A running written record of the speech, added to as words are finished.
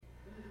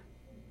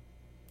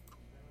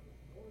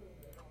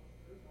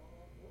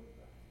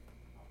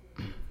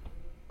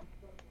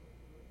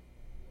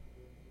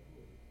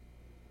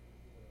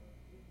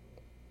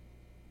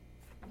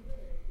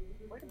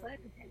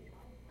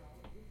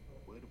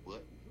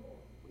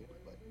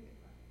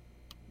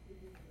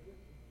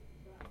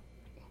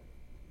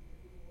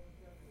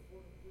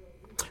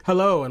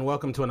Hello and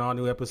welcome to an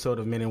all-new episode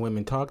of Men and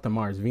Women Talk, the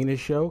Mars Venus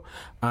Show.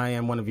 I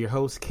am one of your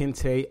hosts,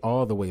 Kente,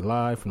 all the way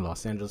live from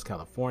Los Angeles,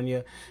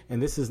 California, and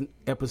this is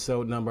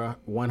episode number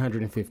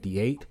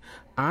 158.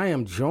 I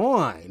am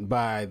joined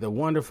by the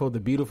wonderful, the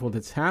beautiful,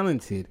 the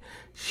talented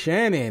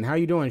Shannon. How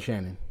you doing,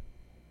 Shannon?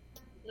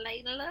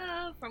 Lady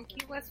Love from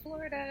Key West,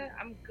 Florida.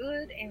 I'm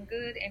good and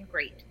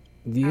great.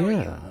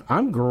 Yeah,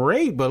 I'm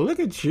great, but look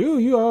at you.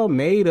 You all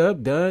made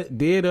up,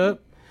 did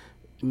up,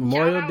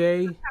 Memorial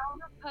Day.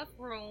 Puff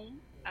room.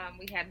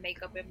 We had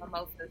makeup and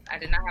mimosas. I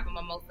did not have a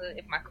mimosa.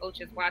 If my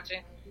coach is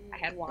watching, I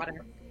had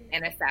water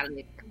and a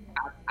salad.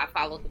 I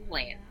followed the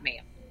plan,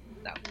 ma'am.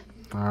 So.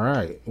 All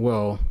right.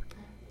 Well,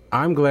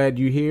 I'm glad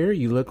you're here.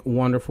 You look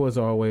wonderful as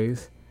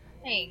always.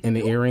 Thanks. And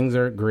the earrings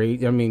are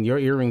great. I mean, your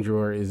earring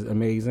drawer is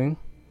amazing.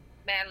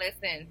 Man,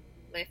 listen.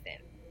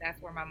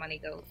 That's where my money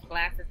goes.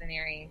 Glasses and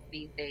earrings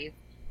these days.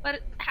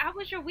 But how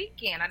was your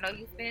weekend? I know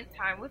you spent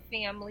time with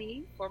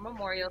family for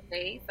Memorial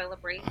Day,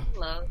 celebrating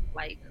love,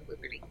 life, and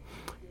liberty.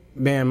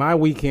 Man, my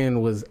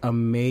weekend was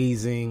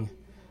amazing.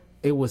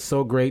 It was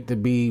so great to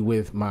be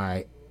with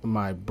my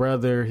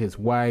brother, his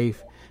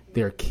wife,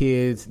 their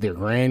kids, their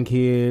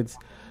grandkids.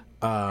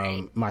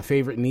 My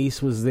favorite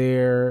niece was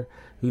there,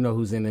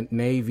 who's in the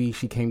Navy.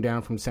 She came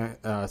down from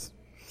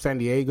San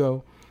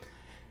Diego,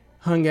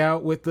 hung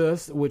out with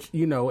us, which,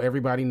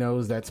 everybody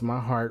knows that's my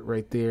heart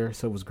right there.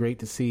 So it was great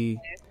to see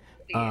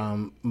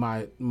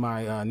my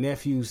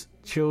nephew's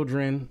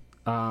children,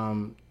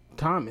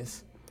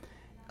 Thomas.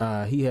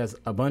 He has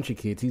a bunch of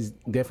kids. He's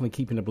definitely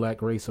keeping the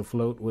black race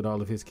afloat with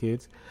all of his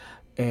kids.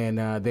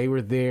 And they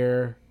were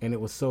there, and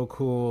it was so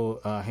cool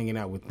hanging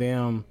out with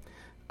them,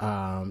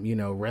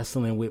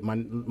 wrestling with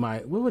my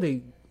what were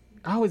they?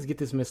 I always get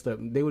this messed up.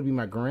 They would be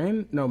my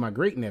great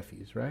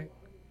nephews, right?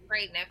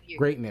 Great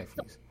nephews.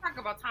 So talk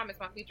about Thomas,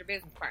 my future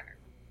business partner.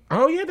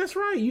 Oh, yeah, that's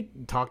right. You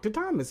talked to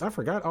Thomas. I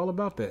forgot all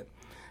about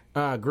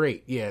that.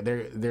 Great. Yeah,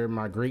 they're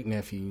my great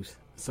nephews.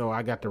 So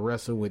I got to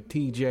wrestle with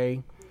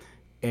TJ.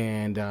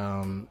 And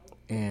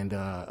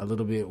a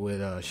little bit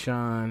with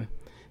Sean,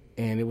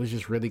 and it was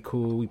just really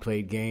cool. We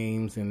played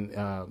games, and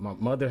my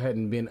mother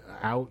hadn't been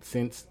out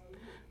since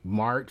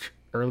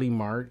early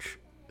March,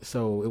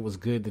 so it was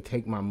good to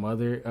take my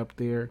mother up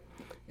there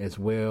as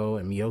well.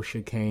 And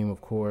Miosha came,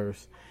 of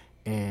course,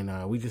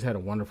 and we just had a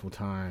wonderful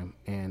time.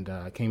 And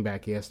I came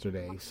back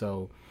yesterday,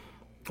 so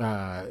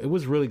it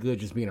was really good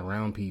just being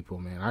around people,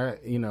 man.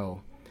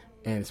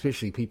 And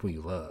especially people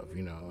you love,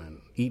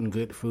 and eating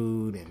good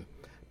food and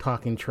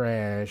talking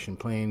trash and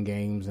playing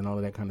games and all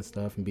of that kind of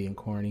stuff and being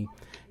corny.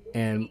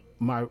 And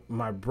my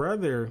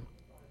brother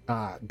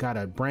got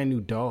a brand new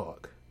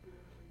dog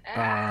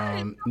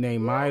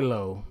named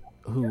Milo,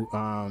 who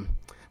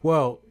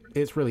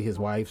it's really his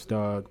wife's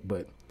dog,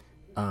 but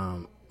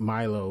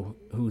Milo,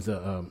 who's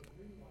a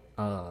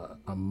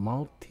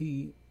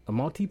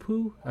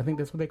Maltipoo, I think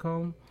that's what they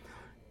call him,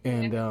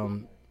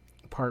 and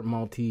part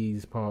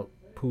Maltese, part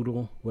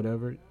poodle,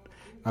 whatever.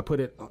 I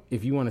put it,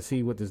 if you want to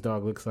see what this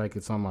dog looks like,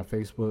 it's on my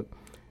Facebook.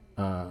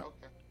 Okay.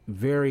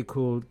 Very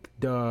cool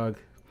dog.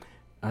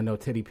 I know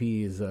Teddy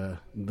P is a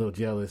little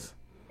jealous.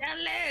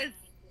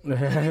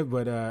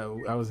 But I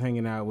was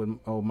hanging out with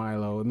old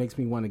Milo. It makes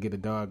me want to get a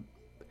dog.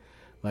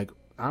 Like,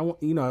 I've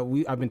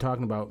been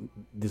talking about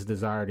this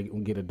desire to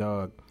get a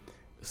dog.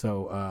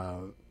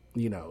 So,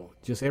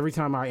 just every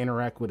time I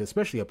interact with,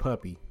 especially a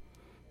puppy,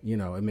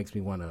 it makes me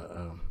want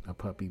a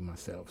puppy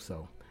myself.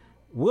 So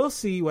we'll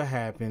see what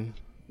happens.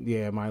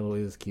 Yeah, Milo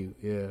is cute.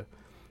 Yeah.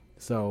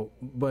 So,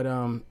 but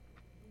all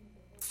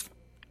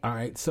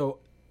right. So,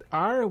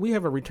 we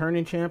have a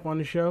returning champ on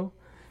the show,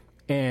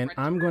 and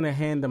I'm going to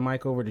hand the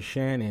mic over to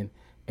Shannon,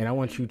 and I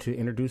want you to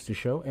introduce the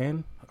show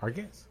and our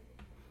guest.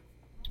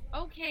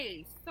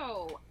 Okay,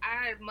 so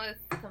I must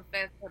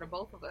confess for the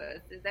both of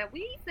us is that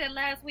we said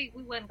last week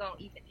we wasn't going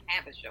to even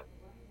have a show.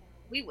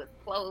 We was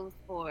closed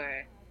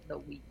for the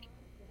week.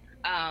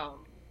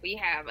 We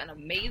have an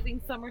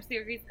amazing summer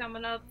series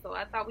coming up, so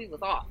I thought we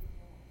was off.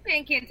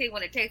 And Kente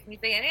want to text me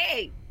saying,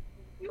 "Hey,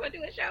 you want to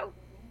do a show?"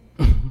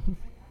 I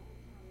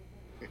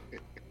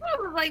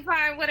was like,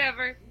 fine,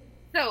 whatever.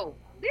 So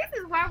this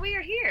is why we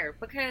are here,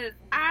 because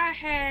I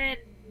had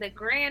the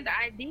grand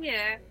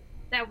idea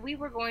that we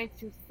were going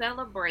to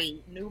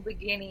celebrate new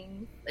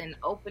beginnings and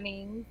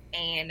openings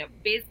and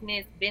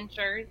business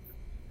ventures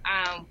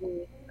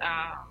with,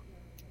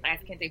 as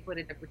Kente put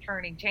it, the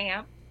returning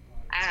champ.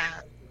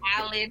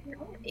 Alan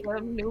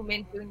M.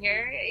 Newman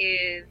Jr.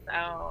 is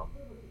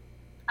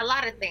a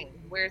lot of things,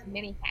 wears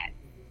many hats.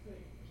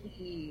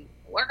 He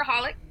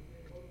workaholic,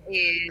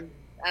 is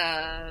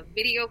a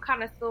video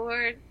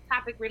connoisseur,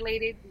 topic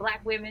related,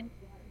 black women.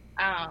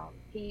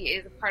 He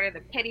is a part of the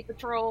Petty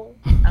Patrol,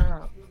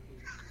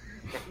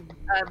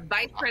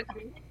 vice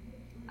president,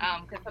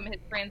 because some of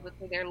his friends would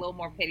say they're a little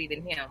more petty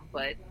than him,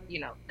 but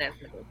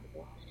that's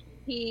negotiable.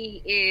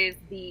 He is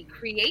the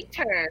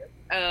creator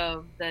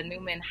of the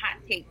Newman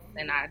Hot Takes,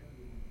 and I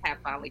have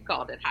finally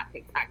called it Hot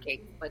Takes, Hot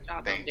Cakes, but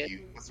y'all Thank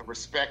you. Put some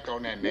respect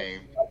on that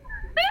name.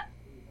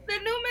 The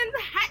Newman's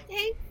Hot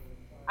Takes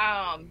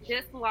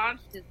just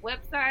launched his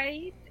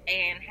website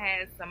and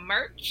has some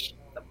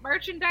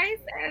merchandise,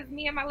 as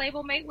me and my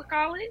label mate would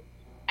call it,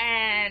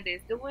 and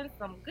is doing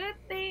some good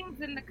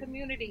things in the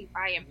community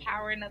by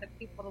empowering other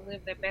people to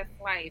live their best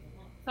life.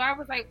 So I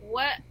was like,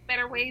 what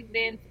better way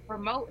than to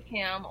promote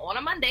him on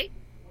a Monday,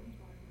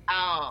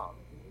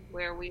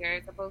 where we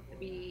are supposed to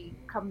be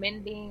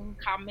commenting,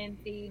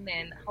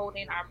 and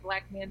holding our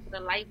black men to the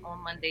light on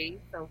Mondays.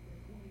 So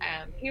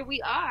here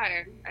we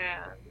are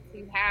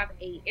to have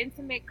a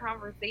intimate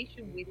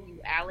conversation with you,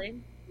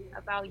 Alan,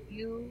 about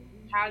you,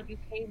 how you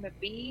came to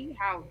be,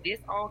 how this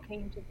all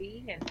came to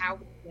be, and how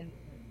we can,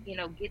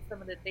 get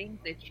some of the things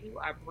that you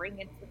are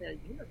bringing to the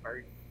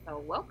universe. So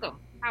welcome.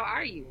 How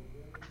are you?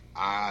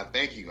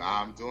 Thank you.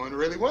 I'm doing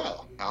really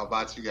well. How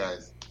about you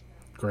guys?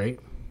 Great.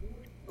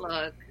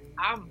 Look,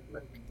 I'm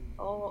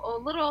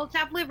little old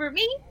chopped liver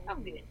me.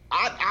 I'm good.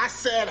 I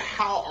said,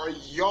 how are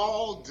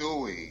y'all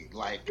doing?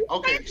 Like,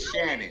 okay,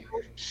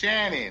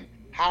 Shannon,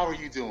 how are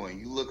you doing?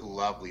 You look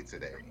lovely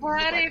today. You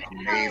look like an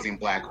amazing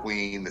black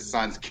queen. The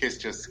sun's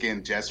kissed your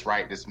skin just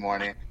right this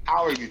morning.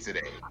 How are you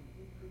today?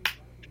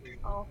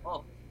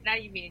 Oh, now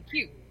you're being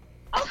cute.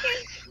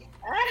 Okay.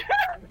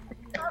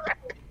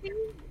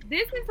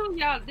 This is who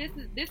y'all. This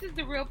is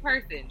the real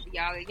person.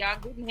 Y'all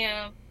getting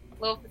him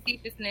a little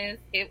facetiousness,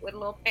 hit with a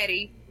little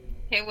petty,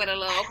 hit with a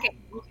little. Okay,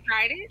 we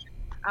tried it.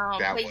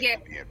 But yeah,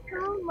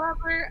 true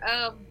lover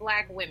of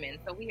black women.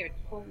 So we are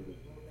totally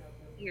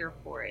here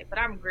for it. But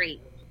I'm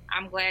great.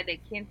 I'm glad that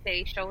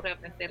Kente showed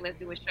up and said, "Let's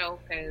do a show,"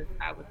 because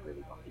I was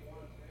really going to be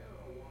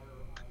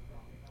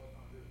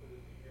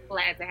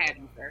glad to have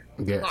you, sir.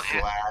 Yes.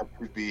 Glad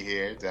to be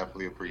here.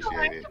 Definitely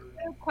appreciate it.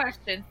 Good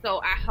question.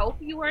 So I hope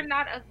you are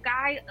not a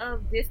guy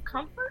of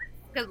discomfort,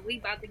 because we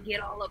about to get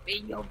all up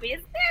in your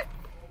business.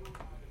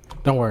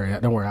 Don't worry.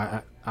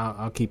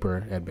 I'll keep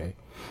her at bay.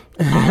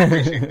 I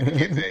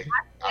appreciate that.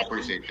 I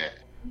appreciate that.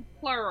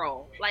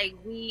 Plural, like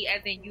we,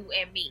 as in you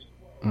and me,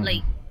 Mm-hmm.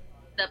 like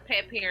the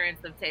pet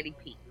parents of Teddy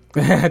P.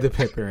 The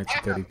pet parents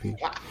of Teddy P.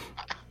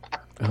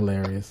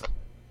 Hilarious.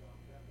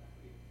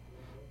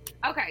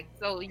 Okay,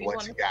 so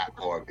what you got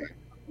for me?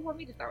 You want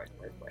me to start with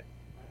the first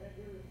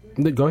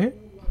one? Go ahead.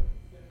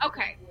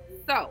 Okay,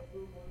 so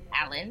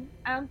Alan,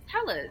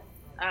 tell us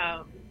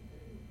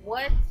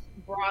what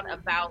brought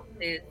about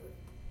this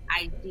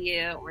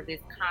idea or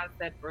this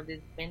concept or this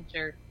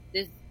venture,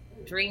 this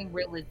dream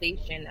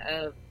realization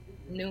of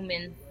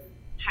Newman's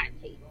Hot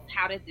Takes.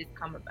 How did this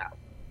come about?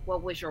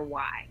 What was your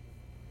why?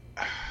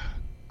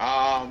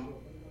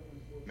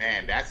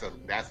 Man, that's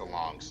a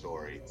long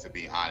story, to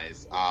be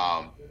honest.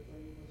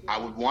 I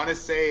would want to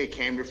say it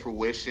came to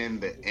fruition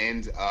the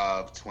end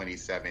of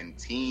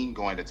 2017,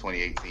 going to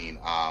 2018.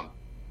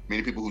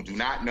 Many people who do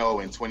not know,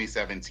 in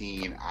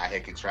 2017, I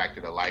had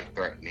contracted a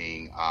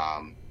life-threatening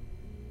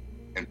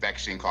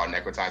infection called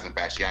necrotizing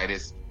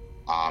fasciitis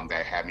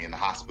that had me in the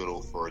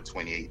hospital for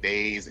 28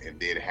 days and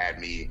then had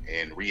me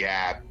in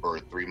rehab for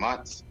 3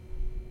 months.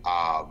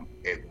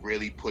 It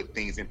really put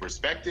things in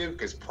perspective,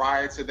 because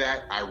prior to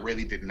that, I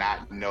really did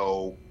not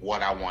know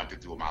what I wanted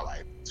to do with my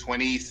life.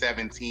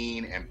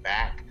 2017 and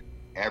back,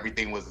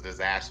 everything was a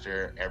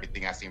disaster.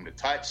 Everything I seemed to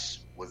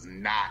touch was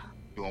not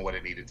doing what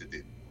it needed to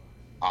do.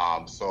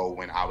 So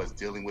when I was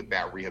dealing with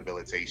that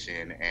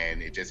rehabilitation,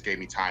 and it just gave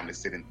me time to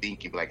sit and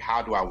think and be like,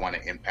 how do I want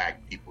to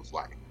impact people's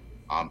life?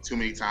 Too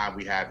many times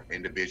we have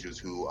individuals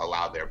who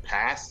allow their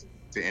past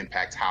to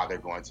impact how they're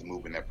going to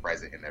move in their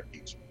present and their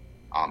future.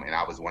 And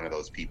I was one of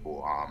those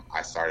people.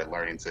 I started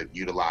learning to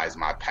utilize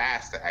my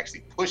past to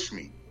actually push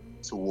me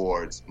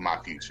towards my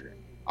future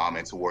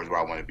and towards where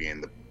I want to be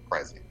in the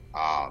present.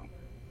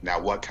 Now,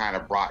 what kind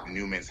of brought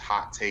Newman's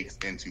Hot Takes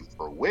into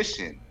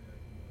fruition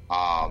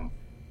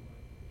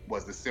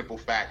was the simple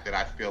fact that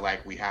I feel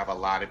like we have a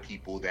lot of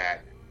people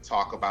that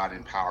talk about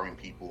empowering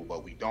people,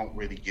 but we don't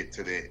really get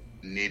to the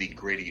nitty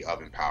gritty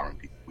of empowering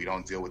people. We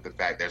don't deal with the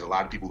fact there's a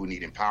lot of people who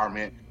need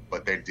empowerment,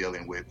 but they're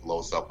dealing with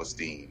low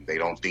self-esteem. They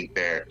don't think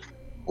they're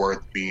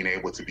worth being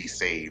able to be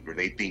saved, or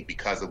they think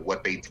because of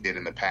what they did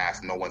in the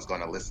past, no one's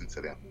going to listen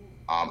to them.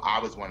 I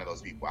was one of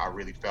those people. I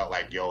really felt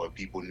like, if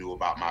people knew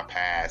about my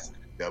past,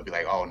 they'll be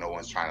like, oh, no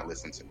one's trying to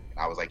listen to me. And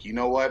I was like, you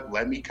know what?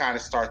 Let me kind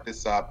of start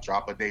this up,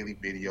 drop a daily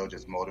video,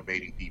 just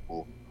motivating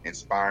people,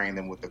 inspiring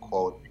them with the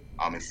quote,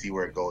 and see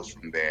where it goes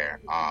from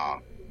there.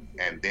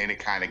 And then it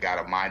kind of got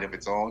a mind of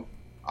its own.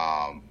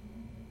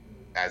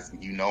 As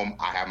you know,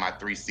 I have my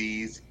 3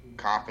 C's: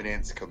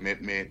 confidence,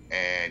 commitment,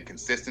 and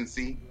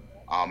consistency.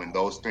 And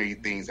those 3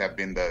 things have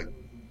been the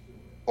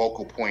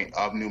focal point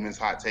of Newman's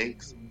Hot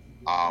Takes.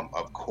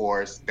 Of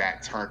course,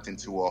 that turned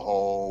into a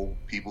whole,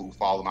 people who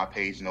follow my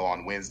page know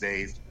on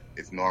Wednesdays,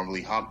 it's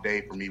normally hump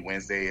day. For me,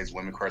 Wednesday is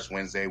Women Crush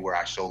Wednesday, where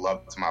I show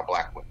love to my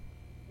black women.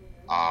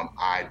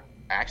 I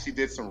actually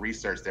did some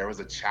research. There was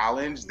a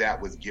challenge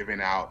that was given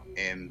out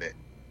in the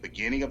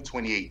beginning of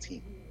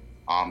 2018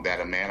 that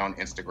a man on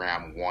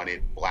Instagram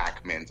wanted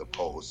black men to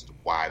post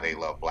why they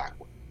love black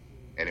women.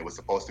 And it was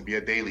supposed to be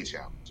a daily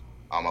challenge.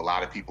 A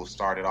lot of people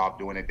started off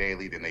doing it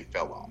daily, then they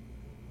fell off.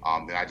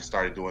 Then I just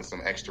started doing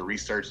some extra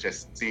research,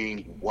 just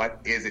seeing what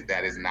is it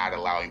that is not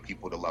allowing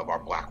people to love our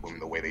Black women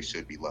the way they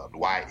should be loved.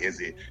 Why is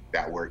it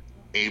that we're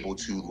able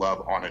to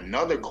love on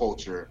another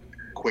culture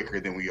quicker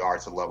than we are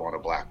to love on a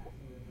Black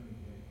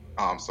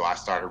woman? So I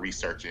started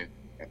researching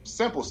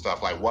simple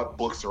stuff like what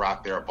books are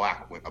out there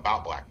about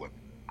Black women.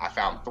 I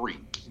found three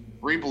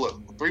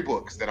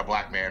books that a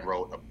Black man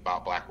wrote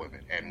about Black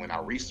women. And when I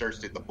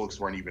researched it, the books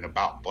weren't even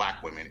about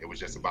Black women. It was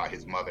just about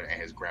his mother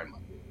and his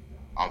grandmother.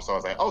 So I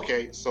was like,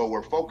 okay, so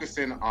we're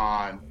focusing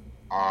on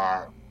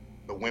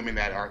the women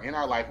that are in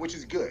our life, which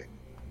is good.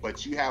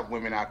 But you have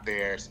women out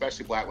there,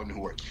 especially Black women,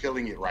 who are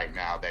killing it right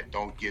now that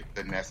don't get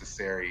the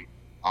necessary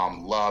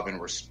love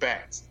and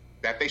respect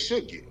that they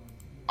should get.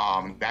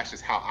 That's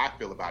just how I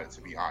feel about it,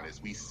 to be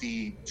honest. We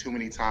see too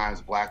many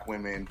times Black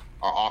women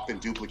are often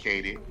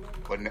duplicated,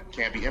 but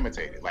can't be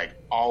imitated. Like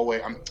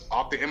always, I'm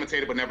often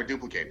imitated, but never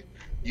duplicated.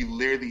 You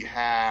literally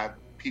have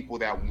people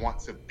that want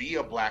to be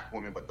a Black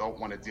woman, but don't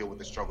want to deal with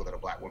the struggle that a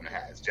Black woman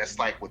has, just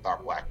like with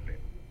our Black men.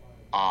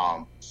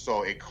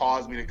 So it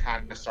caused me to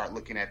kind of start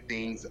looking at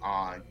things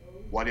on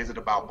what is it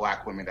about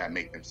Black women that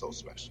make them so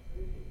special?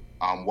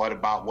 What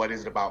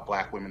is it about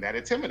Black women that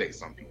intimidates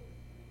some people?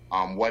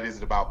 What is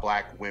it about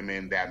Black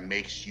women that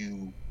makes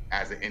you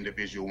as an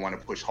individual want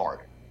to push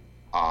harder?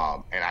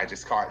 And I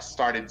just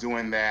started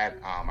doing that.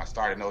 I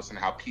started noticing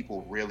how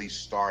people really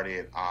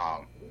started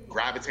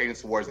gravitating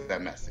towards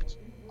that message.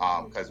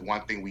 Because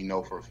one thing we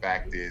know for a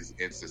fact is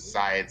in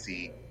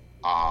society,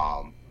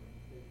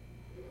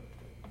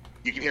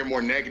 you can hear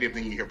more negative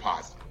than you hear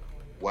positive.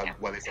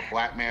 Whether it's a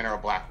Black man or a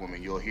Black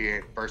woman, you'll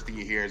hear, first thing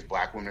you hear is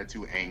Black women are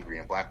too angry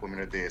and Black women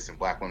are this and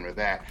Black women are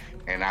that.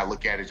 And I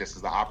look at it just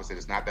as the opposite.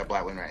 It's not that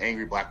Black women are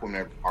angry. Black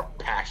women are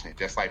passionate,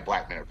 just like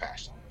Black men are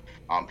passionate.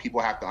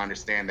 People have to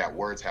understand that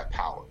words have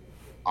power.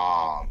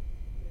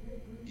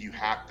 You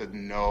have to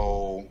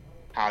know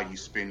how you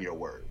spin your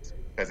words.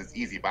 Because it's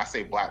easy. If I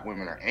say Black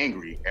women are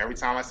angry, every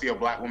time I see a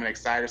Black woman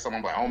excited or something,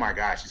 I'm like, oh my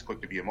God, she's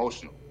quick to be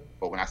emotional.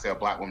 But when I say a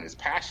Black woman is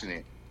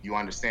passionate, you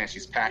understand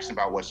she's passionate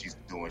about what she's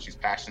doing. She's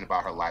passionate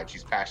about her life.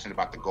 She's passionate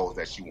about the goals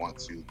that she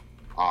wants to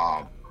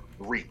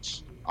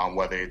reach,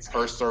 whether it's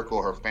her circle,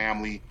 her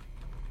family,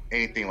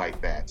 anything like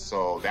that.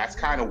 So that's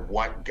kind of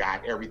what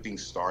got everything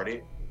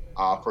started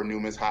for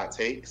Newman's Hot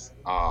Takes.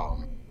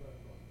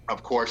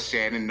 Of course,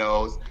 Shannon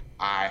knows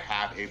I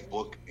have a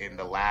book in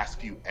the last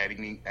few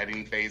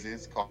editing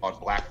phases called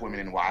Black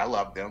Women and Why I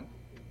Love Them.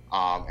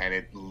 And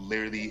it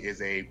literally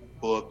is a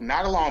book,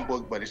 not a long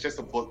book, but it's just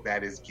a book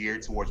that is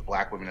geared towards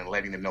Black women and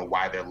letting them know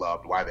why they're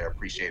loved, why they're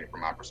appreciated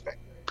from my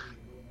perspective.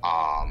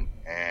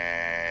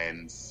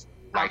 And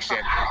like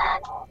Shannon,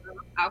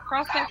 I'll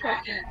cross that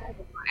question. I'll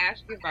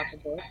ask you about the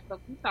book, so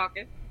keep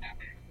talking.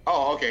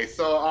 Oh, okay.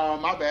 So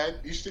my bad.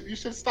 You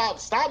should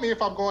stop me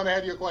if I'm going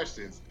ahead of your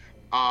questions.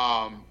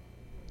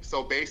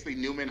 So basically,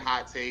 Newman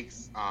Hot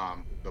Takes,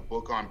 the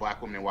book on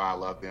Black women and why I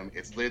love them.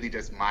 It's literally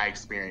just my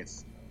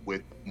experience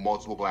with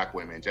multiple Black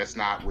women, just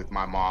not with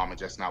my mom and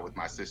just not with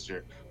my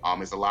sister.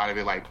 It's a lot of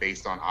it like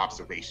based on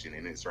observation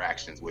and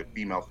interactions with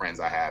female friends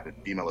I have and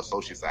female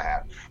associates I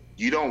have.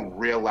 You don't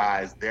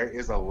realize there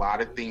is a lot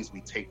of things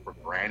we take for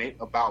granted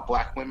about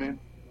Black women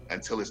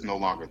until it's no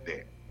longer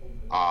there.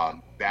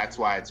 That's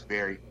why it's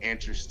very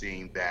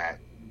interesting that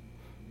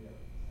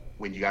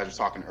when you guys were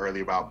talking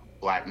earlier about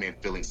Black men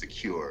feeling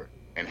secure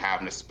and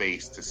having a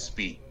space to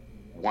speak,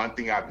 one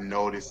thing I've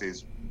noticed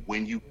is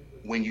when you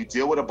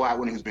deal with a Black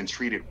woman who's been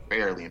treated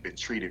fairly and been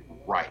treated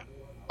right,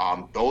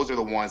 those are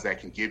the ones that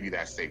can give you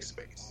that safe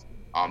space.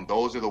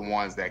 Those are the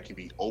ones that can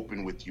be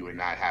open with you and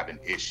not have an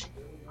issue.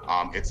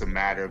 It's a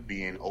matter of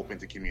being open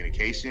to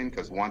communication,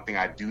 because one thing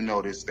I do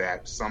notice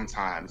that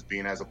sometimes,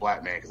 being as a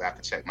Black man, because I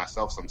have to check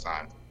myself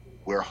sometimes,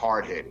 we're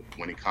hard-headed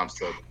when it comes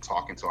to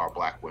talking to our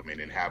Black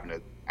women and having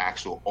an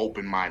actual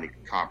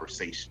open-minded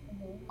conversation.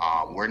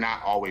 We're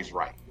not always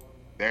right.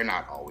 They're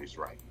not always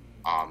right.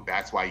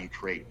 That's why you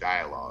create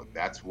dialogue.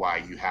 That's why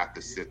you have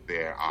to sit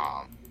there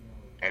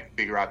and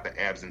figure out the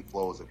ebbs and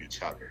flows of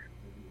each other.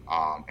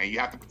 And you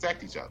have to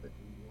protect each other.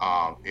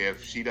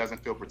 If she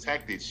doesn't feel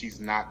protected, she's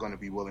not going to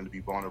be willing to be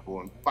vulnerable,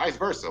 and vice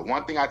versa.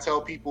 One thing I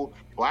tell people,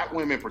 Black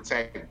women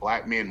protect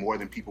Black men more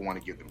than people want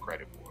to give them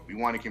credit for. We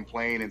want to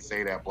complain and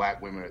say that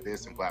Black women are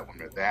this and Black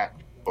women are that.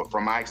 But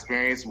from my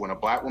experience, when a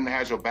Black woman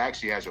has your back,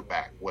 she has your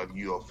back. Whether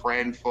you're a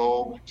friend,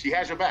 foe, she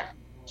has your back.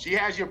 She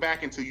has your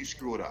back until you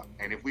screw it up.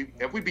 And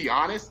if we be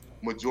honest,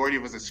 majority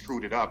of us have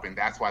screwed it up, and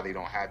that's why they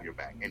don't have your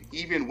back. And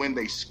even when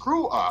they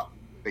screw up,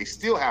 they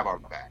still have our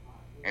back.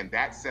 And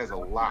that says a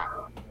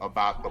lot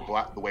about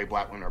the way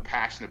Black women are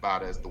passionate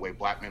about us, the way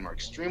Black men are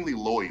extremely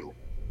loyal.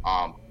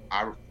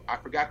 I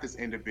forgot this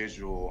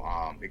individual.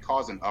 It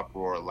caused an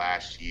uproar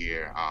last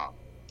year.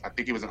 I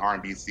think he was an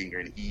R&B singer,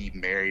 and he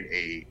married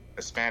a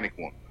Hispanic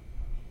woman.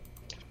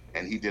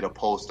 And he did a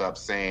post up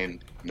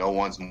saying no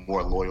one's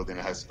more loyal than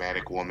a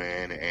Hispanic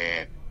woman,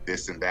 and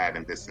this and that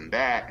and this and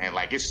that. And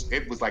like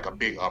it was like a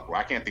big uproar.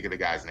 I can't think of the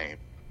guy's name.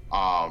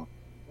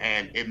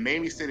 And it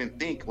made me sit and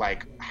think,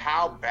 like,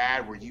 how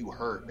bad were you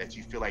hurt that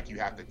you feel like you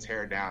have to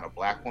tear down a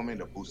Black woman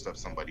to boost up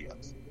somebody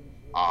else?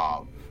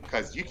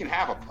 Because you can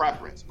have a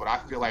preference, but I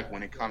feel like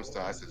when it comes to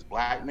us as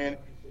black men,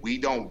 we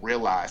don't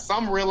realize.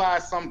 Some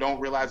realize, some don't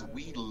realize.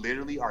 We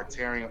literally are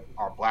tearing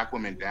our black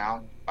women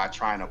down by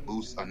trying to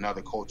boost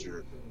another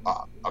culture,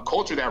 a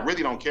culture that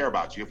really don't care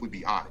about you, if we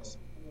be honest.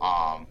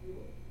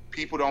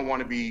 People don't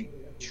want to be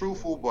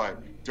truthful,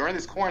 but during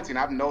this quarantine,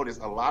 I've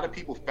noticed a lot of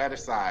people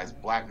fetishize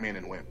black men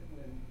and women.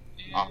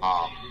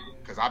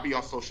 Because I be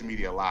on social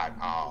media a lot.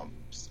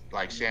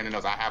 Like Shannon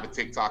knows, I have a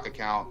TikTok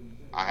account.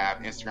 I have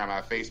Instagram, I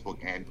have Facebook,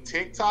 and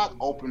TikTok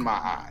opened my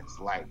eyes.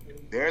 Like,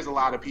 there's a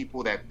lot of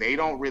people that they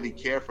don't really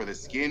care for the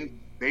skin.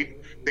 They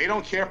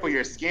don't care for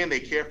your skin. They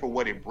care for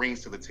what it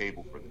brings to the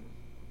table for them.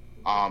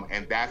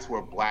 And that's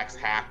where blacks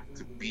have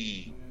to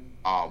be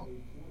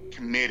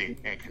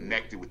committed and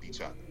connected with each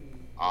other,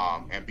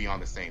 and be on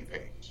the same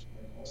page.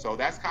 So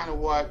that's kind of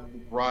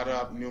what brought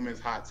up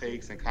Newman's Hot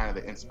Takes and kind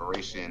of the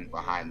inspiration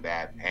behind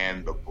that,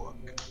 and the book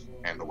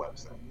and the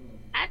website.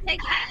 I take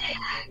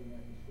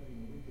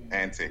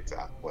and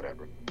TikTok,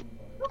 whatever.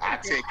 I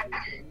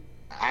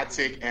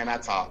tick and I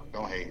talk.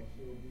 Don't hate.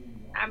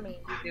 I mean,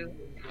 you do.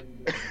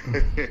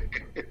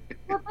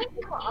 Well, thank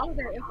you for all of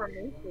that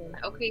information.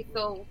 Okay,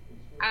 so,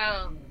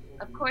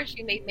 of course,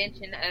 you made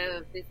mention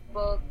of this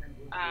book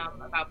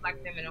about black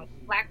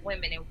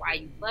women and why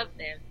you love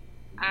them.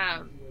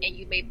 And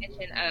you made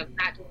mention of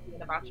not just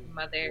being about your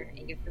mother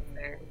and your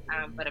sister,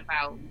 but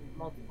about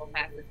multiple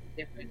facets of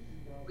different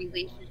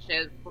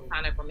relationships,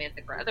 platonic,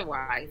 romantic, or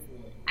otherwise.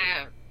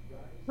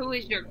 Who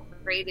is your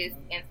greatest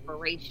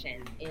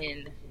inspiration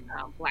in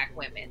black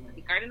women?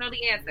 You already know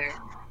the answer.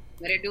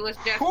 Better do us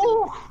justice.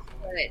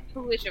 But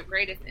who is your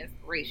greatest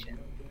inspiration?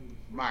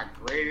 My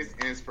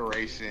greatest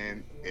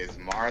inspiration is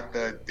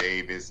Martha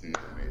Davis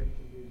Newman.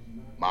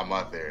 My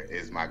mother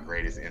is my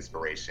greatest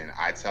inspiration.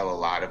 I tell a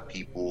lot of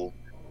people,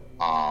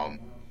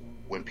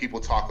 when people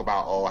talk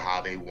about, how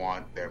they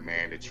want their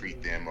man to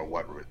treat them or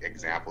what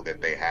example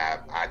that they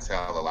have, I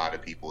tell a lot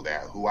of people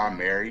that who I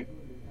marry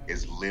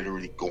is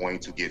literally going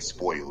to get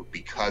spoiled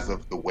because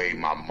of the way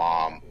my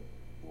mom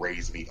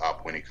raised me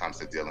up when it comes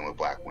to dealing with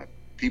black women.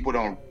 People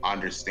don't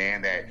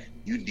understand that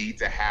you need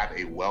to have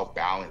a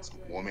well-balanced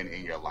woman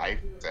in your life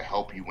to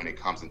help you when it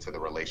comes into the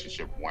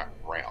relationship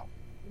realm.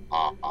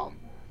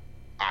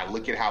 I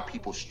look at how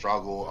people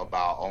struggle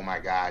about, oh my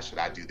God, should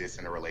I do this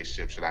in a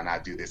relationship? Should I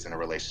not do this in a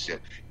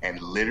relationship? And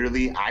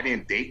literally, I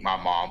didn't date my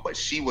mom, but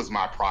she was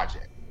my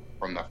project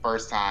from the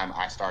first time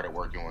I started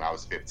working when I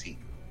was 15.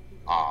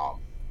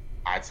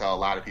 I tell a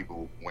lot of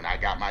people, when I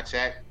got my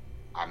check,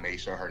 I made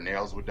sure her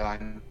nails were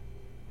done.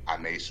 I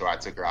made sure I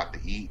took her out to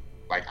eat.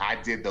 Like, I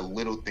did the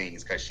little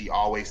things because she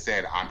always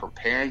said, I'm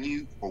preparing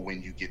you for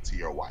when you get to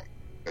your wife.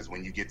 Because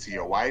when you get to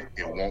your wife,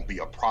 it won't be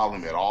a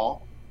problem at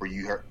all for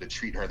you to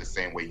treat her the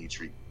same way you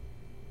treat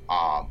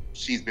me.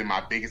 She's been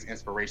my biggest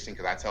inspiration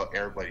because I tell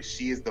everybody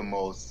she is the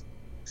most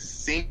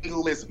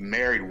singlest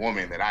married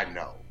woman that I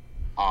know.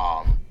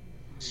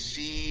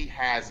 She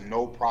has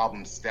no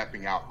problem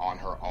stepping out on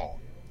her own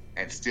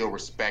and still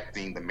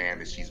respecting the man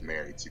that she's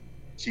married to.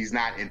 She's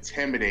not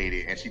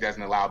intimidated, and she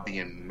doesn't allow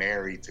being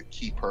married to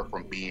keep her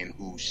from being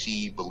who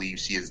she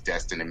believes she is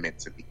destined and meant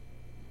to be.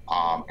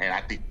 And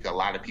I think a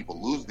lot of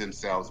people lose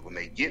themselves when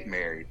they get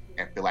married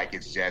and feel like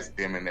it's just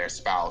them and their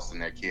spouse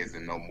and their kids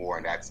and no more,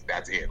 and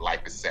that's it.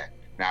 Life is set.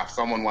 Now, if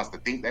someone wants to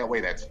think that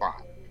way, that's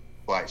fine.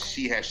 But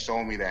she has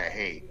shown me that,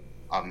 hey,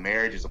 a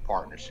marriage is a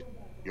partnership.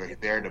 You're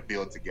there to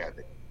build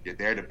together. You're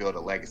there to build a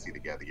legacy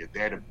together. You're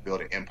there to build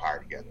an empire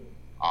together.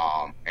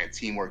 And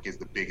teamwork is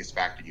the biggest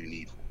factor you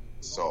need.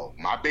 So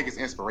my biggest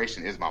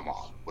inspiration is my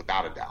mom,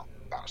 without a doubt,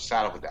 without a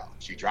shadow of a doubt.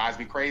 She drives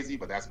me crazy,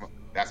 but that's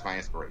my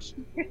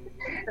inspiration.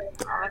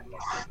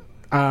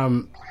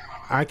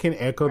 I can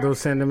echo those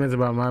sentiments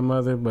about my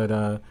mother,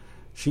 but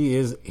she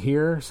is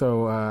here,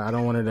 so I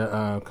don't want her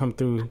to come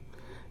through.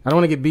 I don't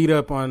want to get beat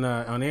up on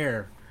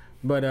air,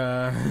 but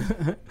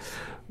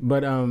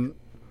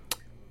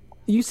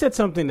you said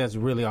something that's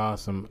really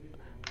awesome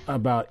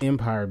about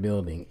empire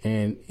building,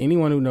 and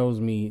anyone who knows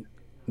me,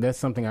 that's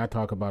something I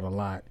talk about a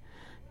lot.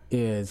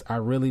 Is I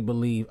really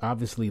believe,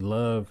 obviously,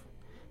 love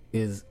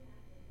is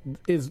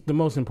the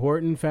most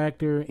important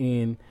factor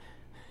in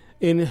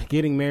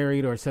getting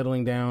married or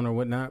settling down or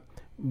whatnot.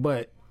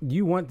 But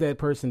you want that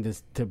person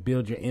to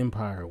build your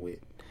empire with.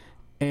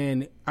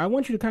 And I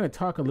want you to kind of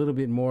talk a little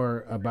bit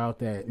more about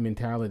that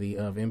mentality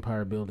of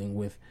empire building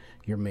with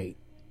your mate.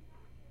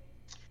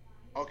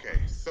 Okay,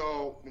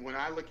 so when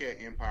I look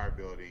at empire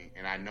building,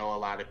 and I know a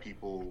lot of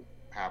people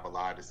have a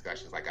lot of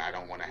discussions like, I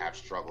don't want to have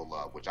struggle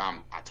love, which I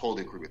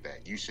totally agree with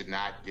that. You should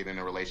not get in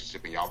a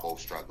relationship and y'all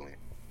both struggling.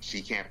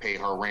 She can't pay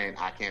her rent,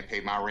 I can't pay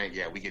my rent.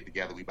 Yeah, we get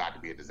together, we about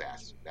to be a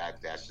disaster.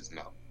 That's just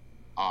no.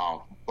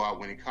 But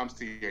when it comes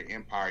to your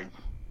empire,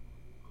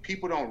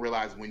 people don't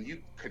realize when you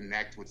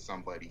connect with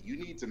somebody, you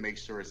need to make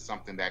sure it's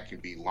something that can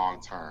be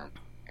long term,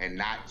 and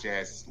not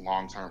just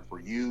long term for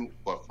you,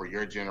 but for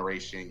your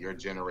generation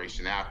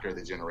after,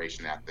 the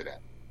generation after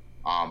that.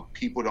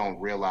 People don't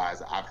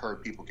realize, I've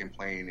heard people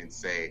complain and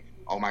say,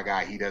 Oh my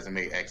God, he doesn't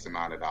make X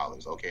amount of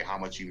dollars. Okay, how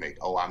much you make?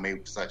 Oh, I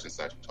make such and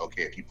such.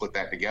 Okay, if you put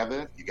that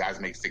together, you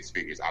guys make six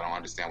figures. I don't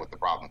understand what the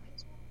problem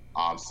is.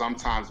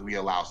 Sometimes we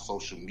allow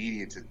social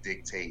media to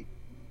dictate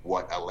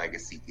what a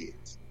legacy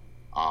is.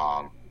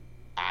 I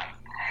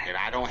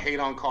don't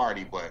hate on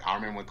Cardi, but I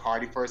remember when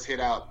Cardi first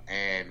hit out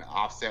and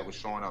Offset was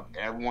showing up,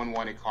 everyone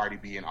wanted Cardi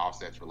B and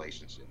Offset's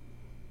relationship.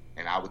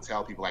 And I would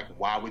tell people, like,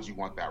 why would you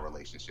want that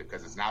relationship?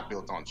 Because it's not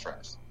built on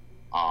trust.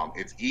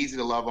 It's easy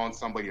to love on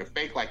somebody or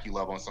fake like you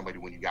love on somebody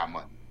when you got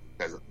money.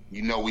 Because,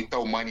 we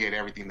throw money at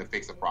everything to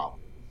fix a problem.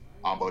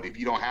 But if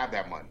you don't have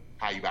that money,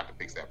 how you about to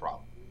fix that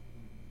problem?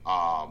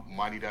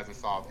 Money doesn't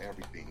solve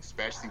everything,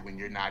 especially when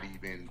you're not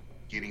even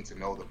getting to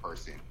know the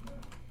person.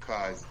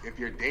 Because if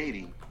you're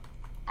dating,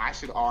 I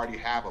should already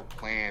have a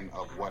plan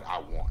of what I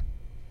want.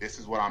 This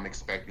is what I'm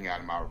expecting out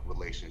of my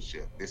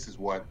relationship. This is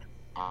what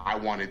I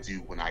want to do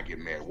when I get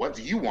married. What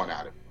do you want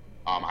out of it?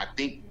 I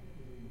think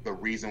the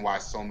reason why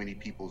so many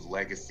people's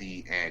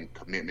legacy and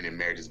commitment in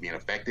marriage is being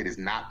affected is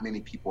not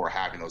many people are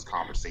having those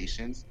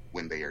conversations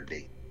when they are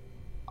dating.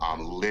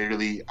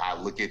 Literally, I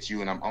look at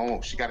you and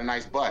oh, she got a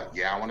nice butt.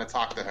 Yeah, I want to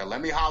talk to her.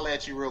 Let me holler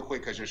at you real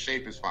quick because your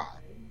shape is fine.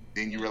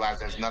 Then you realize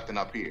there's nothing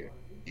up here.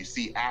 You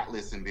see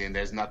Atlas and then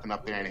there's nothing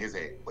up there in his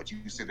head. But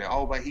you sit there,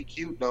 oh, but he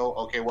cute though.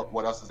 Okay,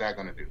 what else is that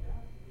going to do?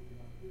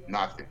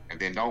 Nothing. And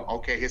then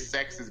okay, his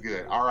sex is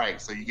good. All right,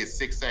 so you get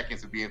 6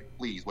 seconds of being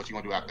pleased. What you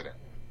going to do after that?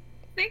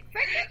 6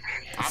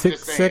 seconds? I'm 6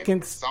 just saying,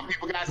 seconds. Some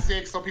people got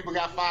 6, some people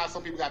got 5,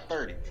 some people got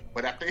 30.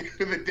 But at the end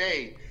of the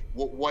day,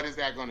 what is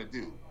that going to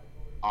do?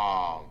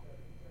 I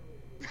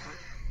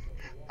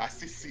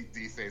see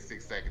CD say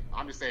 6 seconds.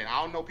 I'm just saying,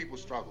 I don't know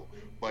people's struggle.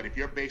 But if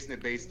you're basing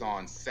it based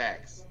on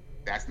sex,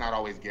 that's not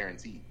always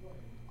guaranteed.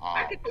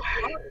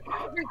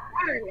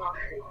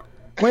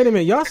 Wait a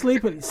minute, y'all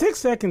sleeping? 6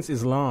 seconds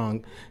is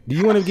long. Do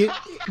you want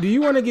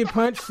to get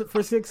punched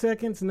for 6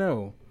 seconds?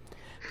 No.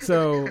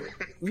 So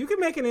you can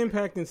make an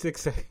impact in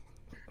 6 seconds.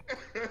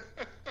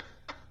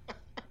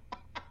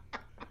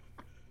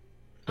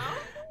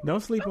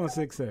 Don't sleep on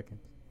 6 seconds.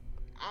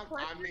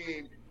 I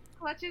mean,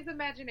 clutches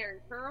imaginary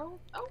pearls.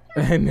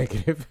 Okay.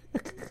 Negative.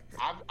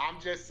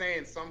 I'm just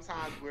saying,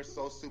 sometimes we're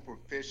so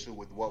superficial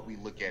with what we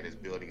look at as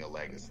building a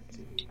legacy.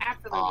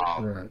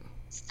 Absolutely. Right.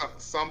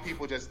 Some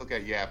people just look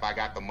at, if I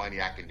got the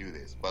money, I can do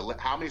this. But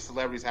how many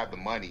celebrities have the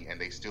money and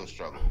they still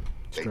struggle?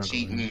 They're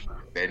cheating,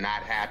 they're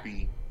not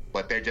happy,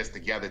 but they're just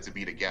together to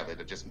be together,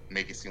 to just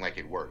make it seem like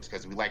it works.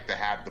 Because we like to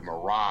have the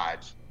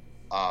mirage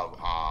of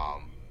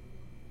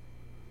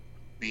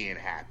being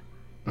happy.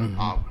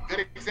 Mm-hmm.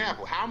 Good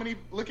example.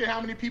 Look at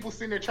how many people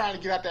sitting there trying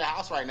to get out their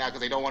house right now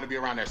because they don't want to be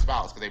around their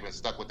spouse because they've been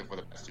stuck with them for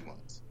the past 2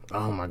 months.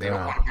 Oh my God! They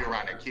don't want to be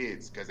around their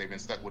kids because they've been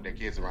stuck with their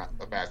kids around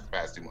the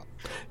past 2 months.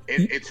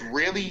 It's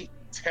really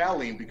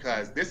telling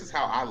because this is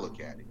how I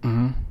look at it.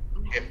 Mm-hmm.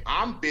 If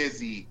I'm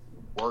busy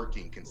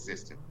working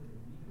consistently,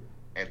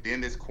 and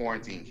then this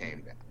quarantine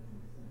came down,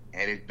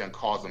 and it done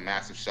caused a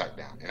massive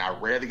shutdown, and I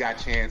rarely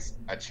got a chance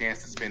to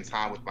spend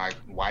time with my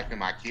wife and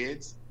my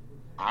kids,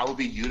 I will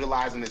be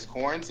utilizing this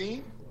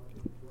quarantine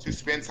to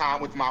spend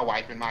time with my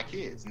wife and my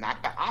kids,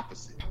 not the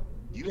opposite.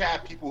 You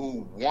have people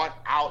who want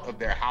out of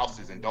their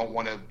houses and don't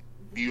want to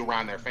be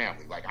around their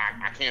family. Like,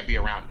 I can't be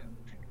around them.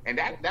 And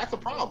that's a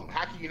problem.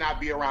 How can you not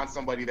be around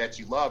somebody that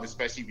you love,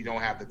 especially if you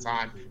don't have the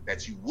time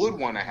that you would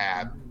want to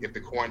have if the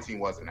quarantine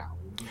wasn't out?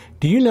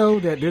 Do you know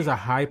that there's a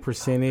high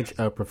percentage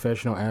of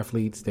professional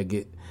athletes that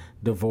get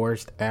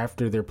divorced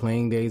after their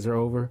playing days are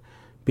over?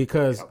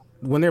 Because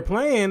when they're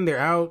playing, they're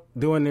out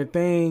doing their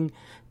thing,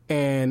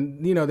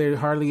 and they're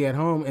hardly at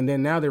home. And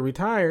then now they're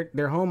retired,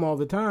 they're home all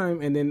the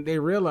time, and then they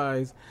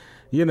realize,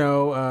 I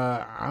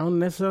don't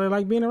necessarily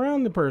like being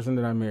around the person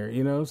that I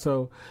married.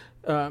 So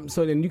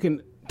then you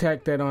can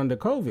tack that on to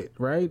COVID,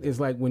 right? It's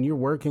like when you're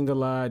working a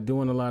lot,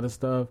 doing a lot of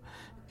stuff,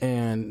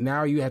 and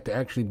now you have to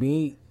actually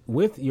be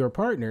with your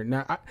partner.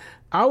 Now,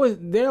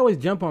 they always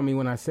jump on me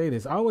when I say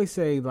this. I always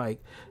say,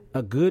 like,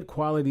 a good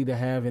quality to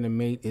have in a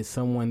mate is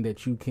someone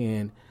that you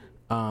can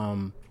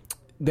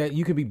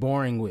be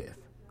boring with.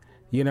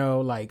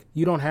 Like,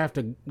 you don't have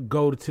to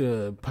go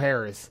to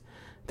Paris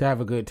to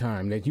have a good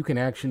time. That you can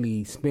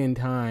actually spend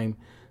time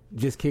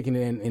just kicking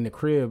it in the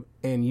crib,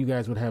 and you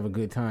guys would have a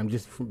good time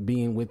just from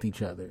being with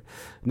each other.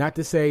 Not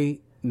to say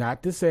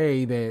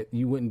that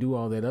you wouldn't do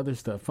all that other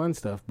stuff, fun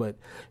stuff, but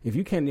if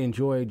you can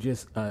enjoy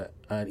just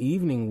an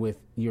evening with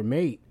your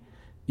mate,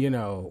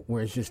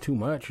 where it's just too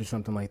much or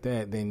something like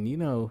that,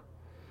 then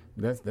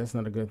that's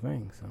not a good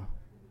thing. So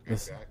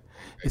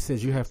it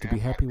says you have to be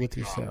happy with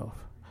yourself.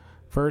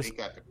 First, if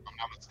I'm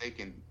not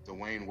mistaken,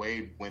 Dwayne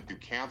Wade went through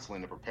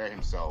counseling to prepare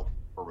himself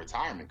for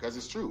retirement, because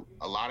it's true.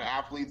 A lot of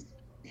athletes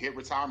hit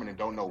retirement and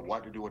don't know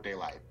what to do with their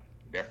life.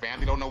 Their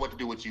family don't know what to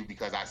do with you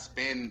because I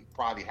spend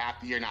probably half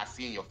the year not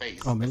seeing your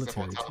face. Oh,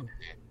 military on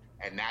television.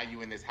 And now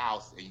you in this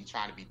house and you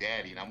trying to be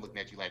daddy, and I'm looking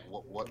at you like,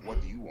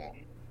 what do you want?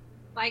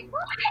 Like,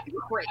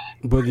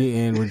 Boogie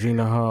and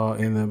Regina Hall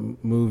in the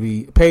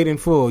movie Paid in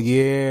Full,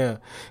 yeah.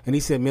 And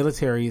he said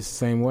military is the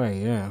same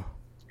way, yeah.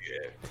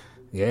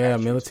 Yeah,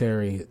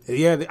 military.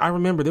 Yeah, I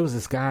remember there was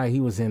this guy,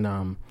 he was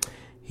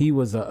he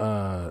was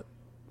a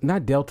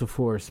not Delta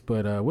Force,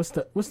 but what's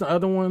the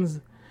other ones?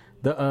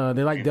 They're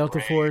like Delta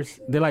Force.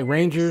 They're like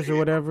Rangers or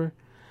whatever.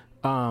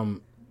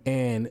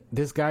 And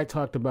this guy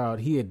talked about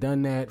he had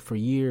done that for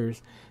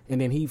years,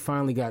 and then he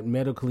finally got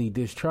medically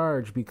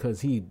discharged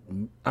because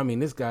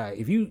this guy,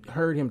 if you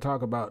heard him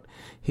talk about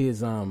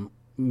his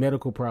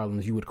medical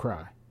problems, you would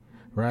cry,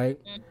 right?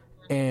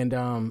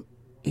 And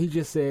he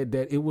just said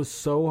that it was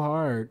so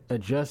hard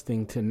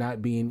adjusting to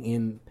not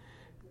being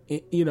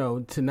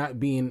to not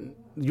being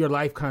your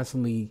life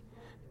constantly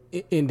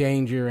in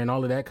danger and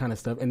all of that kind of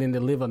stuff, and then to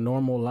live a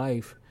normal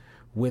life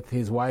with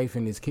his wife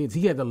and his kids.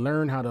 He had to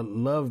learn how to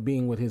love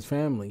being with his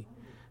family,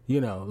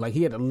 like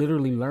he had to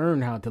literally learn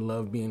how to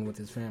love being with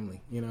his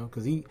family,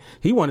 because he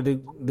wanted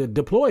to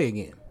deploy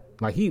again.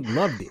 Like he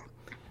loved it.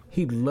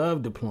 He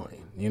loved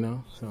deploying,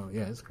 so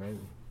yeah, it's crazy.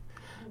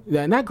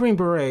 Yeah, not Green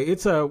Beret.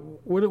 It's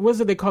what is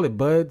it they call it,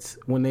 buds,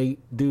 when they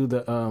do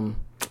the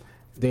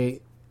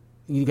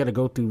you got to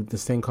go through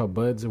this thing called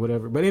buds or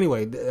whatever. But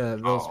anyway,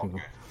 those people.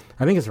 Okay.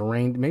 I think it's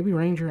maybe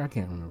Ranger. I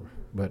can't remember,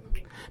 but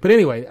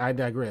anyway, I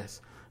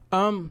digress.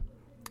 Now,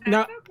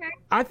 okay.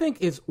 I think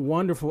it's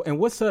wonderful. And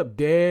what's up,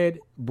 Dad,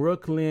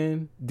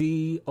 Brooklyn,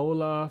 D,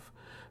 Olaf,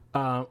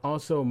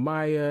 also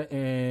Maya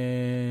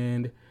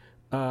and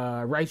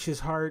Righteous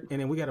Heart,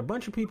 and then we got a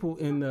bunch of people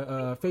in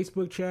the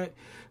Facebook chat.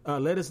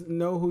 Let us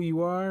know who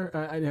you are.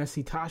 And I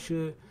see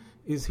Tasha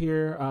is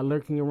here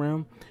lurking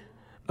around.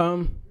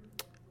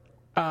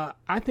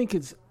 I think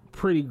it's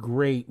pretty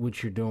great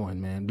what you're doing,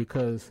 man,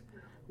 because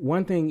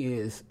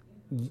the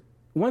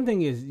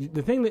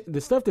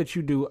stuff that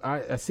you do,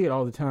 I see it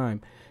all the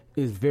time,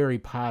 is very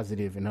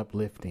positive and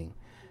uplifting.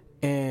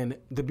 And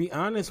to be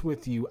honest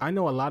with you, I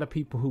know a lot of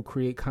people who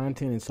create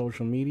content in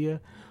social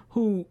media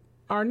who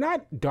are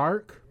not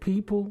dark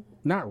people,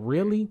 not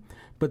really,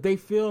 but they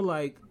feel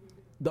like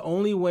the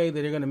only way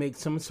that they're going to make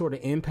some sort of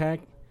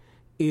impact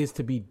is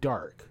to be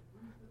dark.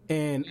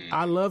 And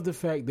I love the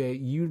fact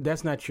that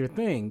that's not your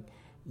thing.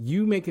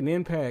 You make an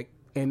impact,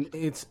 and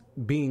it's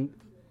being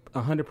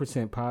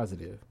 100%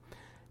 positive.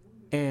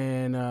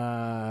 And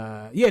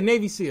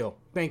Navy SEAL.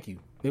 Thank you.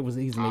 He's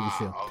a Navy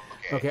SEAL.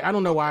 Okay. I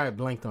don't know why I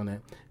blanked on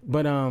that,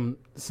 but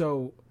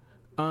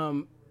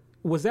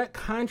was that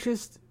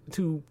conscious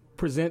to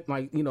present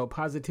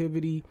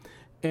positivity,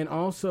 and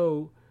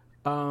also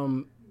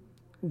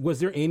was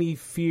there any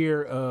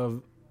fear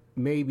of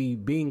maybe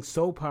being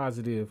so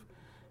positive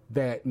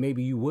that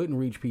maybe you wouldn't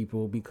reach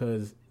people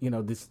because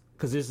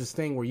there's this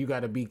thing where you got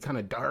to be kind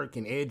of dark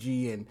and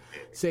edgy and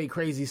say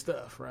crazy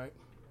stuff, right?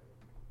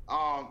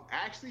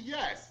 Actually,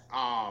 yes.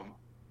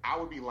 I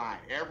would be lying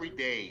every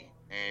day,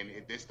 and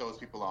this throws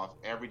people off.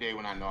 Every day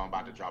when I know I'm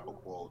about to drop a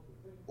quote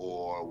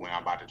or when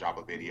I'm about to drop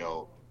a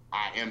video,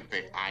 I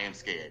am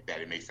scared that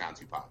it may sound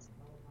too positive.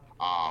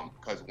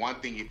 Because one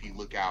thing, if you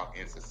look out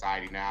in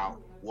society now,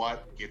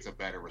 what gets a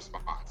better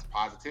response,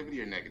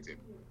 positivity or negativity?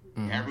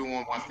 Mm-hmm.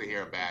 Everyone wants to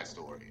hear a bad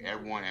story.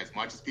 Everyone, as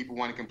much as people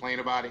want to complain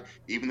about it,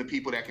 even the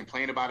people that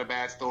complain about a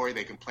bad story,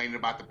 they complain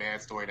about the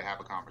bad story to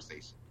have a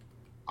conversation.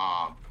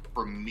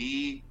 For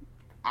me,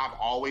 I've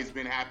always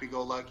been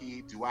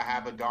happy-go-lucky. Do I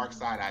have a dark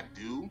side? I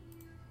do.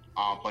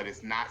 But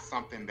it's not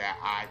something that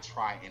I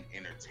try and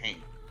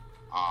entertain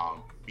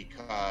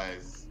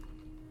because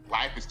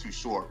life is too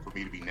short for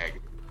me to be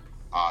negative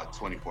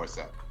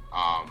 24/7.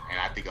 And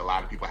I think a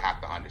lot of people have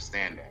to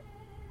understand that.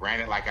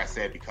 Granted, like I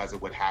said, because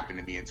of what happened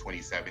to me in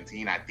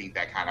 2017, I think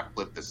that kind of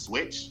flipped the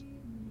switch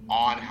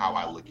on how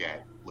I look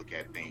at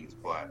things.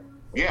 But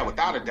yeah,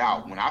 without a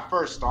doubt, when I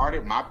first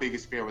started, my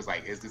biggest fear was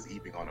like, is this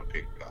even going to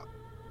pick up?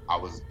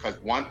 Because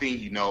one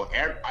thing,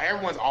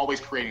 everyone's always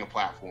creating a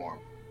platform,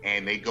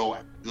 and they go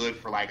good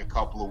for like a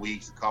couple of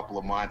weeks, a couple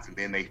of months, and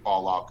then they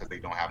fall off because they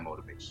don't have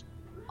motivation.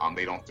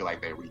 They don't feel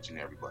like they're reaching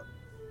everybody.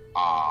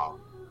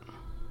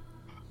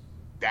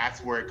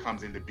 That's where it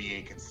comes into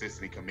being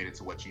consistently committed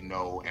to what you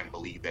know and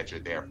believe that you're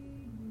there.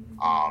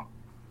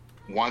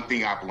 One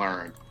thing I've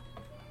learned,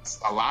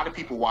 a lot of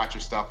people watch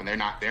your stuff and they're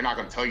not going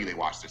to tell you they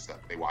watch their stuff.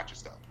 They watch your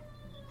stuff.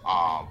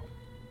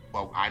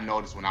 But I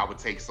noticed when I would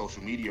take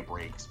social media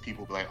breaks,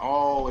 people would be like,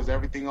 oh, is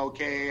everything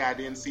okay? I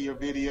didn't see your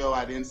video.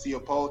 I didn't see a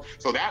post.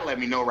 So that let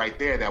me know right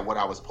there that what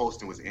I was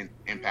posting was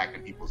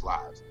impacting people's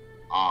lives.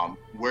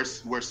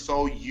 We're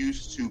so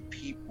used to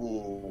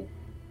people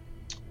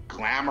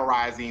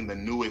glamorizing the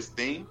newest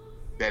thing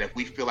that if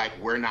we feel like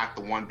we're not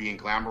the one being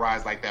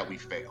glamorized like that, we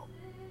fail.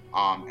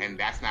 And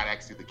that's not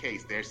actually the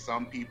case. There's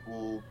some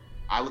people,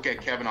 I look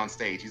at Kevin on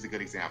Stage. He's a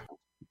good example.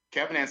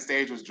 Kevin on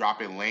Stage was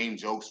dropping lame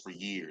jokes for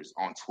years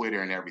on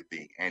Twitter and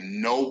everything,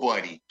 and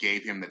nobody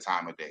gave him the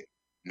time of day.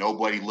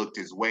 Nobody looked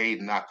his way,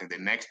 nothing. The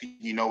next thing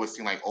you know, it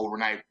seemed like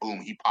overnight, boom,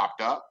 he popped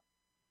up,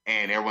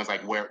 and everyone's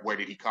like, where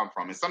did he come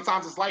from? And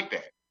sometimes it's like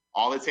that.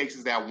 All it takes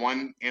is that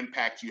one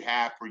impact you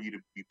have for you to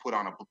be put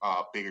on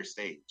a bigger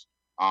stage.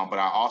 But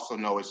I also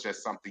know it's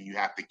just something you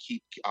have to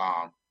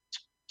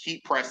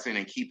keep pressing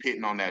and keep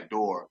hitting on that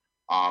door.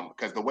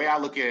 Because the way I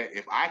look at it,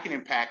 if I can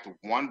impact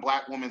one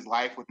Black woman's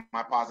life with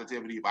my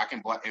positivity, if I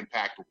can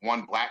impact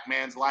one Black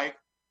man's life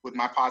with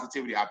my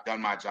positivity, I've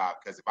done my job.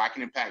 Because if I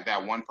can impact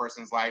that one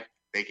person's life,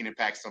 they can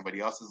impact somebody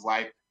else's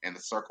life, and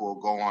the circle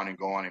will go on and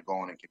go on and go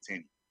on and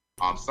continue.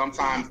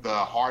 Sometimes the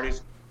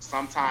hardest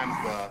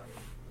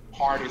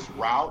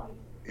route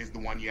is the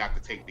one you have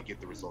to take to get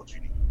the results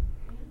you need.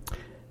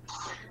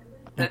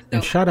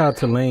 And shout out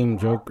to lame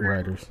joke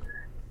writers.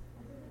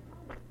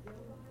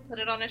 Put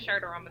it on a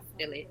shirt or I'm gonna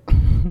steal it.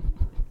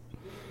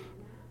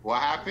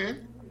 What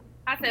happened?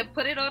 I said,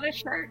 put it on a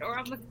shirt or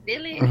I'm gonna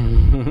steal it.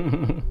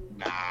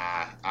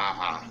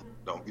 Nah,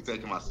 don't be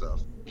taking my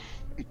stuff.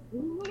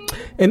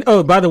 And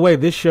oh, by the way,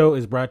 this show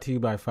is brought to you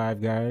by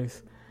Five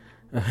Guys.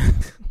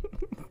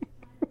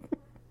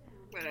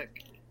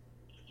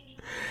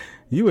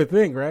 You would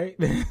think, right?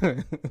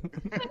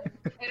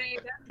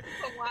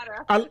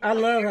 I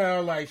love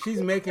how like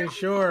she's making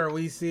sure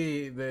we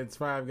see that it's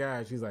Five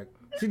Guys. She's like,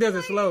 she does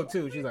it slow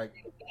too. She's like,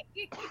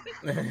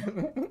 like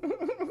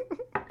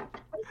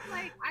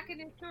I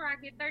can ensure I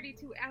get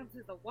 32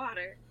 ounces of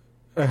water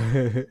for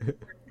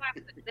twice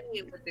a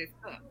day with this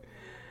cup.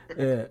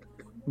 Yeah,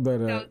 but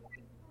don't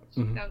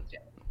judge.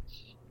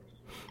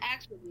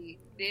 Actually,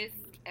 this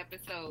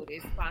episode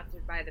is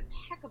sponsored by the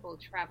Packable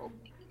Travel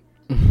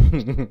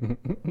Package.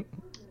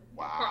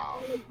 Wow. For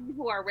all of you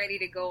who are ready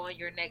to go on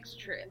your next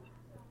trip.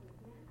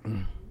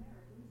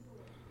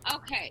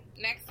 Okay,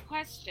 next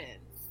question.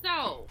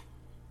 So,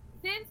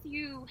 since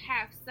you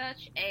have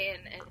such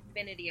an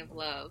affinity of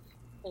love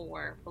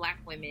for Black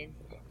women,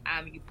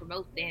 you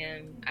promote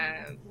them,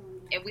 and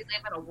we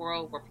live in a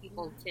world where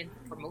people tend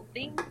to promote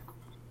things,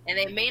 and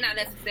they may not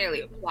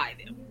necessarily apply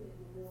them.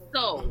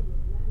 So,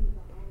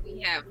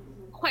 we have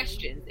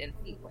questions in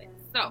sequence.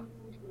 So,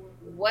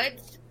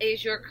 what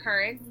is your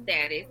current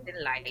status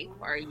in life?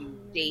 Are you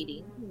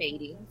dating,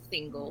 mating,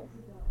 single?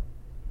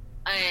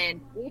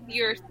 And if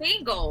you're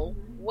single,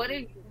 what are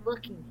you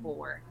looking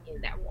for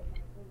in that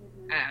woman?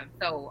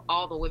 So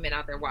all the women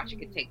out there watching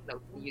can take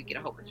notes and you get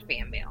a whole bunch of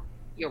fan mail.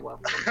 You're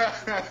welcome.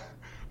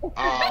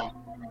 I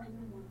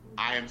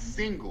am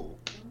single.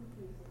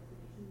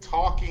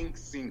 Talking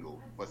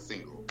single, but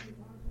single.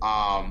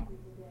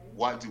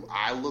 What do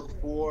I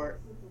look for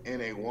in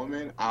a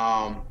woman?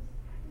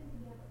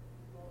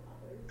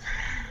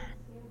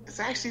 It's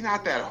actually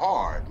not that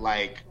hard.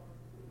 Like,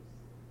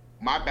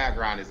 my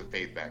background is a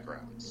faith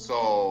background.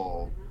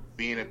 So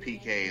being a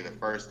PK, the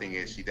first thing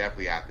is she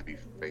definitely have to be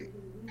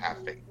have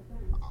faith.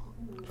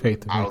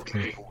 I don't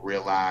think people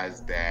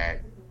realize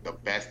that the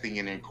best thing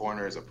in their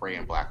corner is a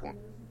praying Black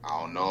woman. I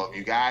don't know if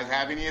you guys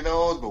have any of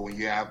those, but when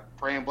you have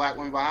praying Black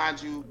women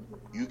behind you,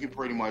 you can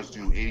pretty much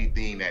do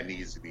anything that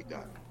needs to be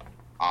done.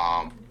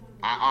 I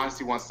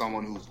honestly want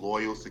someone who's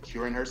loyal,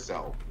 secure in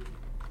herself,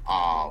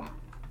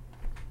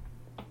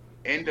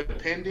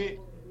 independent,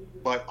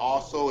 but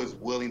also is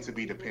willing to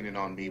be dependent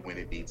on me when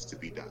it needs to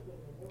be done.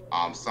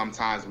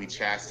 Sometimes we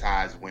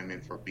chastise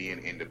women for being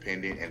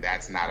independent, and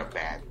that's not a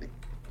bad thing.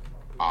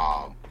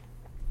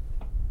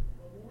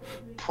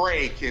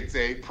 Pray,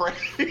 Kitty, pray.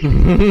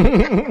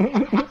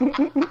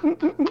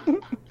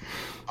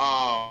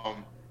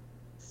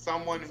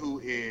 Someone who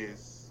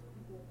is,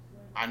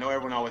 I know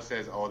everyone always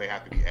says, oh, they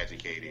have to be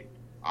educated.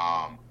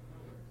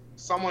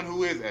 Someone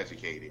who is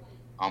educated.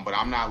 But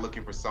I'm not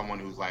looking for someone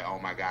who's like, oh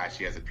my gosh,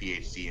 she has a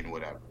PhD and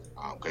whatever.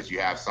 Because you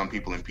have some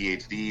people in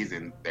PhDs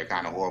and they're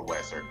kind of horrible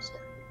at certain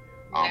stuff.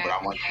 But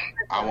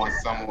I want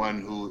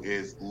someone who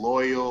is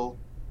loyal,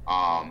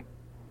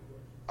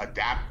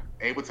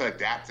 able to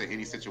adapt to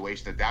any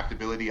situation.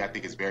 Adaptability, I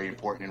think, is very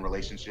important in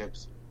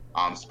relationships,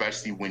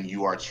 especially when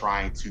you are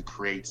trying to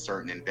create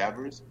certain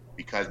endeavors,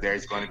 because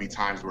there's going to be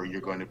times where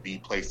you're going to be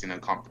placed in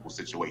uncomfortable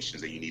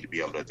situations that you need to be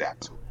able to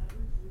adapt to.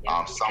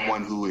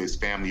 Someone who is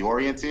family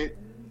oriented.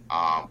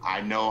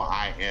 I know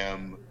I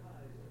am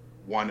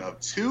one of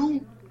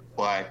two,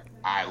 but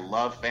I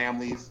love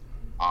families.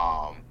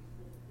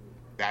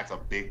 That's a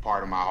big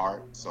part of my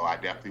heart. So I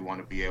definitely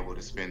want to be able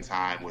to spend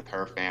time with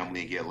her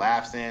family and get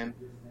laughs in.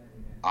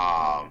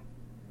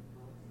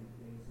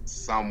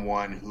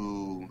 Someone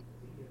who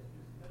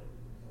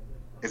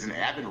is an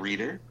avid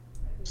reader,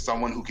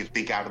 someone who can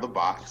think out of the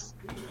box,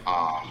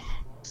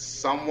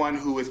 someone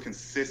who is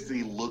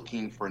consistently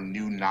looking for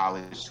new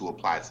knowledge to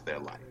apply to their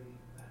life.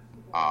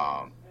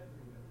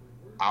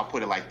 I'll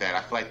put it like that.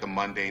 I feel like the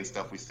mundane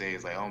stuff we say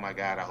is like, oh my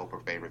God, I hope her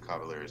favorite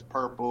color is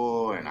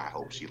purple, and I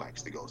hope she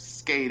likes to go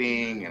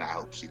skating, and I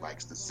hope she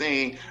likes to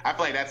sing. I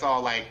feel like that's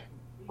all like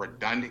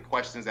redundant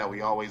questions that we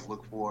always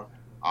look for.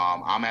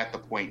 I'm at the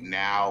point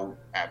now,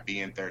 at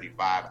being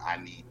 35, I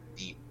need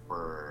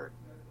deeper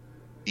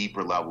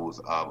levels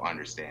of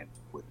understanding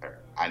with her.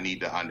 I need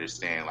to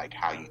understand like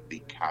how you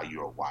think, how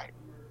you're wired.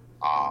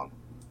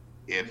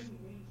 If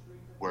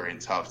we're in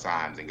tough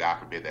times, and God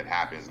forbid that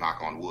happens,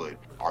 knock on wood,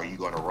 are you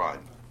going to run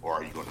or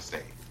are you going to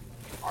stay?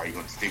 Are you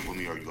going to stick with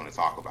me or are you going to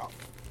talk about me?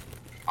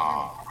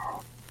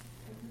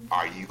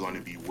 Are you going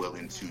to be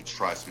willing to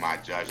trust my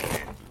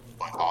judgment,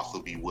 but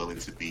also be willing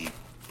to be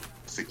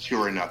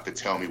secure enough to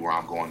tell me where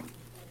I'm going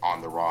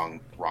on the wrong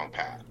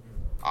path?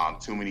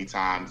 Too many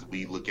times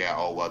we look at,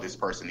 oh, well, this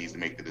person needs to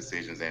make the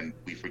decisions, and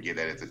we forget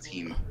that it's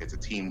a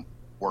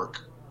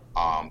teamwork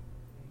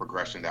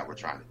progression that we're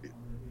trying to do.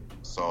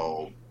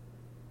 So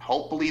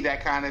hopefully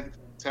that kind of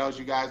tells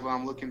you guys what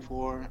I'm looking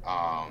for.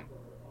 I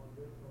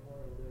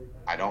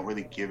don't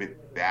really give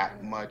it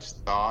that much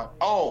thought.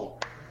 Oh,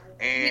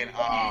 and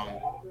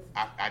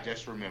I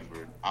just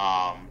remembered.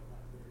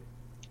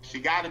 She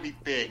got to be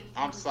thick.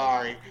 I'm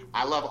sorry.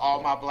 I love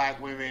all my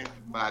black women,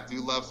 but I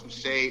do love some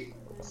shape.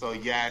 So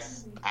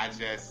yes, I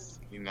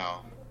just, be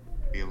a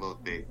little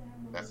thick.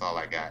 That's all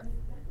I got.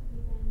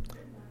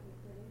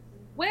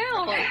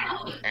 Well,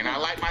 and I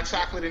like my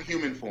chocolate in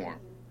human form.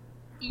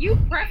 You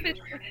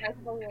prefaced it by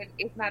saying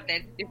it's not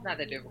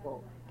that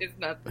difficult. It's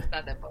not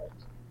that much.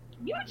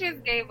 You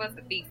just gave us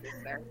a thesis,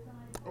 sir.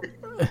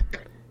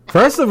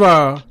 First of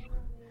all,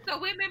 so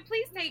women,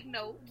 please take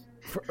note.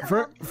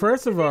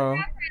 First of all,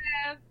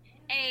 have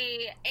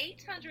a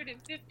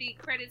 850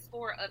 credit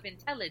score of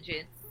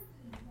intelligence.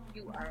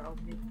 You are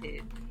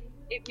omitted.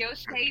 If your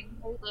shape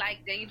is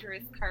like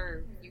dangerous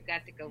curves, you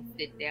got to go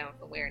sit down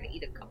somewhere and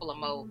eat a couple of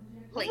more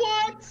plates.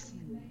 What?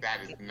 That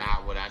is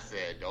not what I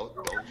said. Don't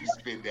you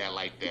spin that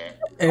like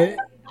that. Don't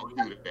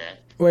do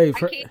that. Wait. I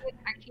kid.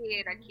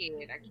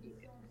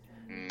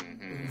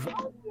 Mm-hmm.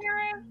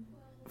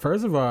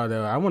 First of all,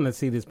 though, I want to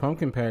see this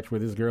pumpkin patch where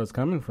this girl's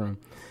coming from.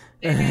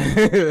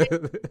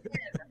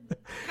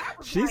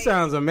 She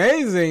sounds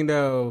amazing,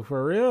 though.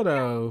 For real,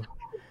 though.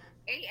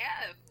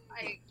 AF.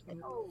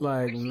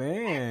 Like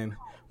man.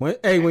 When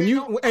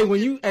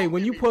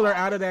you pull her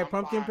out of that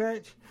pumpkin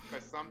patch,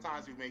 because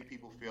sometimes we make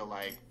people feel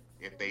like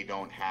if they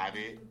don't have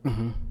it,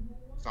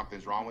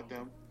 something's wrong with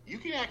them. You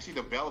can actually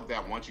develop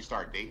that once you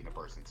start dating a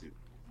person too.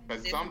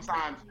 Because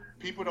sometimes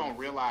people don't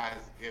realize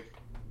if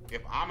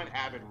I'm an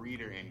avid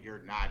reader and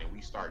you're not, and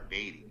we start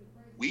dating,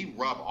 we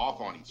rub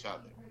off on each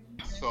other.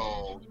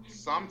 So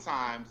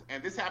sometimes,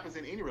 and this happens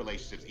in any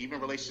relationships, even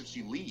relationships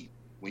you leave.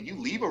 When you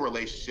leave a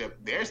relationship,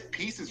 there's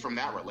pieces from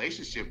that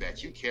relationship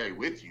that you carry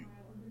with you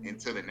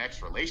into the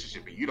next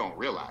relationship, and you don't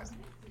realize it.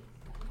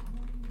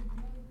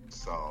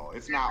 So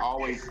it's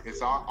always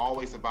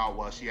about,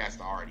 well, she has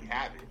to already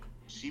have it.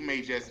 She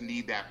may just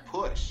need that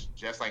push,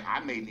 just like I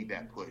may need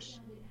that push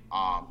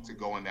to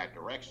go in that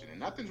direction. And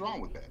nothing's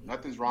wrong with that.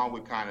 Nothing's wrong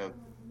with kind of,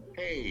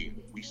 hey,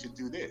 we should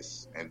do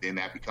this. And then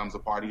that becomes a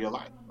part of your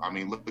life. I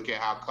mean, look at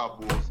how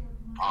couples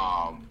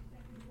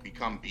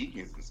become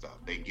vegans and stuff.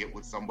 They get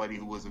with somebody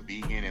who was a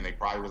vegan and they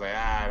probably was like,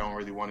 I don't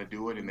really want to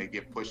do it. And they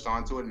get pushed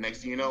onto it. And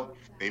next thing you know,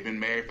 they've been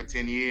married for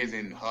 10 years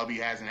and hubby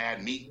hasn't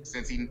had meat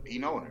since he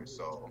known her.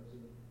 So.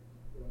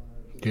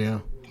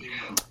 Yeah.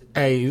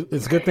 Hey,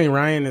 it's a good thing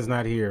Ryan is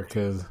not here,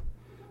 because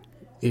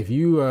if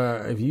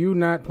you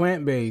not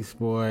plant-based,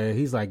 boy,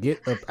 he's like,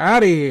 get up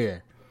out of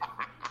here.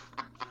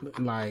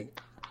 Like,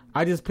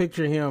 I just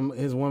picture him,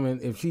 his woman,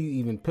 if she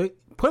even pick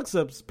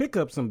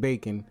up some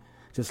bacon,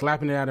 just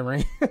slapping it out of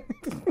rain.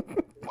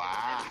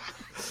 Wow.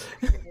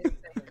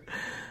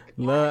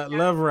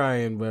 Love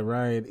Ryan, but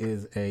Ryan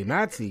is a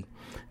Nazi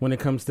when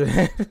it comes to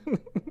that.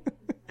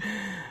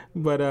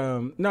 But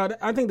no,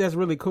 I think that's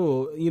really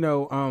cool.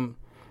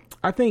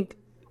 I think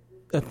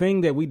a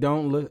thing that we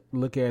don't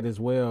look at as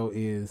well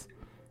is,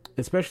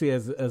 especially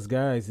as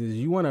guys, is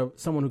you want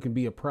someone who can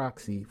be a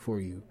proxy for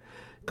you.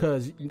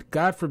 Because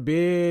God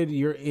forbid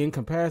you're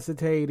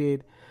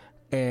incapacitated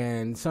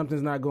and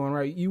something's not going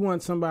right. You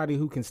want somebody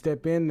who can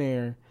step in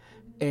there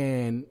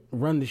and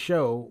run the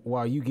show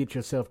while you get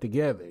yourself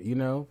together,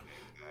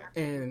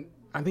 And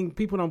I think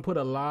people don't put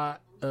a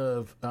lot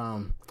of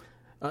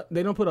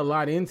they don't put a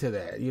lot into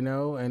that,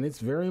 and it's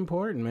very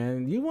important,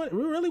 man. We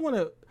really want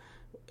to,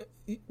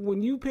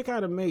 when you pick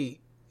out a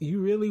mate, you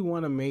really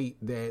want a mate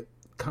that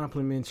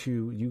compliments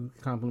you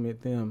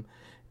compliment them,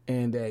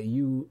 and that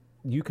you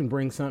can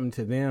bring something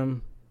to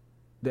them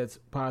that's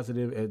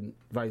positive and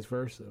vice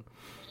versa.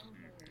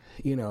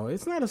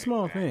 It's not a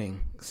small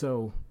thing.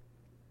 So,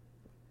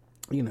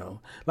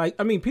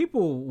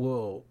 people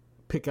will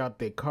pick out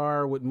their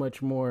car with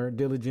much more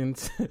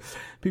diligence.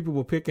 People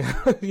will pick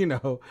out,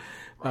 their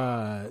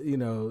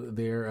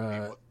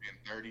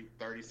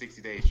 30,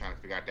 60 days trying to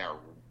figure out that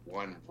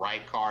one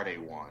right car they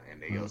want, and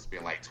they'll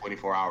spend like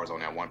 24 hours on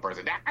that one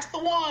person. That's the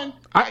one.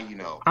 I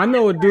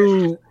know a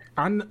dude.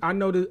 I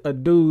know a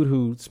dude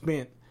who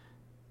spent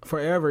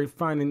forever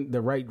finding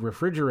the right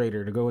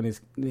refrigerator to go in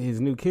his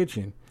new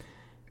kitchen.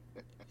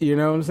 You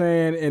know what I'm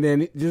saying? And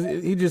then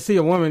he just see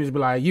a woman and just be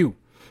like, you.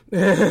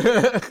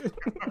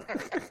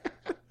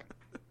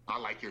 I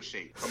like your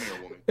shape. Come here,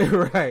 woman.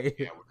 Right.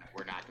 Yeah,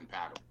 we're not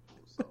compatible.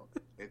 So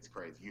it's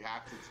crazy. You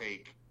have to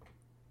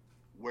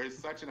we're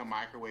such in a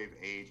microwave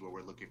age where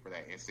we're looking for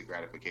that instant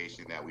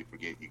gratification that we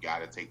forget you got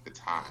to take the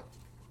time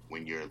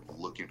when you're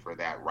looking for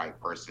that right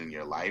person in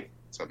your life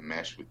to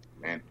mesh with you,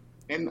 man.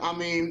 And I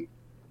mean,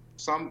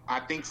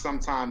 I think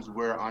sometimes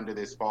we're under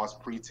this false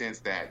pretense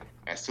that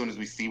as soon as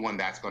we see one,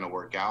 that's going to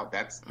work out.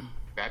 That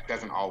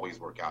doesn't always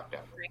work out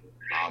that way.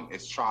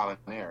 It's trial and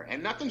error,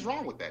 and nothing's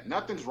wrong with that.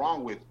 Nothing's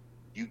wrong with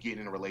you getting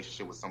in a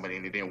relationship with somebody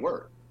and it didn't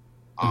work.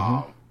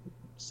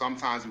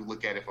 Sometimes we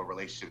look at if a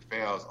relationship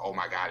fails, oh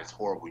my God, it's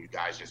horrible. You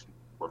guys just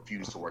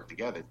refuse to work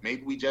together.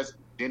 Maybe we just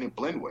didn't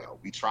blend well.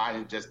 We tried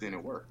and it just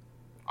didn't work.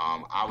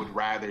 I would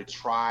rather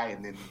try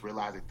and then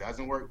realize it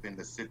doesn't work than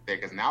to sit there,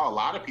 because now a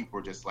lot of people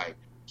are just like,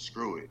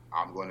 screw it.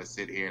 I'm going to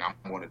sit here and I'm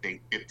going to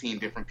date 15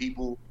 different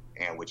people,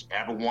 and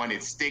whichever one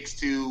it sticks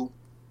to,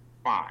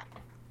 fine.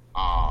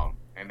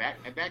 And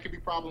that can be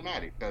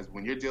problematic, because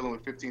when you're dealing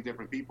with 15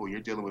 different people, you're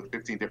dealing with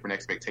 15 different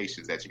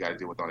expectations that you got to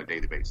deal with on a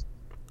daily basis.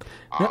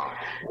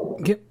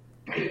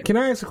 Can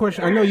I ask a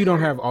question? I know you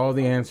don't have all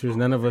the answers.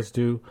 None of us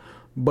do,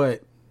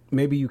 but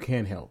maybe you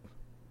can help.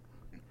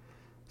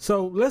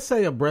 So let's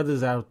say a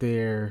brother's out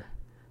there,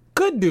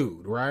 good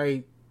dude,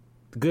 right?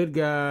 Good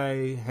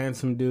guy,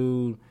 handsome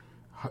dude,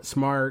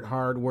 smart,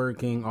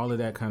 hardworking, all of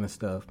that kind of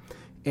stuff.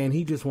 And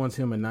he just wants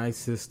him a nice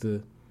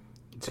sister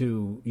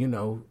to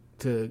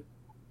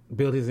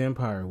build his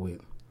empire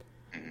with.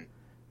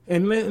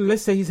 And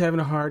let's say he's having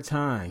a hard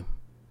time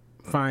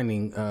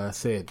finding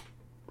said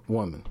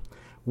woman.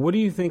 What do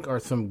you think are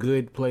some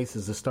good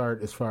places to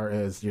start as far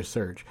as your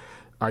search?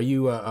 Are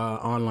you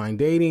online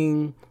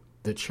dating,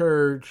 the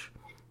church,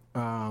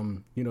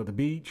 the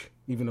beach,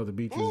 even though the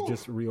beach is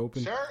just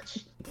reopened? Church?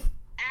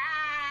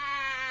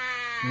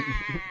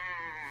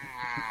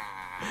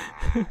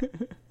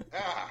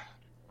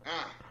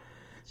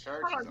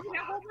 Church. Oh, you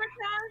know one more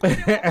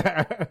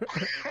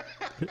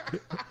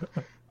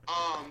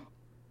time?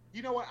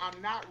 You know what?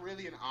 I'm not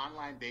really an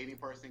online dating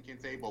person,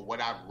 Kente, but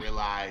what I've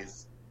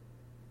realized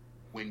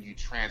when you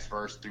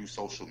transverse through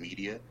social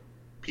media,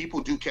 people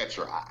do catch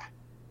your eye.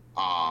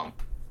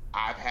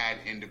 I've had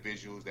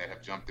individuals that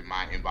have jumped in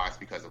my inbox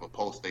because of a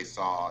post they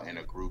saw in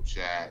a group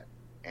chat,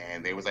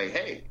 and they was like,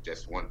 hey,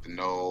 just wanted to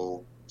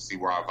know, see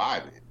where our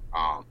vibe is.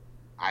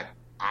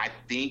 I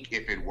think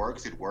if it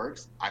works, it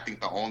works. I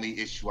think the only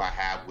issue I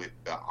have with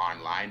the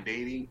online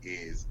dating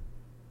is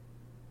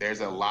there's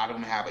a lot of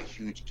them have a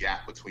huge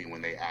gap between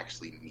when they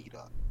actually meet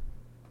up.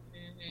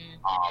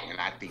 And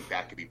I think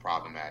that could be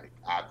problematic.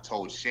 I've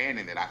told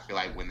Shannon that I feel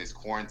like when this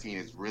quarantine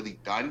is really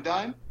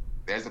done,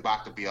 there's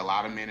about to be a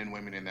lot of men and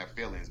women in their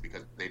feelings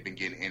because they've been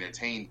getting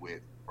entertained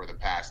with for the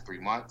past 3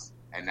 months.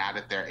 And now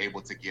that they're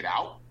able to get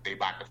out, they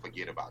about to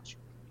forget about you.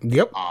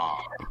 Yep.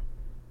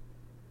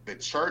 The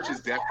church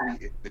is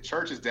definitely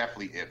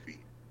iffy,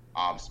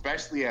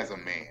 especially as a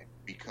man,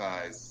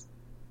 because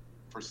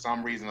for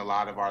some reason, a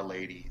lot of our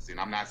ladies, and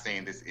I'm not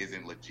saying this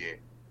isn't legit,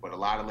 but a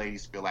lot of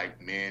ladies feel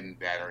like men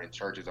that are in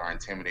churches are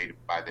intimidated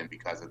by them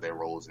because of their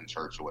roles in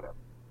church or whatever.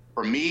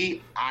 For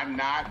me, I'm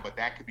not, but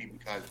that could be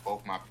because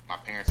both my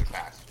parents are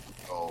pastors.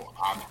 So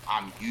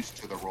I'm used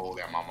to the role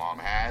that my mom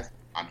has.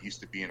 I'm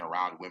used to being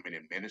around women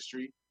in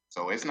ministry.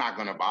 So it's not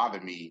going to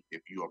bother me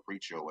if you're a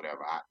preacher or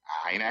whatever. I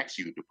ain't asked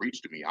you to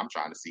preach to me. I'm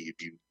trying to see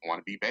if you want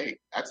to be paid.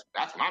 That's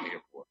what I'm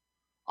here for.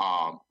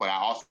 But I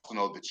also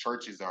know the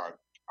churches are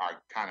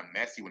kind of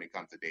messy when it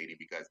comes to dating,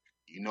 because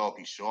if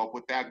you show up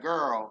with that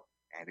girl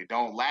and it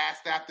don't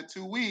last after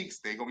 2 weeks,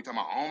 they're going to be talking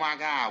about, oh my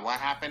God, what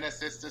happened to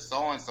sister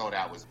so-and-so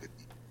that was with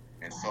you?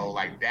 And so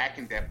like that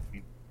can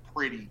definitely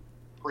be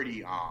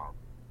pretty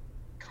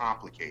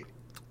complicated.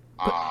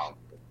 But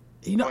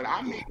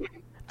I mean,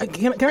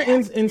 can I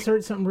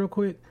insert something real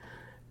quick?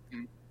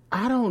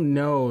 I don't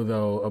know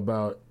though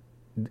about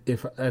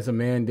if as a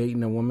man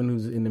dating a woman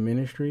who's in the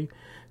ministry,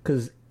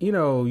 because you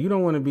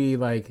don't want to be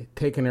like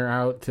taking her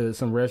out to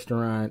some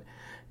restaurant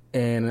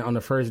and on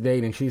the first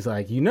date and she's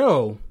like,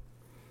 the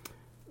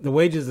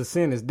wages of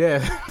sin is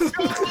death.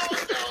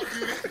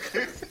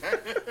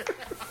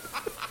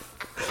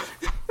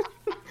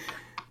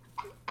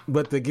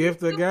 But the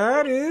gift of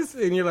God is,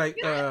 and you're like,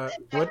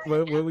 what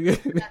we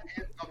get? That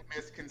is a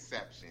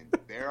misconception.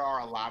 There are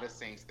a lot of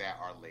saints that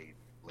are laid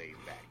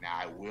back. Now,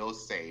 I will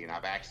say, and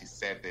I've actually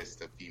said this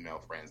to female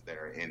friends that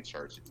are in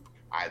churches,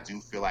 I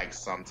do feel like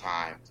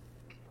sometimes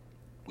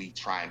we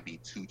try and be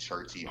too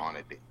churchy on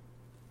a date.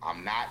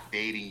 I'm not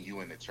dating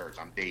you in the church.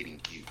 I'm dating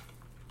you.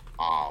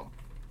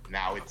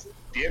 Now, it's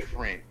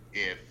different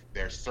if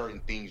there's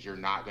certain things you're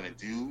not going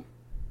to do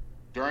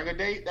during a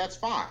date. That's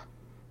fine.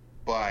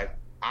 But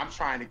I'm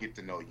trying to get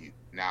to know you.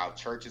 Now,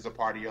 church is a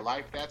part of your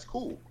life. That's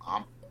cool.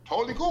 I'm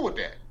totally cool with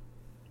that.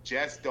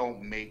 Just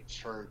don't make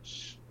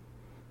church.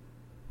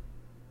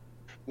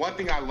 One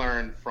thing I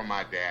learned from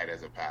my dad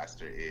as a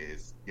pastor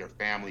is your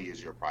family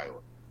is your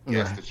priority.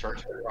 Yes, the church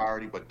is your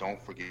priority, but don't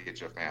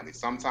forget your family.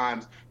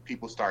 Sometimes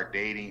people start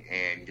dating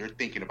and you're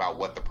thinking about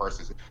what the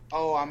person's,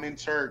 I'm in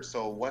church,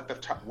 so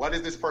what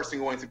is this person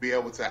going to be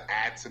able to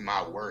add to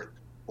my worth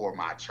for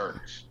my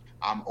church?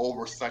 I'm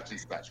over such and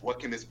such. What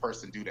can this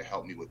person do to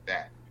help me with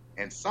that?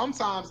 And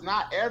sometimes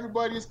not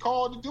everybody is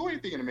called to do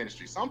anything in the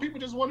ministry. Some people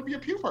just want to be a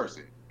pew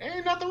person. There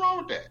ain't nothing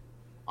wrong with that.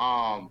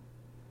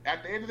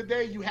 At the end of the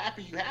day, you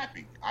happy.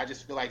 I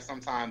just feel like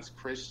sometimes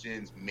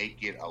Christians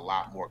make it a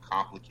lot more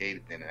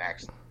complicated than it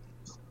actually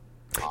is.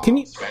 Can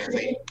you,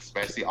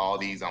 especially all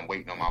these, I'm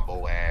waiting on my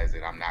Boaz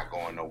and I'm not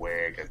going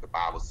nowhere because the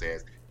Bible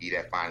says, he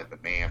that findeth the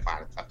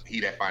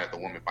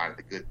woman findeth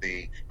the good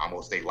thing. I'm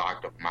going to stay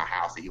locked up in my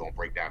house and he going to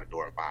break down the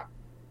door and find me.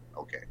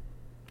 Okay.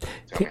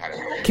 Tell me how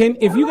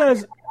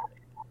that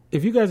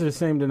if you guys are the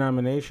same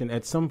denomination,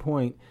 at some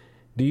point,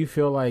 do you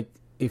feel like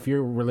if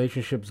your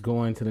relationship's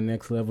going to the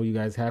next level, you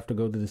guys have to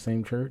go to the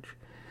same church?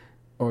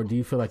 Or do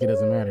you feel like it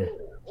doesn't matter?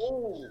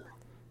 Oh,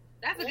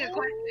 That's a good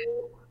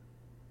question.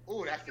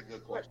 oh, that's a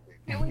good question.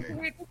 Can we hear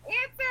this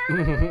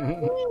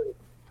answer?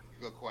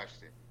 Good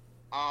question.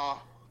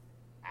 Back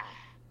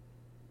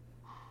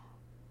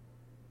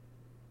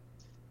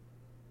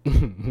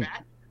in the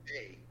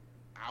day,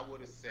 I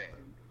would have said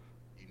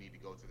you need to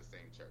go to the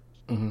same church.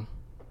 Mm-hmm.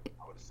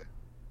 I would have said.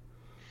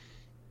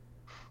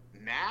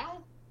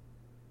 Now,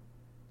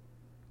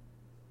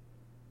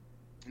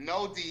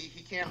 no, D,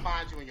 he can't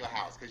find you in your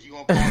house because you're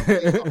going to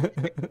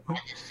get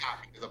shot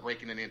because of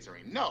breaking and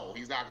entering. No,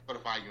 he's not going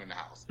to find you in the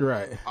house.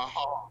 Right. I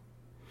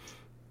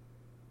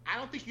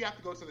don't think you have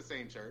to go to the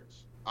same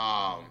church.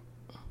 I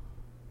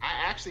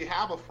actually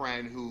have a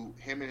friend who,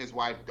 him and his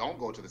wife don't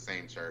go to the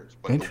same church,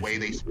 but the way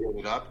they split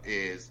it up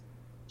is,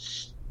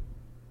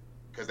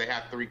 because they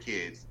have 3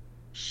 kids,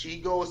 she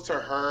goes to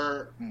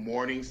her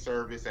morning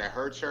service at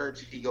her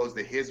church, he goes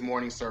to his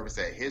morning service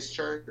at his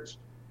church,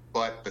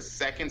 but the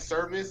second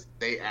service,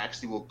 they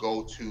actually will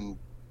go to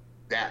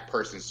that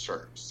person's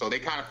church. So they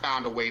kind of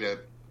found a way to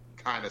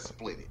kind of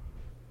split it.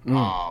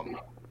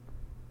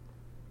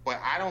 But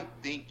I don't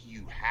think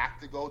you have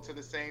to go to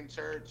the same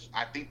church.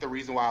 I think the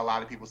reason why a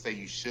lot of people say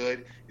you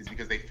should is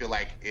because they feel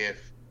like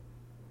if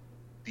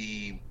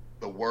the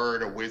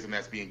word or wisdom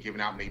that's being given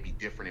out may be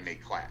different, it may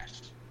clash,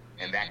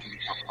 and that can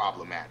become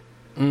problematic.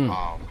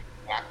 I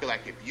feel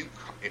like if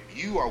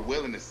you are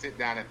willing to sit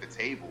down at the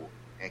table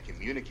and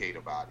communicate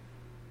about it,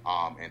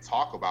 and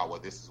talk about, well,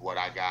 this is what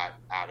I got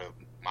out of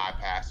my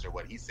pastor,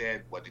 what he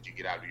said, what did you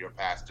get out of your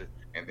pastor,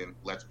 and then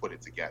let's put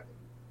it together.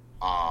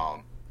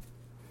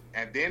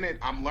 And then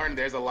I'm learning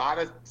there's a lot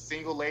of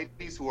single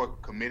ladies who are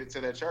committed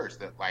to their church.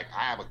 That, like,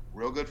 I have a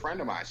real good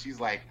friend of mine. She's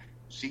like,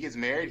 she gets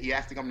married, he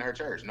has to come to her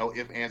church. No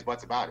ifs, ands,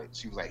 buts about it.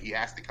 She was like, he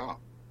has to come.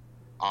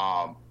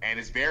 And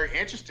it's very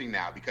interesting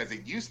now because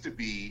it used to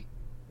be,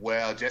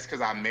 well, just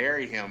because I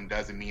married him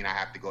doesn't mean I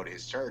have to go to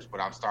his church. But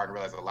I'm starting to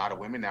realize a lot of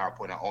women now are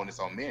putting an onus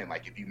on men.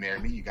 Like, if you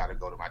marry me, you got to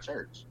go to my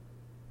church.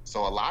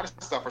 So a lot of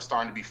stuff are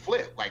starting to be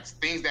flipped. Like,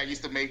 things that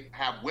used to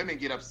have women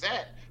get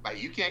upset.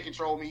 Like, you can't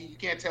control me. You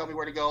can't tell me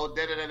where to go.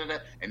 Da, da, da, da, da.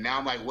 And now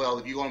I'm like, well,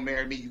 if you're going to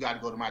marry me, you got to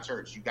go to my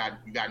church. You got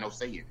no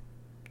say in it.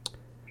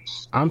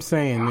 I'm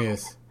saying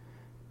this.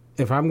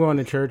 If I'm going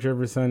to church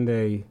every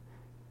Sunday,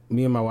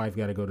 me and my wife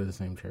got to go to the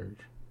same church.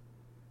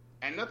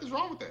 And nothing's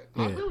wrong with that.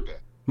 I agree with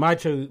that. My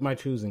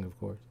choosing, of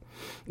course.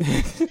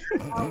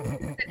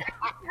 The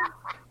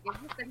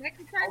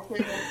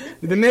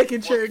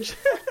naked church.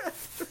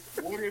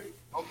 What if?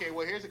 Okay,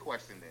 well, here's a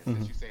question then.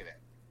 Since you say that,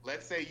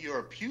 let's say you're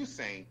a pew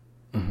saint,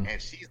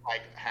 and she's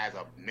like has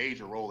a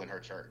major role in her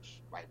church,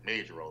 like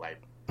major role,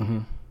 like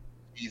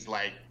he's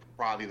like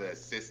probably the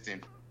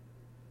assistant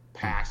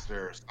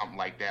pastor or something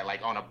like that,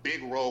 like on a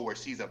big role where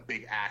she's a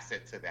big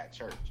asset to that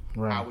church.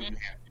 Right. How would you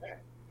handle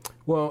that?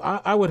 Well,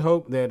 I would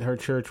hope that her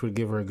church would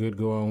give her a good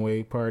going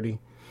away party.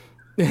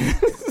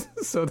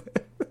 So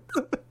that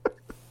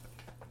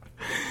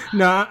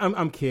no,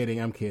 I'm kidding.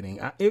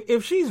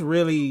 If she's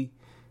really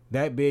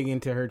that big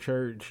into her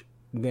church,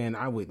 then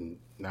I wouldn't,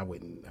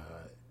 and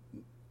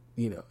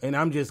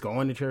I'm just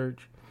going to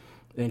church,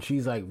 and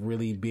she's like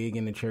really big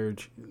in the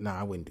church. No,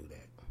 I wouldn't do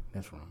that.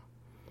 That's wrong.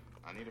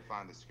 I need to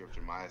find the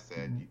scripture. Maya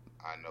said,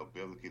 I know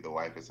biblically the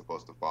wife is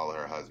supposed to follow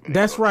her husband.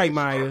 That's right,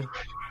 Maya.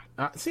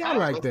 See, I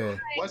like that.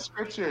 What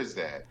scripture is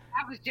that?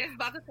 I was just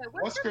about to say,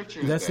 what scripture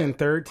is that? That's in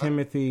 3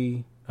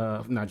 Timothy.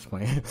 Not just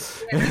playing.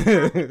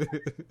 You're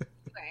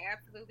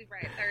absolutely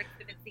right. 3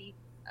 Timothy.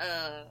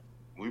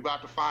 We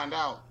about to find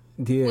out.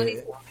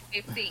 Yeah.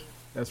 15.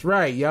 That's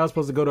right. Y'all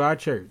supposed to go to our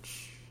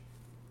church.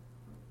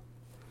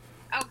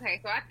 Okay,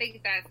 so I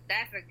think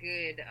that's a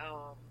good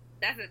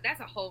that's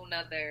a whole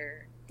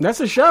nother. That's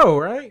a show,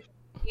 right?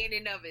 In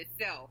and of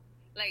itself,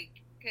 like,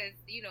 because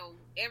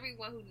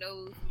everyone who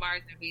knows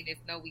Mars and Venus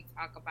know we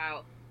talk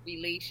about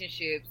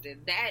relationships,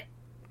 and that,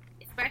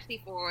 especially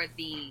for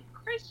the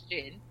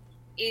Christian,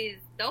 is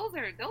those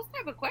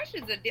type of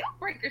questions are deal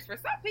breakers for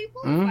some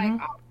people. It's like,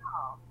 oh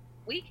no,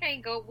 we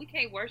can't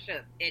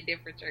worship in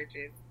different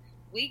churches.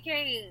 We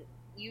can't,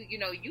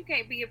 you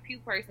can't be a pew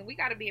person. We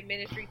got to be a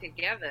ministry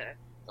together.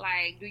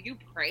 Like, do you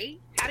pray?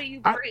 How do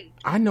you pray?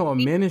 I know a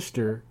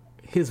minister,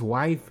 his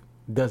wife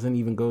doesn't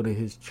even go to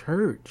his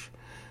church.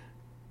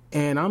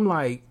 And I'm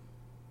like,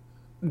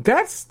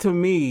 that's, to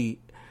me,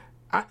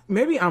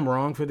 maybe I'm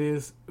wrong for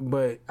this,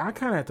 but I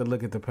kind of have to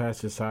look at the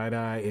pastor side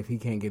eye if he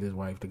can't get his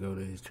wife to go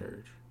to his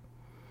church.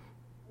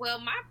 Well,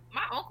 my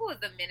uncle is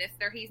a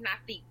minister. He's not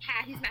the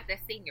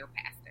senior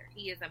pastor.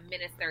 He is a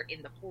minister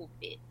in the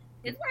pulpit.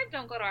 His wife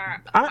don't go to our.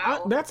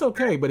 That's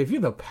okay, but if you're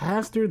the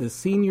pastor, the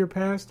senior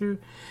pastor,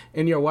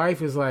 and your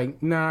wife is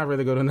like, "Nah, I'd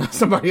rather go to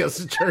somebody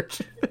else's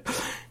church,"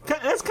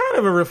 that's kind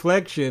of a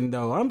reflection,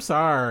 though. I'm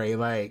sorry,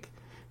 like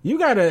you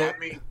gotta. I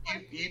mean,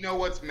 you know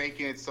what's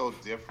making it so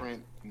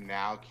different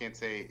now,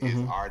 Kente, is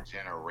our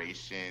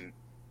generation.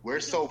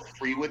 We're so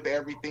free with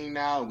everything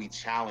now, and we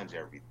challenge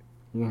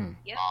everything.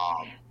 Yep.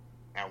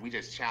 And we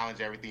just challenge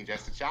everything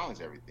just to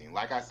challenge everything.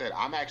 Like I said,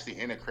 I'm actually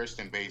in a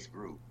Christian-based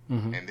group,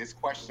 and this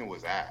question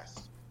was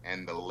asked.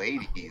 And the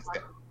ladies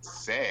that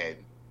said,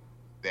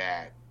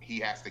 that he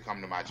has to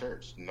come to my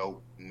church.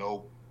 No.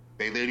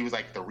 They literally was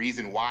like, the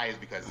reason why is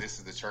because this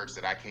is the church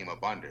that I came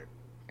up under.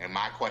 And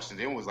my question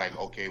then was like,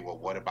 okay, well,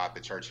 what about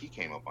the church he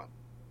came up under?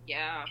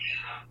 Yeah.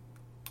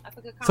 That's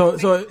a good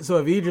conversation. So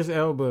if Idris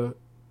Elba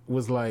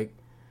was like,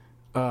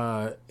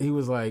 he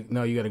was like,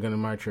 no, you got to go to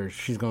my church.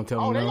 She's gonna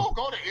tell him no. They gonna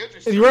go to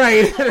Idris.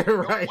 Right, no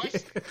right.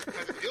 Idris, they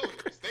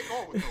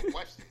go with no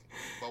question.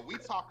 But we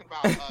talking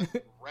about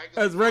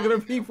us regular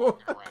people.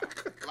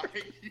 Like,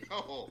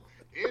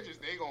 Idris,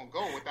 they gonna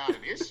go without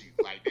an issue.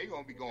 Like, they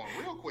gonna be going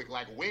real quick.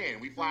 Like, when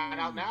we flying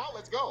out now,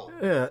 let's go.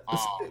 Yeah,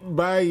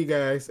 bye, you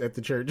guys at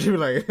the church. You're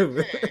like, yeah,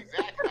 exactly.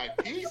 Like,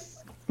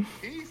 peace.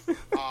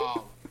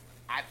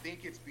 I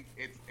think it's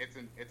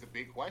a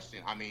big question.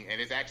 I mean,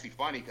 and it's actually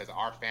funny because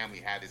our family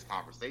had this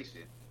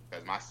conversation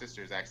because my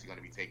sister is actually going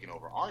to be taking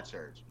over our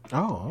church.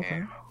 Oh,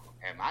 okay.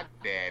 And my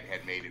dad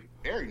had made it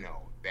very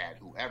known that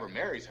whoever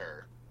marries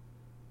her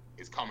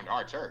is coming to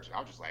our church. I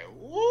was just like,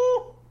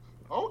 woo,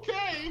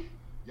 okay.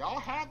 Y'all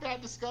have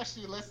that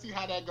discussion. Let's see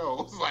how that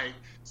goes. Like,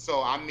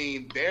 so, I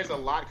mean, there's a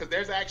lot, because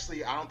there's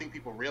actually, I don't think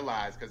people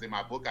realize, because in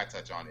my book I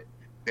touch on it,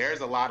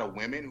 there's a lot of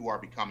women who are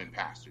becoming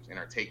pastors and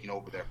are taking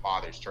over their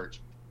father's church.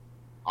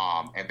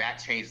 And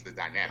that changed the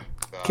dynamic.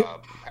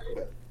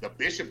 The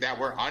bishop that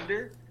we're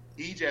under,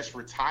 he just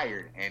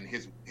retired, and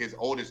his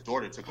oldest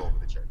daughter took over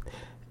the church.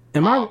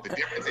 The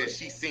difference is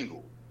she's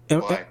single.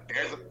 But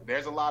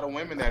there's a lot of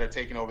women that are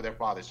taking over their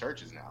father's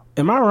churches now.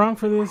 Am I wrong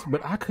for this?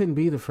 But I couldn't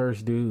be the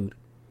first dude.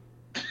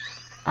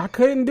 I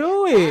couldn't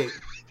do it,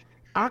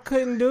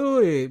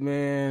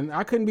 man.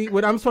 I couldn't be.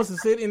 What, I'm supposed to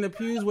sit in the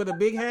pews with a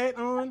big hat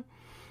on?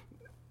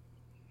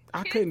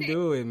 I couldn't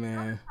do it,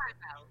 man.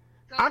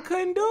 I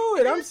couldn't do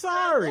it. I'm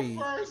sorry.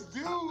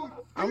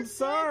 I'm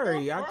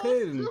sorry. I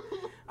couldn't.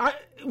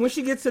 When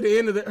she gets to the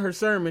end of her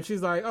sermon,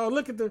 she's like, "Oh,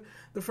 look at the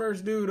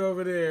first dude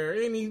over there.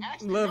 Ain't he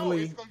lovely?"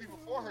 No, it's going to be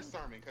before her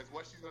sermon, because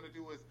what she's going to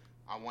do is,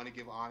 I want to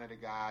give honor to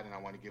God, and I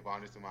want to give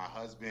honor to my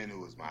husband,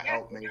 who is my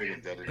helpmate,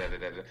 and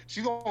da-da-da-da-da.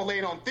 She's going to lay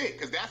it on thick,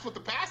 because that's what the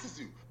pastors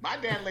do. My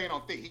dad lay it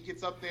on thick. He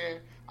gets up there,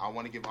 I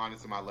want to give honor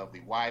to my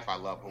lovely wife. I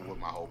love her with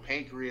my whole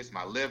pancreas,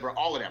 my liver,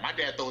 all of that. My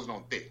dad throws it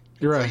on thick.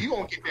 Right. So you're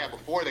going to get that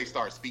before they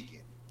start speaking.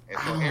 And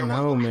so I don't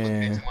know,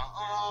 man.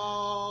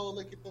 Oh,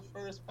 look at the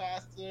first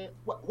pastor.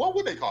 What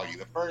would they call you?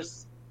 The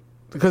first?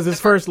 Because it's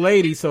first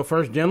lady, so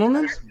first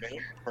gentleman?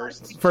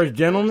 First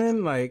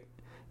gentleman, like...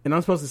 And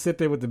I'm supposed to sit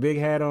there with the big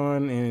hat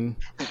on and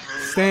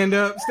stand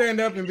up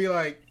and be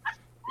like,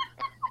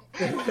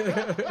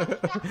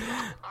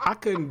 I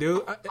couldn't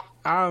do it.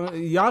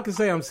 Y'all can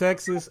say I'm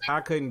sexist.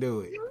 I couldn't do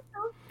it. You're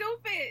so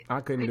stupid.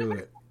 I couldn't do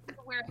it.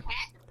 Wear a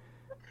hat.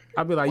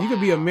 I'd be like, you could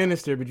be a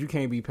minister, but you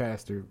can't be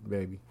pastor,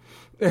 baby.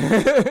 Well,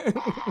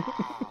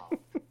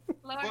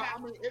 I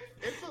mean,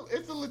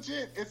 it's a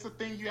legit, it's a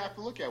thing you have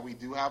to look at. We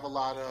do have a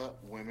lot of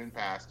women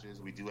pastors.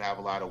 We do have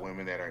a lot of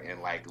women that are in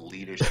like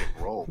leadership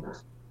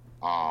roles.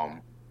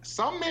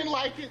 Some men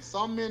like it,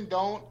 some men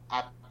don't.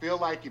 I feel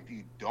like if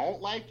you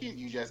don't like it,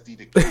 you just need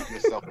to keep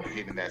yourself from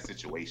getting in that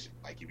situation.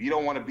 Like, if you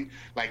don't want to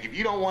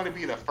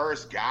be the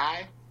first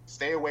guy,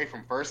 stay away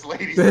from first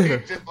ladies.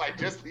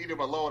 just leave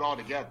them alone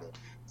altogether.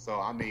 So,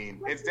 I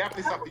mean, it's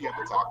definitely something you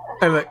have to talk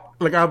about.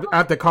 And I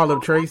have to call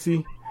up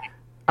Tracy.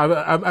 I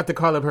have to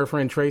call up her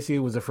friend Tracy,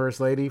 who was the first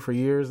lady for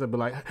years. I'd be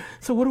like,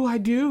 so what do I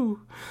do?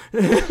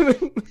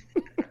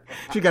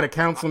 She got to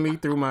counsel me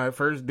through my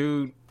first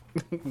dude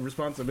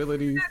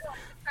responsibilities.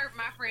 Insert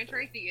my friend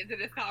Tracy into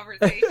this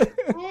conversation.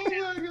 Oh my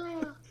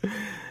god!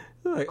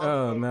 Like,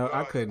 oh no,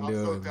 I couldn't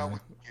do it.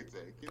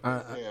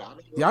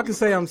 Y'all can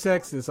say I'm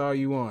sexist all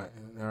you want.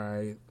 All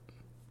right.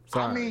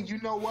 Sorry. I mean,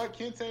 you know what,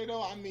 Kente,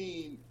 though? I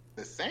mean,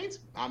 the Saints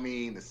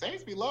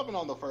be loving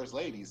on the first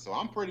ladies, so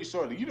I'm pretty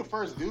sure that you the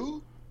first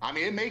dude. I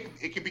mean,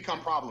 it can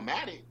become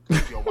problematic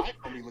because your wife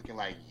gonna be looking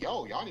like,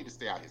 yo, y'all need to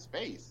stay out his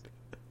face.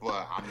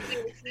 But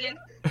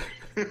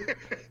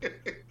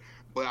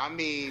I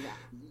mean,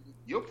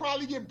 you'll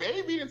probably get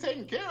babied and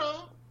taken care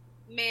of.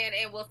 Man,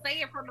 and we'll say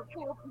it from the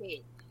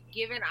pulpit.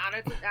 Giving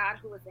honor to God,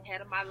 who is the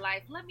head of my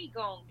life. Let me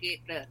go and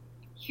get the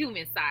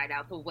human side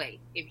out the way.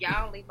 If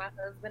y'all don't leave my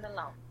husband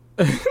alone.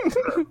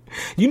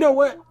 You know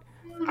what?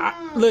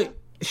 Look,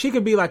 she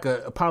could be like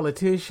a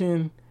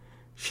politician.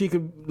 She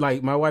could,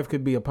 like, my wife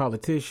could be a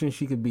politician.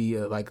 She could be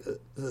like a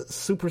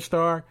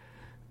superstar.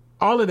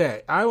 All of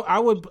that. I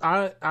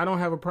don't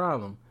have a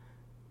problem.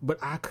 But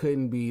I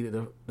couldn't be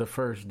the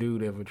first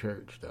dude of a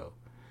church, though.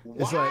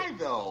 It's Why, like,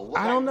 though?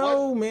 I don't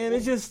know, man. It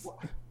just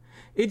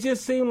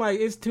seemed like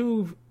it's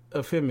too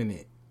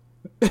effeminate.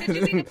 Could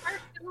you be the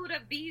first dude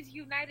of these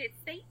United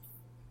States?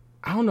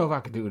 I don't know if I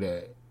could do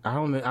that. I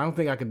don't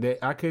think I could.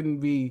 I couldn't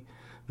be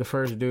the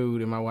first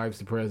dude and my wife's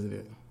the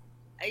president.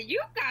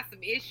 You got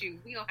some issues.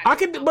 We don't have.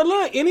 But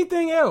look,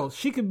 anything else,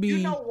 she could be.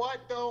 You know what,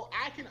 though?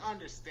 I can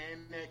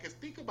understand that, because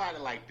think about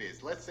it like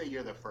this. Let's say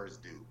you're the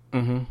first dude,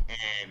 and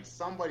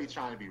somebody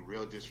trying to be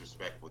real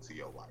disrespectful to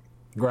your wife.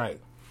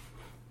 Right.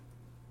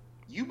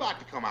 You about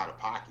to come out of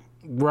pocket.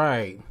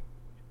 Right.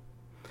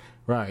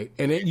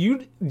 And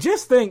you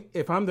just think,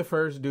 if I'm the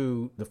first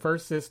dude, the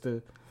first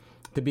sister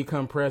to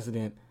become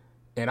president,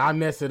 and I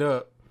mess it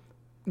up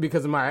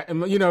because of my,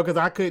 because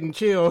I couldn't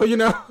chill,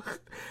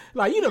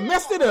 like you done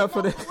messed it up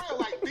for this. For real,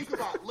 like think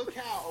about, look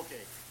how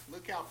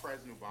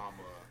President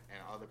Obama and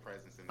other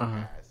presidents in the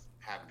past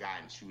have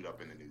gotten chewed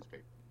up in the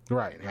newspaper,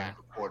 right? And have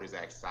reporters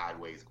ask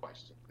sideways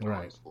questions,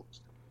 right?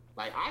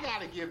 Like I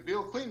gotta give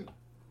Bill Clinton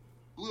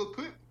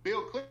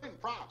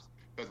props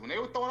because when they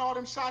were throwing all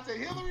them shots at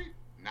Hillary.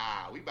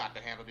 Nah, we about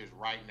to handle this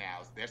right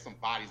now. There's some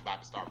bodies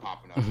about to start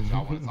popping up that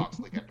y'all want to talk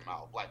slick at the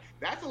mouth. Like,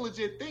 that's a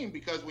legit thing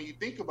because when you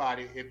think about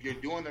it, if you're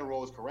doing the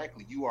roles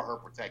correctly, you are her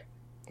protector.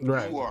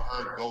 Right. You are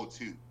her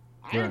go-to.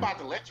 I ain't about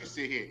to let you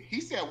sit here. He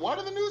said, what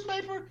in the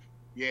newspaper?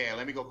 Yeah,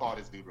 let me go call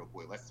this dude real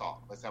quick. Let's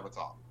talk. Let's have a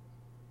talk.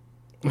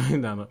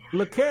 No.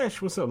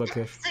 Lakesh, what's up,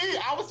 Lakesh? See,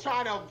 I was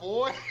trying to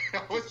avoid.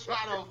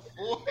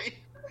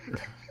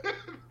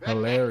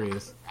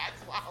 Hilarious.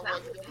 That's why I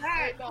wasn't going to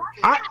say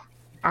nothing.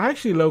 I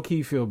actually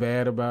low-key feel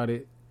bad about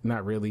it.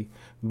 Not really.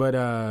 But,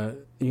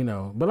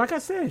 but like I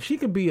said, she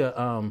could be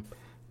a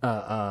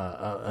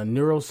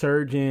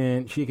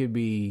neurosurgeon. She could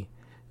be,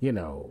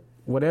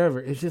 whatever.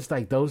 It's just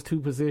like those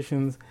two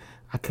positions.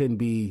 I couldn't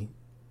be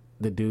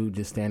the dude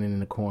just standing in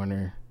the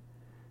corner,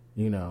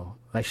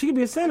 Like, she could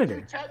be a senator.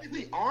 You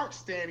technically aren't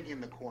standing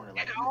in the corner.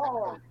 Like,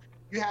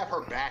 you have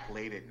her back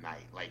late at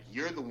night. Like,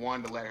 you're the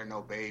one to let her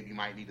know, babe, you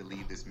might need to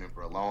leave this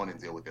member alone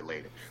and deal with it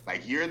later.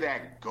 Like, you're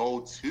that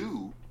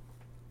go-to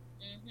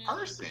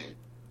person.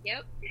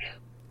 Yep.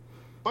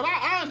 But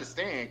I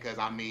understand because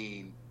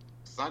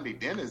Sunday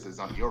dinners is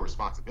on your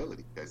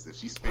responsibility because if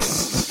she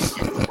spends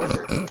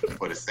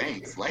for the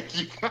Saints, like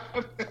you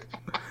got.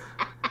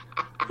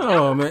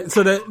 Oh man!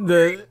 So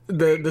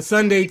the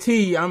Sunday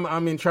tea,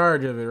 I'm in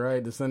charge of it,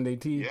 right? The Sunday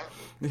tea.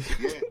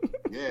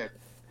 Yeah.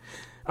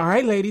 All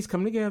right, ladies,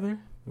 come together.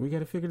 We got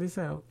to figure this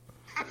out.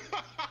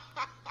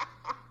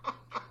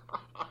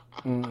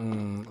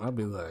 I'll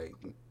be like,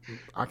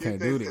 I can't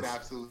do this.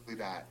 Absolutely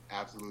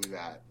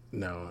not.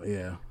 No,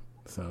 yeah.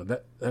 So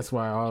that's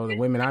why all the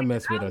women I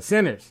mess with are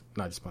sinners.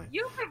 Not just playing.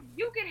 You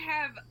could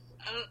have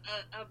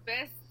a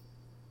best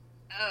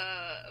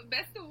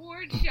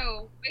award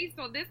show based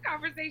on this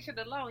conversation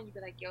alone. You'd be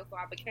like, yo, so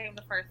I became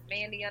the first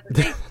man the other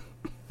day.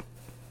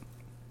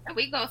 And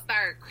we gonna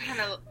start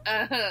kind of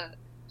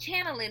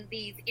channeling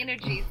these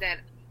energies that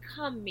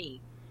come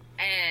me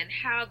and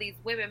how these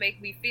women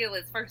make me feel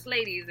as first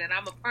ladies and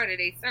I'm a part of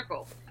their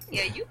circle.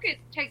 Yeah, you could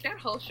take that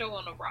whole show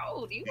on the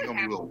road. You could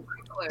have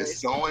the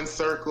Sewing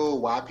Circle,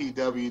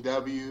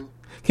 YPWW.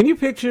 Can you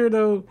picture,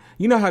 though,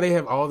 you know how they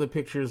have all the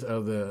pictures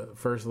of the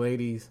first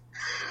ladies?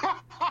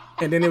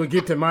 And then it would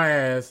get to my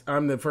ass.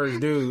 I'm the first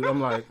dude. I'm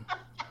like,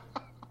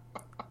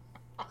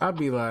 I'd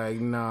be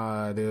like,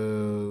 nah,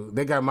 dude.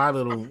 They got my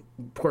little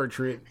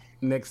portrait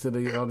next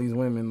to all these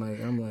women. Like,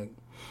 I'm like,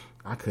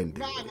 I couldn't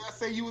do it. I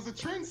say you was a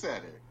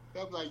trendsetter.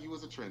 That was like you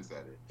was a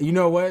trendsetter. You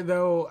know what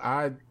though?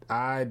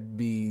 I'd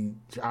be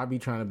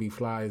trying to be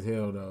fly as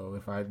hell though.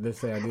 If let's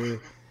say I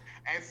did.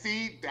 And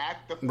see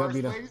that the first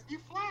ladies be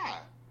fly.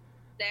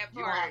 That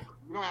part.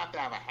 You don't have to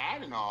have a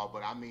hat and all,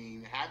 but have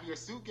your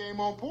suit game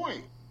on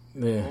point.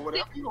 Yeah. Or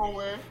whatever you gonna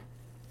wear.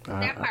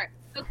 That part.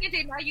 So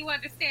KJ, now you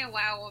understand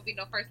why I won't be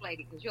no first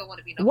lady because you don't want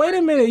to be no. Wait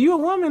a minute, you a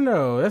woman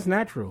though? That's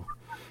natural.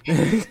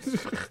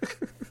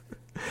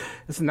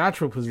 It's a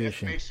natural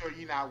position. Just make sure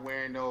you're not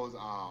wearing those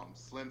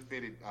slim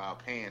fitted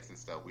pants and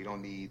stuff. We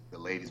don't need the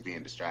ladies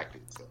being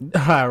distracted. So.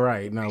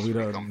 Right. No, we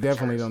don't.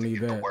 Definitely don't need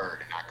that. The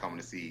word and not coming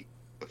to see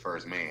the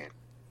first man.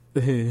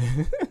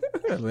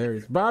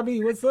 Hilarious.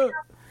 Bobby, what's up?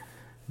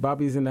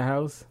 Bobby's in the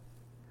house.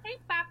 Hey,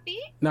 Bobby.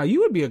 Now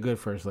you would be a good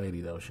first lady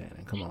though,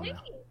 Shannon. Come on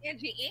now.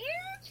 Angie,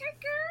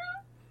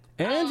 girl.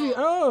 Angie,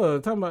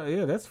 talking about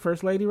that's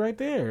first lady right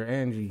there,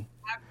 Angie.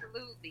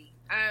 Absolutely.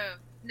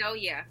 No,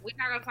 yeah, we're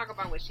not gonna talk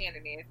about what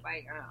Shannon is.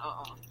 Like,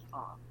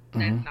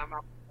 that's not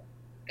my.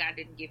 God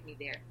didn't give me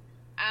there.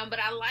 But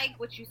I like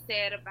what you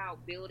said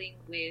about building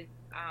with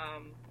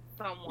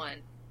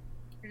someone.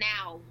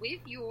 Now,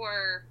 with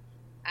your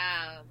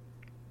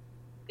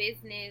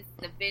business,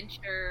 the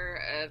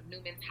venture of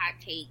Newman's Hot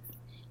Takes,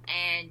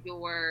 and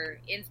your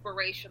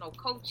inspirational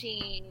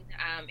coaching,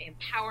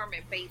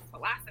 empowerment-based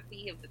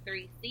philosophy of the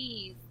 3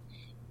 C's.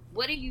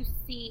 What do you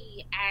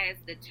see as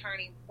the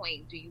turning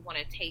point? Do you want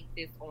to take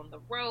this on the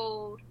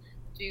road?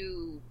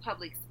 Do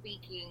public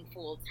speaking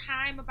full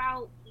time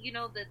about,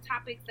 the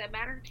topics that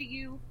matter to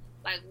you?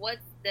 Like,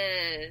 what's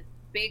the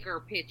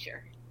bigger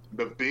picture?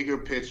 The bigger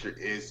picture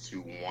is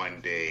to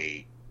one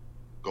day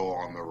go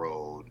on the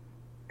road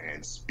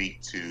and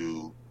speak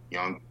to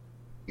young,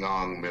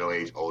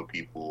 middle-aged, old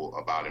people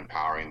about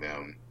empowering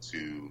them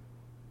to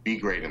be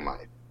great in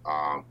life,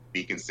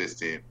 be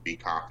consistent, be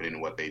confident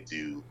in what they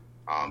do,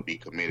 be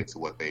committed to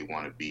what they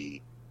want to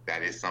be.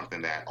 That is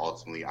something that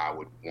ultimately I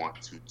would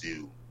want to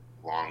do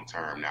long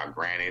term. Now,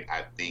 granted,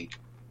 I think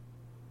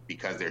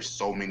because there's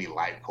so many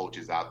life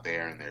coaches out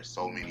there and there's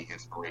so many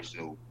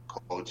inspirational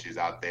coaches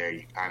out there,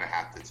 you kind of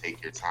have to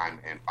take your time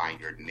and find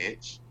your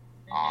niche.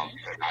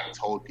 Because I've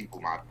told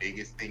people my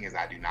biggest thing is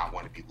I do not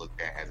want to be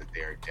looked at as a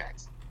Derrick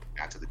Jackson.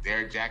 Now, to the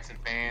Derrick Jackson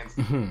fans,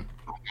 I'm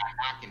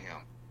not knocking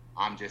him.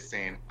 I'm just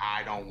saying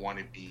I don't want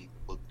to be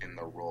looked in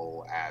the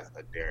role as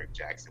a Derek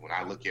Jackson. When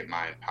I look at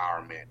my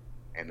empowerment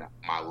and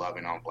my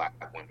loving on Black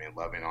women,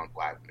 loving on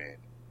Black men,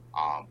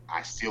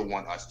 I still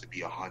want us to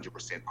be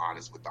 100%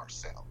 honest with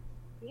ourselves.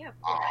 Yeah.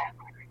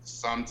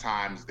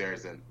 Sometimes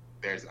there's an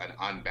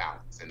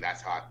unbalance, and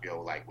that's how I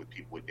feel like with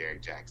people with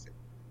Derek Jackson.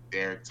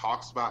 Derek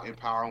talks about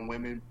empowering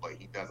women, but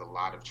he does a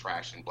lot of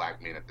trashing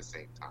Black men at the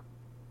same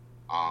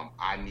time.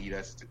 I need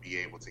us to be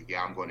able to,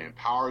 I'm going to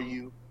empower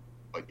you,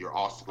 but you're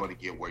also going to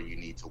get where you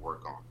need to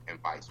work on,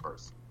 and vice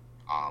versa.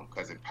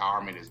 Because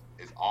empowerment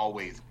is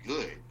always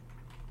good,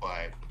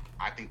 but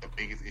I think the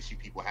biggest issue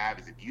people have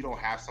is if you don't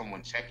have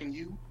someone checking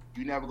you,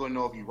 you're never going to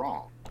know if you're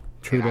wrong.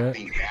 True and that. I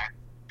think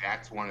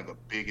that's one of the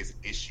biggest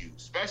issues,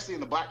 especially in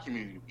the Black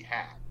community we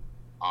have.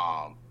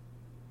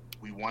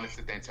 We want to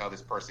sit there and tell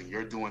this person,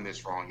 you're doing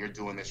this wrong, you're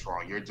doing this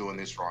wrong, you're doing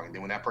this wrong. And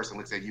then when that person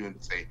looks at you and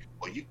say,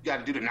 well, you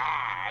got to do nah,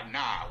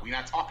 we're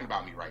not talking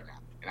about me right now.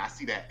 And I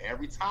see that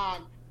every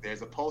time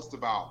there's a post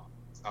about,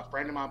 a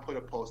friend of mine put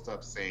a post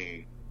up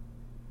saying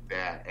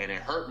that, and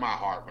it hurt my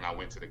heart when I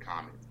went to the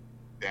comments,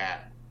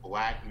 that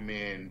Black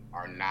men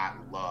are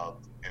not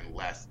loved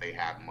unless they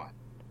have money.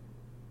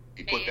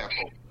 He put that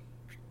post.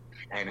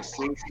 And as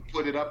soon as he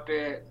put it up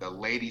there, the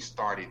lady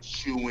started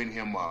chewing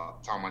him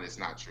up, talking about it's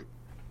not true.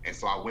 And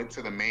so I went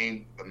to the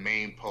main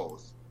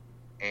post,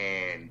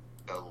 and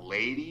the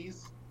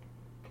ladies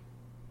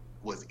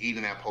was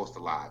eating that post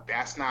alive.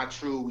 That's not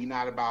true. We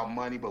not about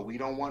money, but we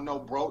don't want no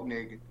broke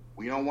nigga.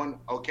 We don't want.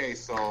 Okay,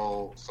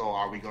 so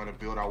are we going to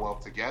build our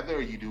wealth together,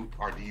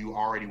 or do you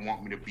already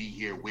want me to be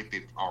here with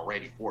it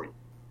already for you?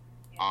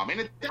 And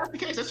if that's the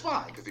case, that's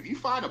fine. Because if you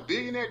find a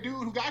billionaire dude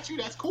who got you,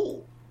 that's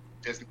cool.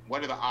 Just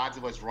what are the odds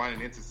of us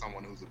running into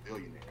someone who's a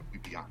billionaire? If we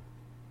be honest,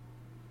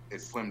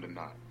 it's slim to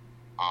none.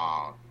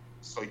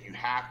 So you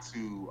have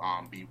to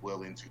be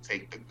willing to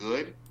take the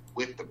good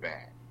with the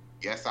bad.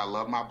 Yes, I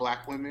love my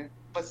Black women,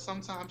 but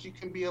sometimes you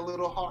can be a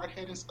little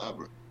hard-headed and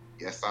stubborn.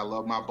 Yes, I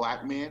love my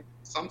Black men.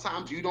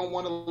 Sometimes you don't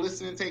want to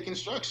listen and take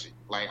instruction.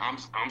 Like,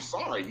 I'm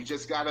sorry. You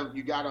just gotta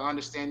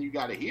understand. You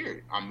gotta hear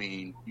it. I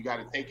mean, you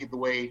gotta take it the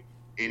way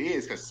it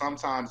is. Because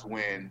sometimes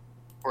when,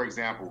 for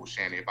example,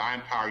 Shannon, if I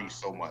empower you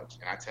so much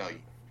and I tell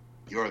you,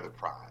 you're the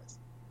prize,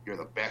 you're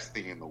the best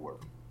thing in the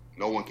world.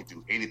 No one can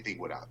do anything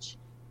without you.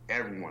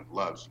 Everyone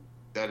loves you.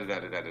 Da da da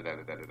da da da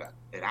da da da.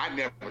 And I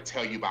never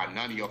tell you about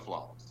none of your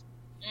flaws.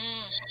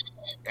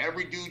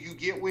 Every dude you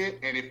get with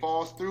and it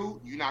falls through,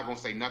 you're not gonna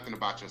say nothing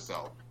about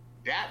yourself.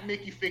 That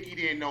Mickey Ficky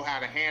didn't know how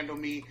to handle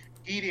me.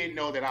 He didn't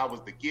know that I was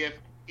the gift.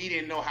 He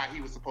didn't know how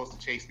he was supposed to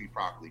chase me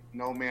properly.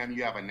 No, ma'am,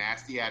 you have a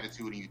nasty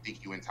attitude and you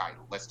think you're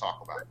entitled. Let's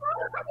talk about it.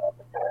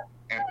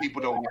 And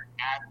people don't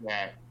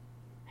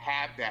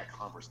have that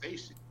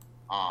conversation.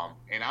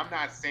 And I'm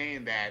not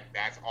saying that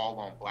that's all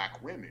on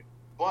Black women,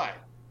 but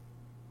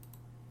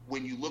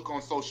when you look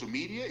on social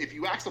media, if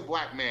you ask a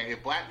Black man,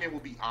 if Black men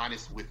will be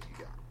honest with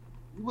you guys,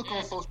 you look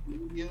on social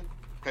media,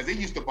 because it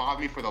used to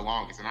bother me for the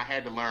longest, and I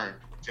had to learn,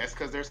 just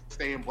because they're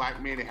staying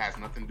Black men, it has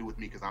nothing to do with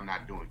me because I'm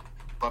not doing it.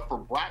 But for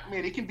Black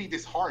men, it can be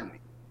disheartening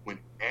when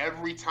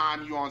every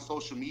time you're on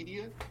social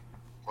media,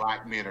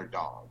 Black men are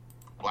dogs.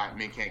 Black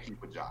men can't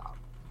keep a job.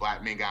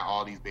 Black men got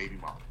all these baby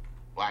mamas.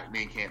 Black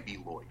men can't be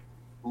loyal.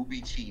 Who be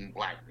cheating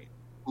Black men?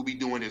 Who be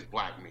doing this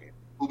Black men?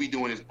 Who be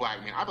doing this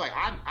Black men? I'm like,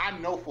 I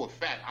know for a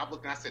fact, I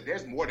looked and I said,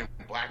 there's more than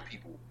Black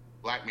people,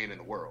 Black men in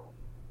the world.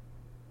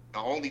 The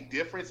only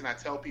difference, and I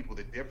tell people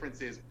the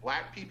difference is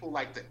Black people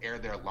like to air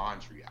their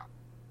laundry out.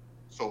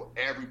 So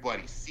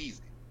everybody sees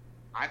it.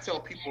 I tell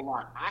people a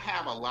lot, I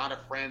have a lot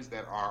of friends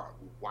that are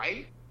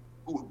white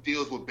who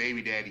deals with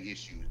baby daddy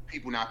issues,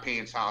 people not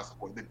paying child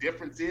support. The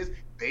difference is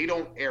they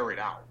don't air it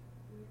out.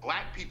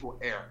 Black people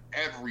air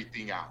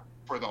everything out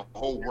for the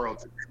whole world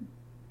to see.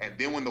 And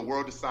then when the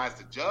world decides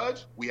to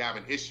judge, we have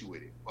an issue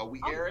with it. But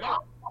we air it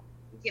out.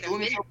 As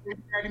soon as your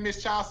baby daddy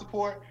miss child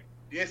support,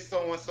 this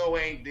so-and-so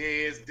ain't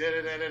this,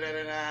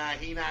 da-da-da-da-da-da,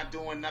 he not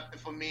doing nothing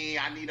for me,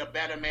 I need a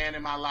better man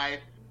in my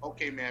life.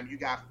 Okay, ma'am, you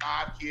got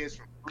 5 kids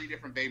from 3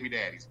 different baby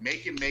daddies.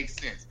 Make it make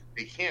sense.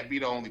 They can't be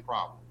the only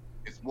problem.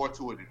 It's more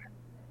to it than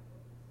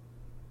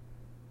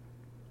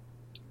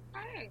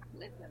that. Hey,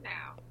 listen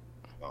now.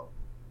 So,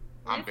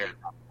 I'm very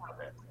proud of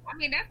that. I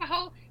mean,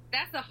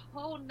 that's a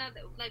whole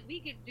nother, like, we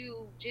could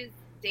do just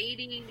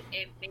dating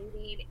and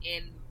mating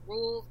and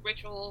rules,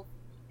 rituals,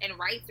 and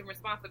rights and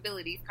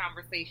responsibilities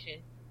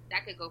conversation.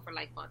 That could go for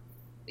like months.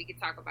 We could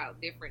talk about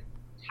different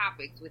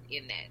topics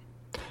within that.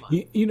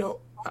 You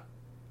know,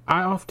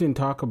 I often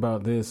talk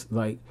about this,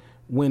 like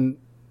when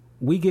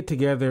we get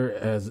together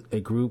as a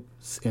group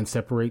and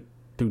separate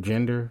through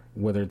gender,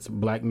 whether it's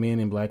Black men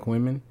and Black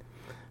women,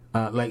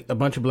 like a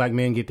bunch of Black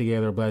men get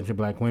together, a bunch of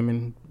Black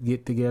women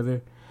get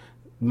together.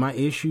 My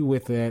issue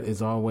with that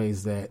is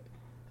always that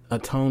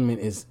atonement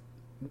is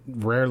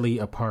rarely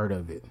a part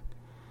of it.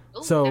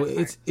 Ooh, so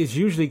it's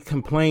usually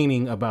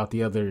complaining about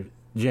the other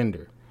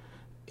gender,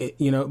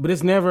 but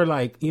it's never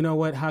like, you know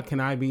what, how can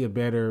I be a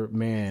better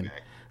man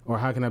or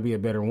how can I be a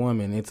better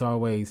woman? It's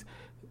always,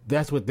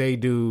 that's what they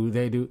do.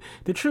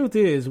 The truth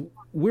is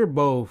we're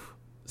both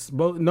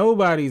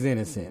Nobody's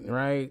innocent,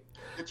 right?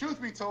 The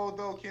truth be told,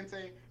 though,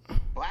 Kente,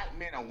 black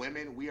men and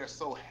women, we are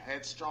so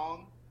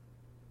headstrong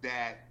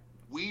that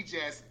we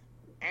just,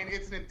 and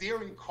it's an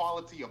endearing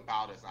quality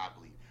about us, I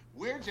believe.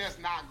 We're just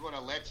not going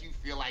to let you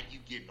feel like you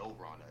getting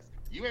over on us.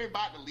 You ain't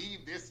about to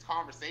leave this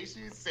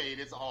conversation saying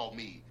it's all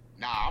me.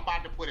 Nah, I'm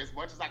about to put as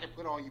much as I can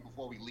put on you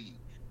before we leave.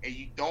 And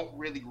you don't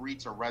really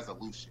reach a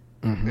resolution.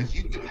 Because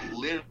you can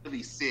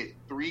literally sit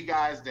 3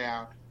 guys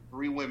down,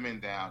 3 women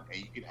down,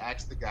 and you can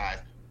ask the guys,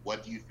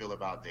 what do you feel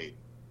about dating?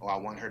 Oh, I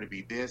want her to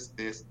be this,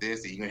 this,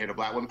 this, and you're going to hit a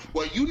black woman.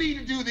 Well, you need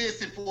to do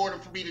this in order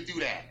for me to do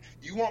that.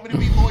 You want me to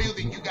be loyal,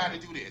 then you got to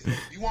do this.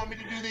 You want me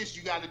to do this,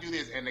 you got to do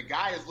this. And the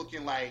guy is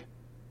looking like,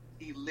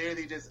 he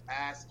literally just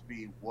asked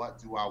me, what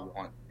do I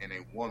want in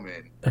a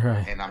woman?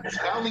 Right. And I'm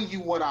telling you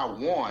what I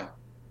want,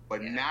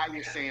 but now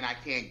you're saying I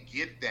can't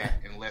get that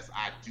unless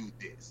I do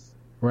this.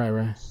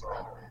 Right. So,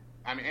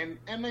 I mean,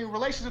 and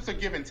relationships are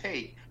give and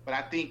take, but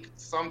I think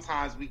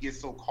sometimes we get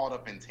so caught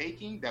up in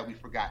taking that we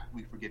forget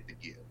to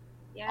give.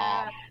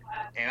 Yeah.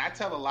 And I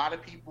tell a lot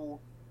of people,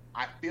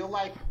 I feel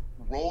like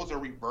roles are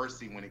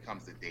reversing when it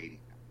comes to dating.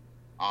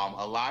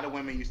 A lot of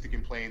women used to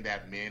complain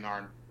that men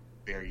aren't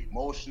very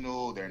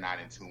emotional, they're not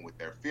in tune with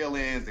their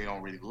feelings, they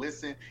don't really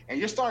listen. And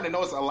you're starting to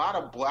notice a lot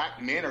of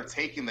black men are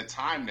taking the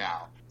time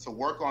now to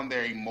work on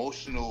their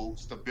emotional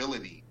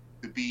stability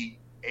to be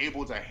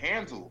able to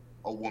handle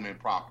a woman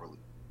properly.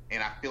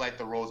 And I feel like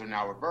the roles are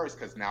now reversed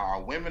because now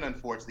our women,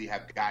 unfortunately,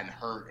 have gotten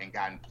hurt and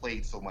gotten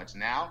played so much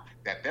now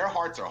that their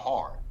hearts are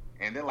hard.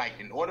 And they're like,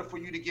 in order for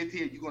you to get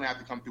here, you're going to have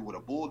to come through with a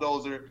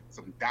bulldozer,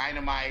 some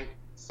dynamite,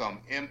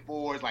 some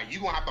M4s. Like,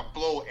 you're going to have to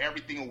blow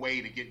everything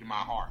away to get to my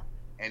heart.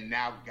 And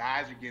now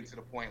guys are getting to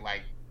the point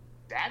like,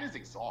 that is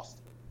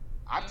exhausting.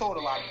 I've told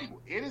a lot of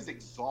people, it is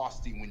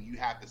exhausting when you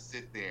have to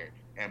sit there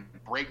and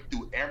break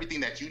through everything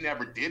that you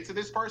never did to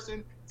this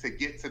person to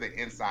get to the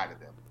inside of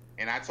them.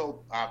 And I've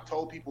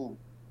told people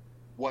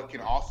what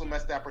can also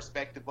mess that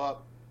perspective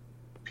up.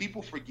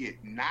 People forget,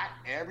 not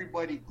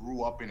everybody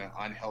grew up in an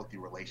unhealthy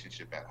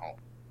relationship at home.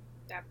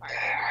 That part.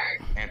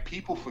 And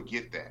people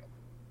forget that.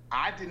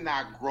 I did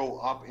not grow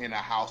up in a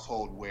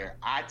household where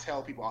I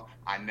tell people,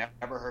 I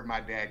never heard my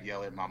dad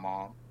yell at my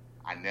mom.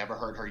 I never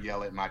heard her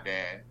yell at my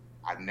dad.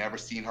 I've never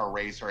seen her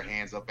raise her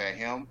hands up at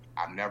him.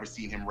 I've never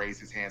seen him raise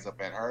his hands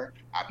up at her.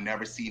 I've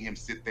never seen him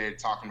sit there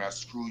talking about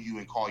screw you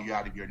and call you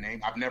out of your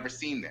name. I've never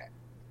seen that.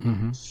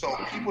 So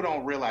people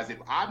don't realize, if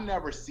I've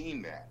never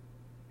seen that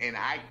and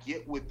I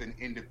get with an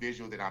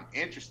individual that I'm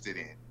interested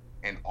in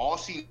and all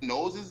she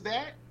knows is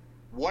that,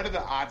 what are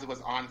the odds of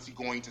us honestly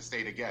going to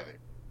stay together?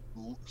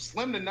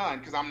 Slim to none,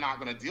 because I'm not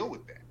going to deal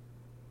with that.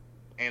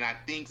 And I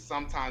think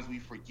sometimes we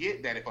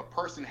forget that if a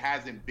person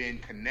hasn't been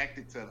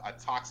connected to a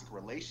toxic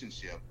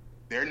relationship,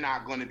 they're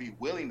not going to be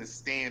willing to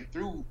stand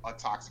through a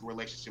toxic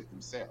relationship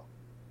themselves.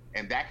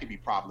 And that can be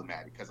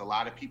problematic because a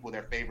lot of people,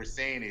 their favorite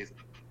saying is,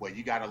 well,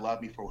 you got to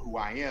love me for who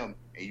I am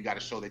and you got to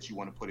show that you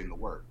want to put in the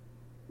work,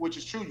 which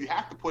is true. You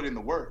have to put in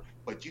the work,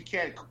 but you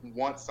can't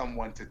want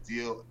someone to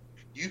deal.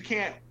 You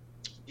can't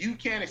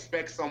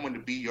expect someone to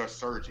be your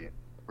surgeon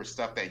for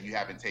stuff that you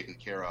haven't taken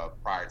care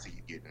of prior to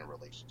you getting in a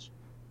relationship.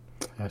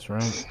 That's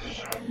right.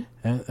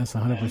 That's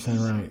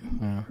 100%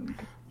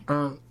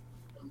 right.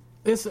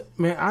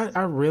 Yeah.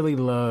 I really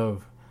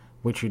love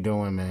what you're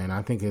doing, man.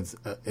 I think it's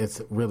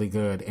really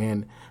good,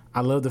 and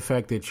I love the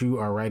fact that you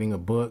are writing a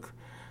book.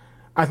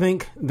 I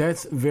think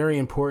that's a very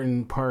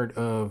important part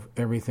of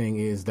everything,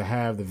 is to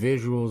have the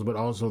visuals, but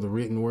also the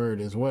written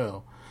word as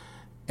well.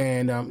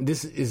 And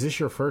is this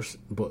your first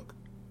book?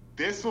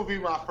 This will be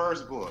my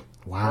first book.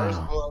 Wow.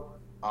 First book.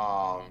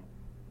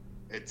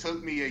 It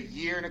took me a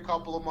year and a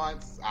couple of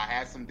months. I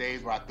had some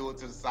days where I threw it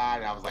to the side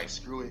and I was like,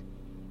 screw it.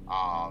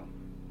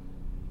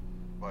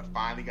 But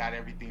finally got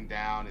everything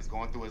down. It's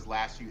going through its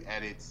last few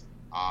edits.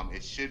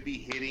 It should be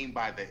hitting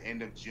by the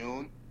end of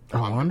June.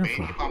 Oh, I'm wonderful.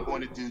 debating if I'm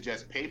going to do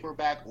just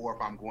paperback or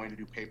if I'm going to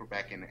do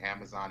paperback in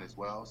Amazon as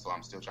well. So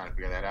I'm still trying to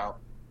figure that out.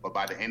 But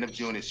by the end of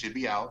June, it should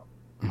be out.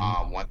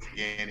 Once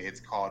again, it's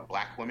called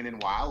Black Women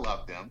and Why I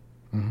Love Them.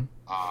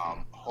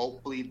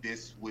 Hopefully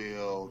this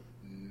will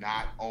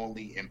not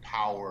only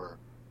empower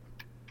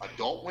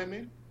adult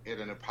women,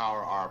 it'll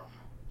empower our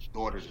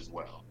daughters as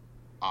well.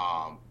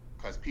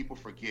 Because people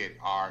forget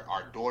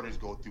our daughters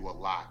go through a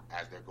lot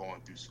as they're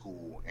going through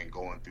school and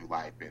going through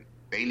life, and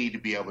they need to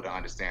be able to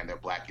understand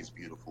that Black is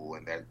beautiful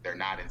and that they're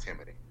not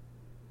intimidating.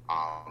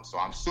 So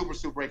I'm super,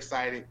 super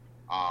excited.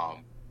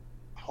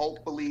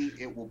 Hopefully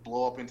it will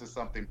blow up into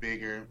something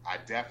bigger. I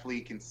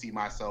definitely can see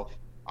myself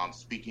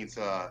speaking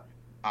to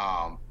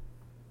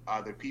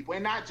other people,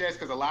 and not just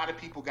because a lot of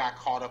people got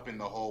caught up in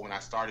the whole, when I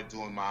started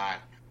doing my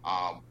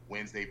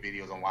Wednesday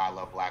videos on why I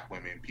love Black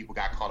women, people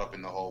got caught up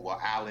in the whole, well,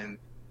 Alan,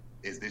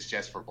 is this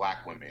just for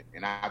Black women?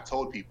 And I've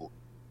told people,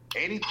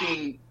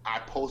 anything I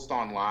post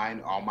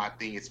online, all my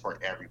thing is for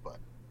everybody.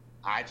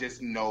 I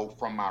just know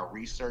from my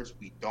research,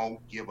 we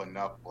don't give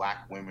enough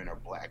Black women or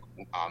Black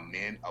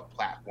men a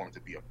platform to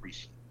be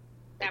appreciated.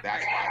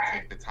 That's why I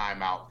take the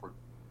time out for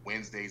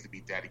Wednesdays to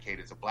be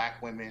dedicated to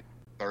Black women,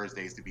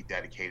 Thursdays to be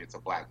dedicated to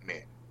Black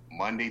men.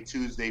 Monday,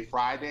 Tuesday,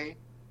 Friday,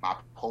 my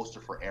poster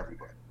for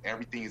everybody.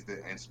 Everything is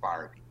to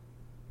inspire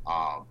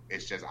people.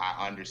 It's just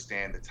I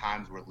understand the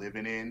times we're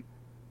living in.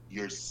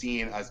 You're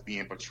seeing us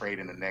being portrayed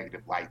in a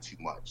negative light too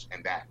much,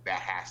 and that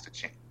has to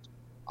change.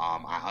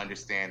 I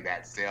understand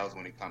that sales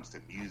when it comes to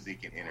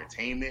music and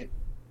entertainment,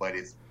 but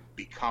it's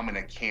becoming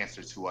a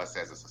cancer to us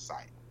as a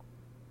society.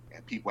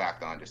 And people have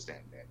to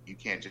understand that. You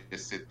can't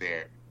just sit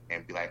there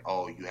and be like,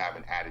 oh, you have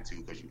an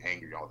attitude because you're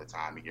angry all the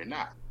time, and you're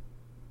not.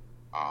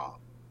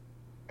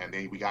 And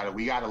then we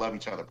gotta love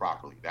each other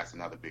properly. That's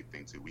another big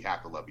thing too. We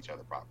have to love each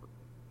other properly.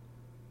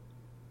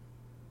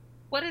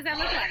 What does that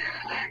look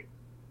like?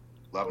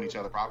 Loving each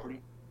other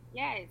properly?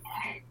 Yes.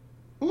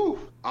 Whew.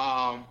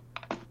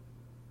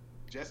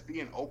 Just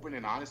being open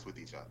and honest with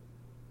each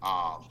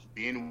other.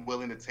 Being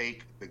willing to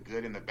take the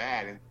good and the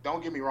bad. And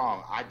don't get me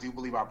wrong, I do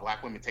believe our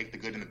black women take the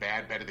good and the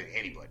bad better than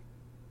anybody.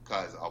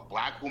 Because a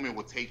black woman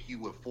will take you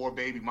with 4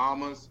 baby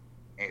mamas,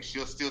 and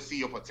she'll still see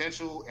your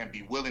potential and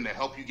be willing to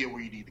help you get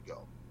where you need to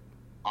go.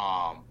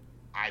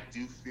 I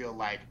do feel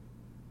like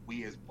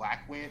we as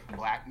black men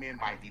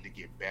might need to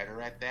get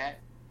better at that.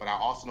 But I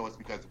also know it's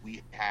because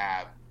we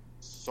have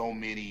so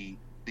many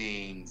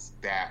things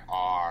that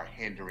are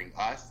hindering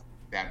us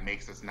that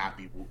makes us not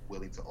be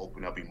willing to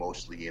open up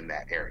emotionally in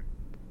that area.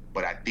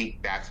 But I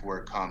think that's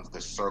where comes the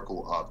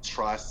circle of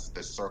trust,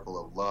 the circle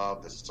of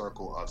love, the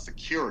circle of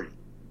security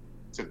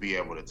to be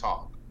able to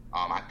talk.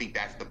 I think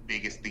that's the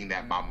biggest thing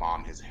that my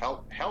mom has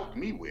helped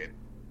me with.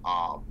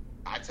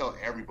 I tell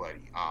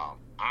everybody,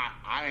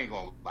 I ain't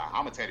gonna lie,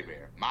 I'm a teddy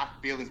bear. My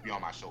feelings be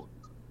on my shoulders.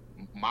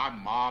 My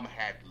mom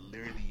had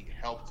literally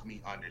helped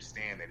me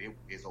understand that it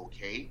is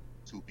okay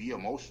to be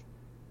emotional.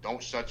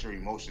 Don't shut your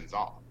emotions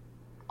off.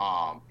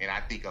 And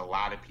I think a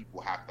lot of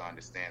people have to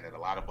understand that. A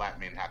lot of black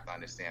men have to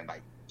understand,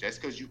 like,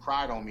 just because you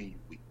cried on me, you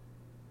weak.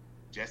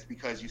 Just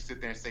because you sit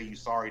there and say you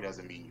sorry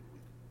doesn't mean you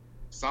weak.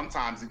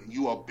 Sometimes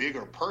you a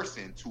bigger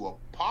person to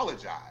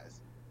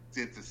apologize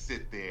than to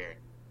sit there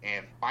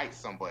and fight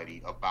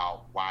somebody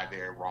about why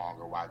they're wrong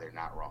or why they're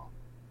not wrong.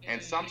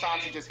 And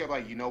sometimes you just get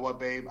like, you know what,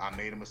 babe, I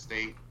made a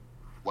mistake.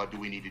 What do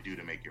we need to do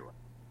to make it right?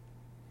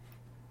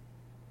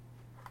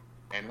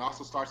 And it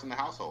also starts in the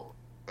household.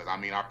 Because, I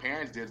mean, our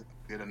parents did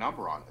a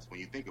number on us when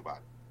you think about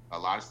it. A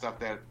lot of stuff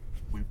that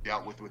we've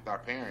dealt with our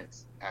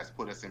parents has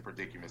put us in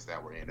predicaments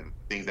that we're in and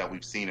things that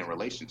we've seen in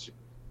relationships.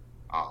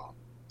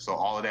 So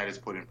all of that is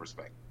put in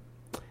perspective.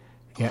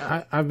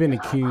 Yeah, I've been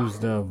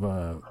accused of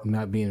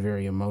not being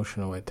very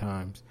emotional at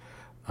times.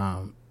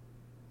 A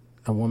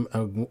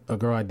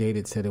girl I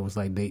dated said it was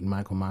like dating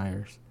Michael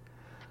Myers.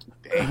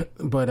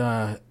 But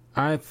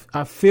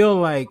I feel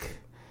like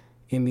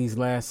in these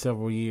last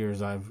several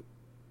years I've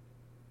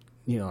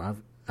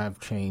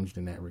changed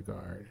in that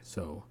regard.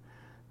 So,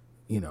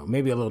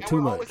 maybe a little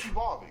too much. Always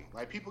evolving.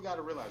 Like, people got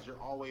to realize you're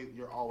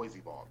always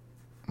evolving.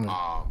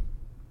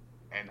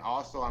 And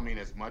also, I mean,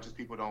 as much as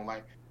people don't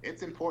like,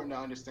 it's important to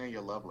understand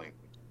your love language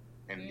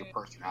and your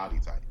personality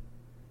type.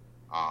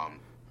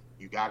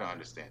 You got to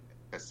understand that.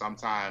 Because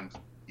sometimes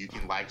you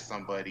can like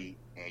somebody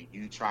and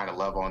you try to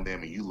love on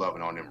them and you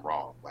loving on them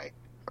wrong. Like,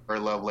 her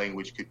love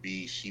language could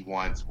be she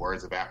wants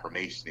words of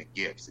affirmation and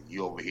gifts, and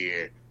you over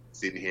here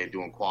sitting here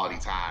doing quality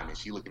time, and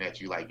she looking at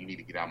you like you need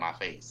to get out of my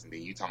face. And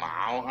then you talking about,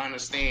 I don't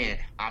understand.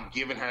 I'm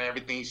giving her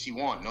everything she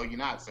wants. No, you're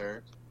not,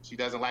 sir. She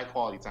doesn't like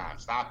quality time.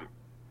 Stop it.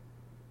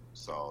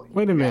 So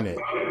wait a minute.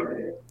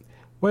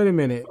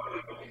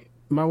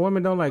 My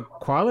woman don't like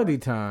quality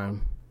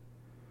time.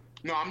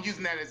 No, I'm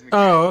using that as an example.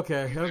 Oh,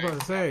 okay. I was about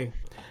to say.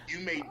 You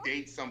may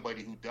date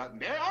somebody who doesn't.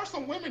 There are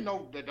some women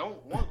that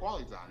don't want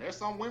quality time. There's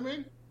some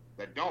women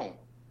that don't.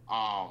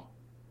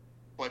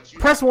 But you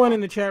press 1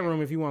 in the chat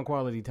room if you want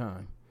quality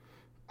time.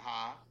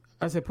 Huh?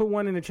 I said put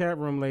 1 in the chat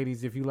room,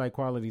 ladies, if you like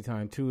quality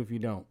time. 2 if you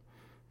don't.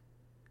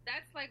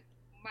 That's like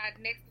my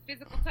next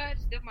physical touch.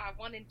 They're my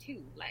 1 and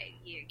 2. Like,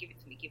 yeah, give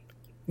it to me. Give it to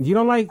me. You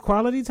don't like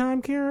quality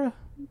time, Kira?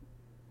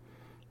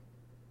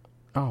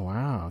 Oh,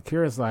 wow.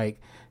 Kira's like,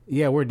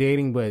 yeah, we're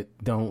dating, but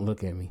don't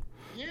look at me.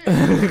 Yeah.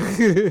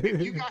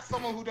 If you got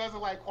someone who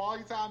doesn't like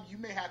quality time, you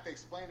may have to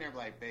explain to them,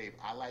 like, babe,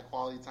 I like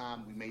quality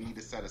time. We may need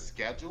to set a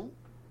schedule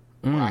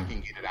where I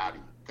can get it out of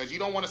you. Because you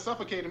don't want to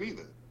suffocate them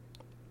either.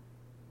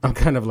 I'm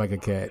kind of like a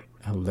cat.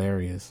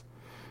 Hilarious.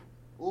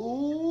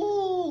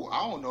 Ooh,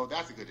 I don't know if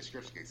that's a good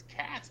description because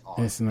cats are.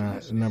 It's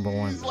not number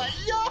one. He's like,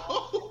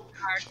 yo.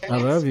 I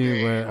love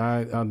you,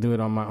 but I'll do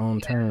it on my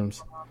own terms.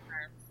 So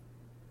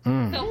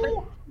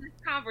for this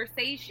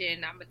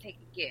conversation, I'm gonna take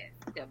a guess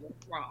that was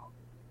wrong.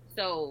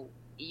 So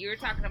you're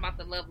talking about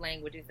the love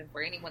languages, and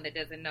for anyone that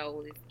doesn't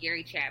know, it's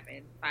Gary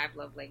Chapman, 5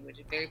 Love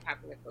Languages, very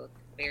popular book,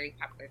 very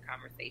popular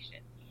conversation.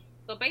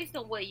 So based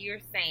on what you're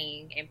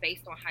saying, and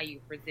based on how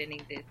you're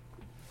presenting this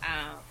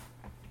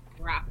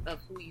drop of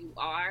who you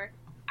are,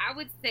 I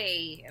would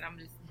say, and I'm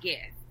just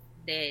guess,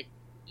 that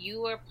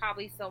you are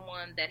probably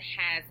someone that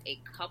has a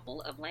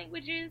couple of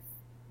languages.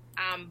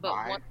 But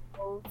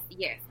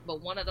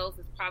one of those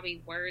is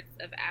probably words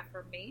of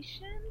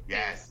affirmation.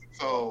 Yes.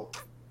 So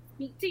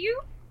speak to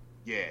you.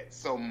 Yeah.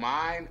 So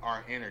mine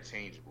are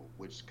interchangeable,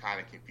 which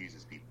kind of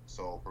confuses people.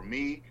 So for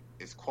me,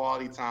 It's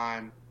quality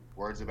time,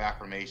 words of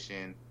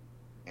affirmation,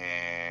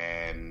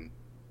 and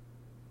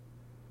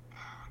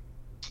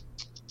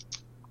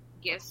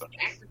Gifts,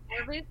 acts of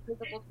service,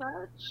 physical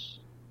touch.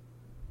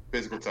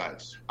 physical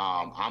touch.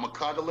 I'm a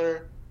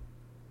cuddler.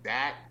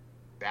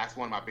 That's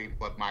one of my big,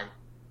 but my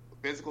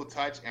physical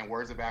touch and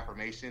words of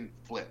affirmation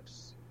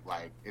flips.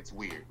 Like, it's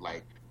weird.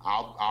 Like,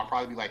 I'll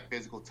probably be like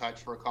physical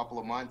touch for a couple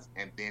of months,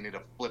 and then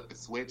it'll flip the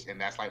switch, and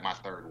that's like my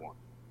third one.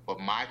 But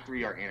my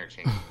three are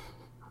interchangeable.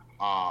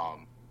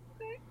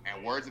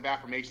 And words of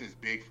affirmation is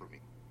big for me.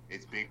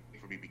 It's big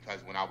for me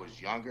because when I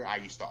was younger, I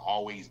used to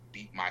always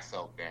beat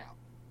myself down.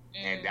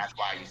 And that's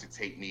why it used to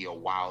take me a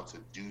while to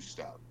do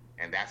stuff.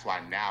 And that's why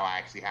now I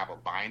actually have a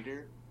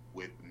binder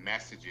with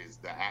messages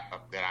that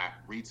I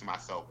read to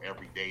myself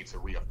every day to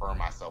reaffirm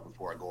myself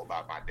before I go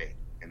about my day.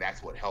 And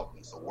that's what helped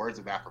me. So words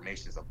of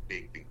affirmation is a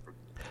big thing for me.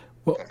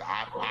 Because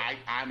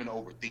I'm an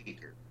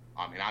overthinker.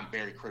 And I'm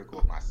very critical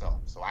of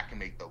myself. So I can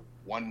make the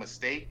one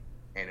mistake,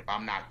 and if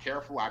I'm not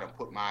careful, I done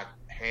put my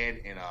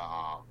head in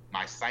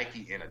my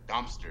psyche in a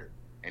dumpster,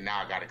 and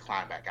now I got to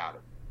climb back out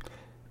of it.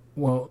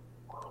 Well,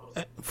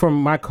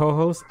 from my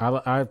co-host,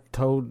 I've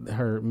told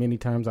her many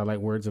times I like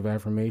words of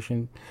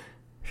affirmation.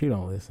 She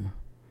don't listen.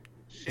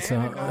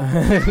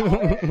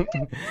 I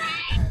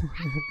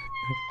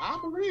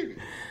believe it.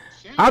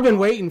 I've been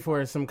waiting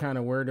for some kind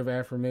of word of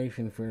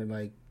affirmation for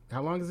like,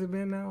 how long has it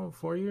been now?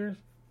 4 years?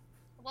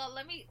 Well,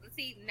 let me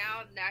see.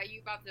 Now you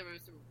about to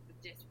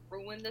just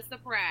ruin the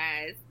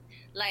surprise.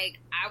 Like,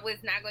 I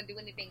was not going to do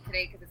anything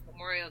today because it's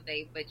Memorial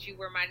Day, but you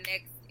were my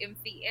next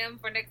MCM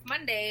for next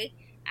Monday,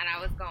 and I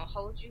was going to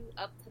hold you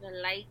up to the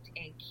light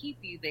and keep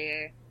you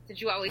there.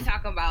 Since you always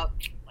talk about,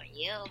 well,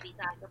 you'll be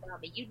talking about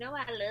me. You know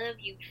I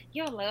love you.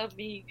 You'll love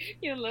me.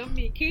 You love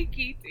me.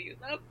 Kiki, do you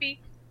love me?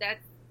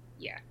 That's,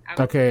 yeah.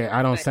 Okay,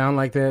 I don't sound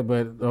like that,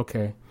 but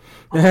okay.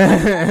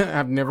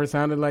 I've never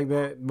sounded like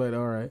that, but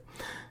all right.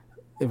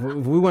 If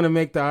we want to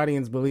make the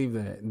audience believe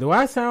that. Do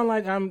I sound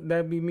like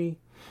that'd be me?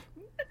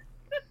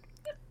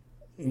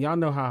 Y'all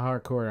know how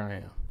hardcore I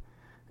am.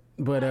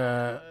 But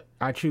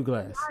I chew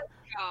glass.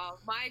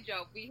 My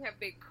job, we have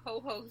been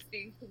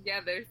co-hosting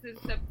together since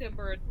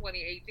September of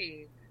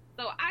 2018.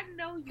 So I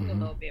know you a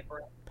little bit,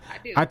 bro.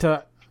 I do.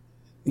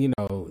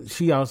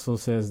 She also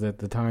says that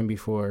the time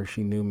before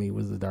she knew me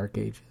was the Dark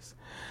Ages.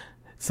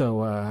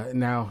 So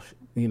now,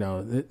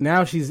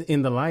 now she's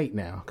in the light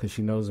now because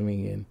she knows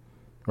me, and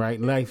right,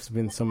 life's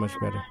been so much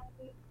better.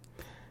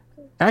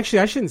 Actually,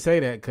 I shouldn't say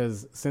that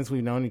because since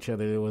we've known each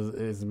other,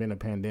 it's been a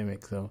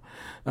pandemic. So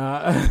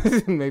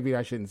maybe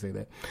I shouldn't say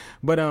that.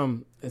 But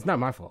it's not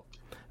my fault.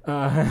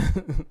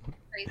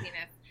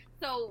 Craziness.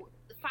 So,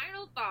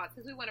 final thoughts,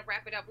 because we want to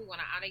wrap it up. We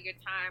want to honor your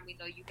time. We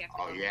know you have to.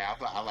 Oh, yeah.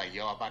 I'm like,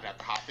 I'm about to have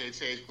to hop in,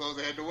 change clothes,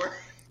 and head to work.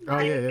 Oh,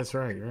 yeah, that's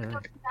right. You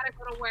got to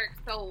go to work.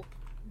 So,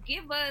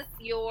 give us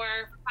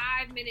your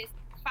 5 minutes,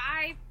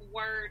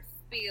 5-word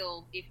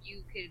spiel if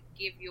you could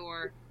give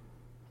your,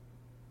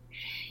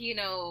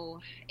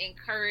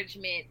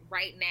 encouragement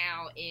right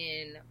now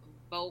in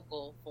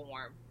vocal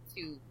form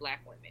to Black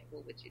women.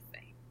 What would you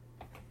say?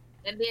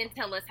 And then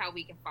tell us how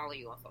we can follow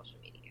you on social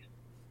media.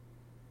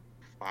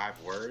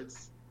 5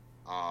 words?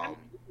 You can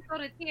go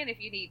to 10 if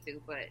you need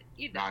to, but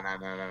you know.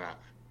 No.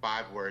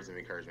 5 words of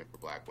encouragement for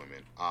Black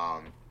women.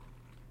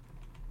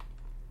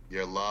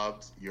 You're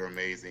loved. You're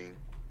amazing.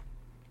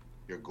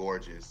 You're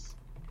gorgeous.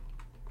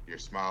 Your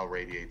smile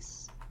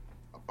radiates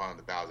upon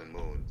the 1,000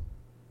 moons.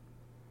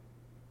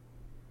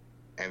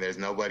 And there's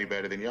nobody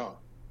better than y'all.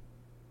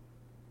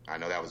 I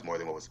know that was more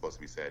than what was supposed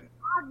to be said.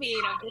 I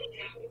mean,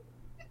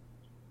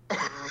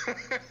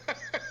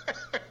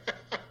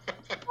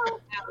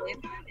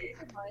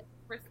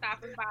 for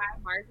stopping by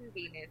Mars and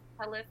Venus.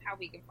 Tell us how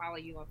we can follow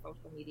you on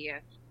social media,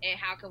 and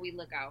how can we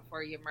look out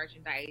for your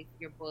merchandise,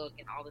 your book,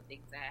 and all the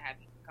things that have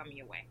coming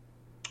your way.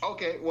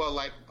 Okay, well,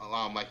 like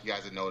you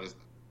guys have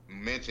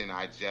mentioned,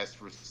 I just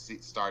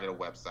started a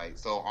website.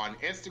 So on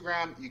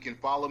Instagram, you can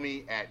follow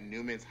me at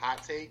Newman's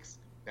Hot Takes.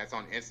 That's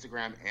on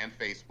Instagram and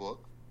Facebook.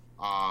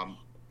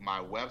 My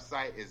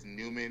website is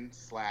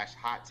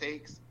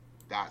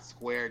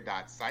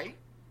newman/hottakes.square.site,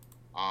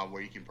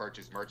 where you can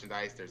purchase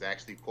merchandise. There's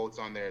actually quotes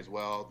on there as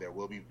well. There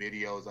will be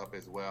videos up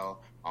as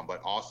well. But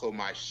also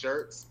my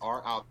shirts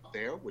are out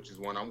there, which is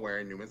one I'm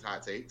wearing, Newman's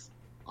Hot Takes.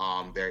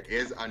 There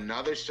is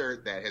another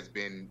shirt that has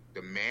been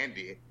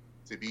demanded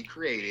to be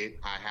created.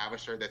 I have a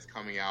shirt that's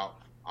coming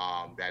out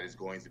that is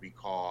going to be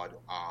called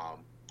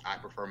I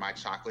Prefer My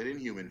Chocolate in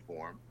Human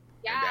Form.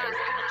 Yeah. And that is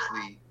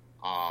actually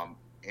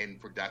in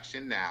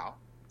production now.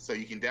 So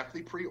you can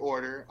definitely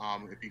pre-order.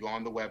 If you go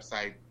on the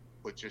website,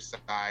 put your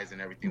size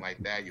and everything like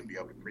that, you'll be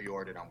able to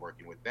pre-order it. I'm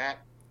working with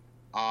that.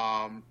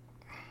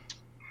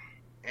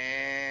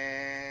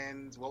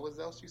 And what was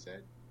else you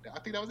said? I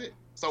think that was it.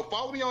 So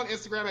follow me on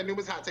Instagram at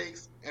Newman's Hot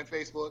Takes and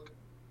Facebook.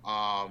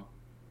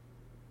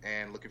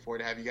 And looking forward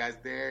to have you guys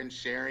there and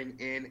sharing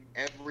in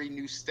every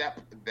new step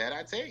that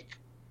I take.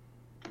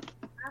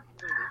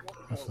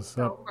 That's what's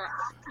up. For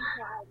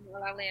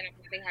I land, I'm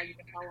going to say how you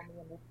can follow me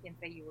and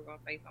say you were going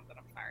to say something.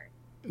 I'm sorry.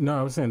 No,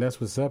 I was saying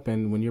that's what's up.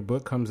 And when your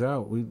book comes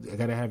out, I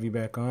got to have you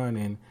back on.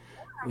 And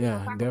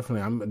yeah,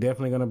 definitely, I'm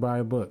definitely gonna buy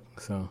a book.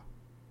 So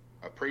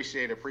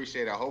Appreciate it.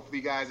 Hopefully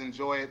you guys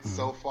enjoy it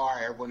so far.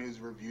 Everyone who's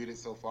reviewed it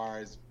so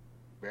far is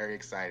very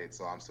excited.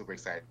 So I'm super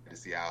excited to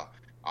see how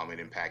it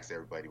impacts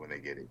everybody when they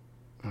get it.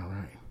 all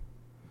right.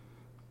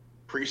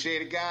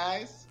 Appreciate it,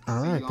 guys.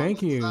 All right,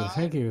 thank you.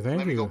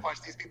 Let me go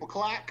punch these people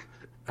clock.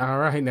 All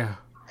right now.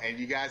 And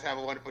you guys have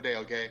a wonderful day,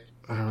 okay?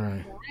 All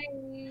right.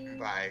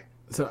 Bye.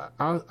 So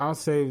I'll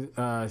say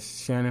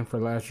Shannon for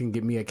last. You can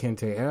get me at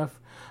Kente F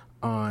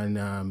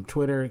on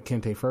Twitter,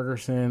 Kente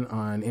Ferguson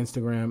on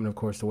Instagram, and of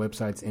course the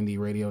website's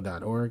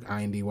indyradio.org,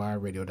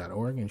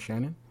 indyradio.org. And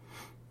Shannon?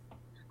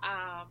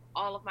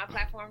 All of my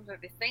platforms are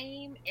the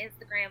same: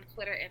 Instagram,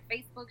 Twitter, and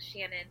Facebook.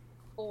 Shannon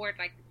Ford,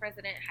 like the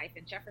president,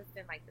 hyphen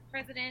Jefferson, like the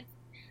president.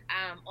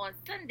 On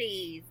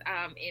Sundays,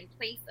 in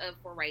place of,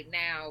 for right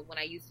now, when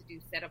I used to do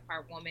Set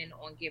Apart Woman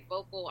on Get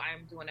Vocal,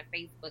 I'm doing a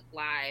Facebook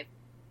Live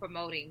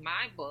promoting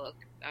my book,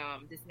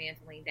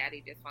 Dismantling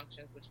Daddy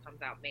Dysfunctions, which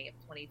comes out May of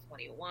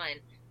 2021.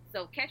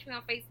 So catch me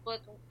on Facebook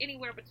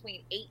anywhere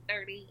between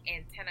 8:30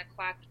 and 10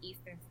 o'clock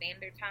Eastern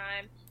Standard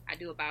Time. I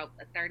do about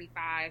a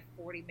 35,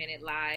 40-minute live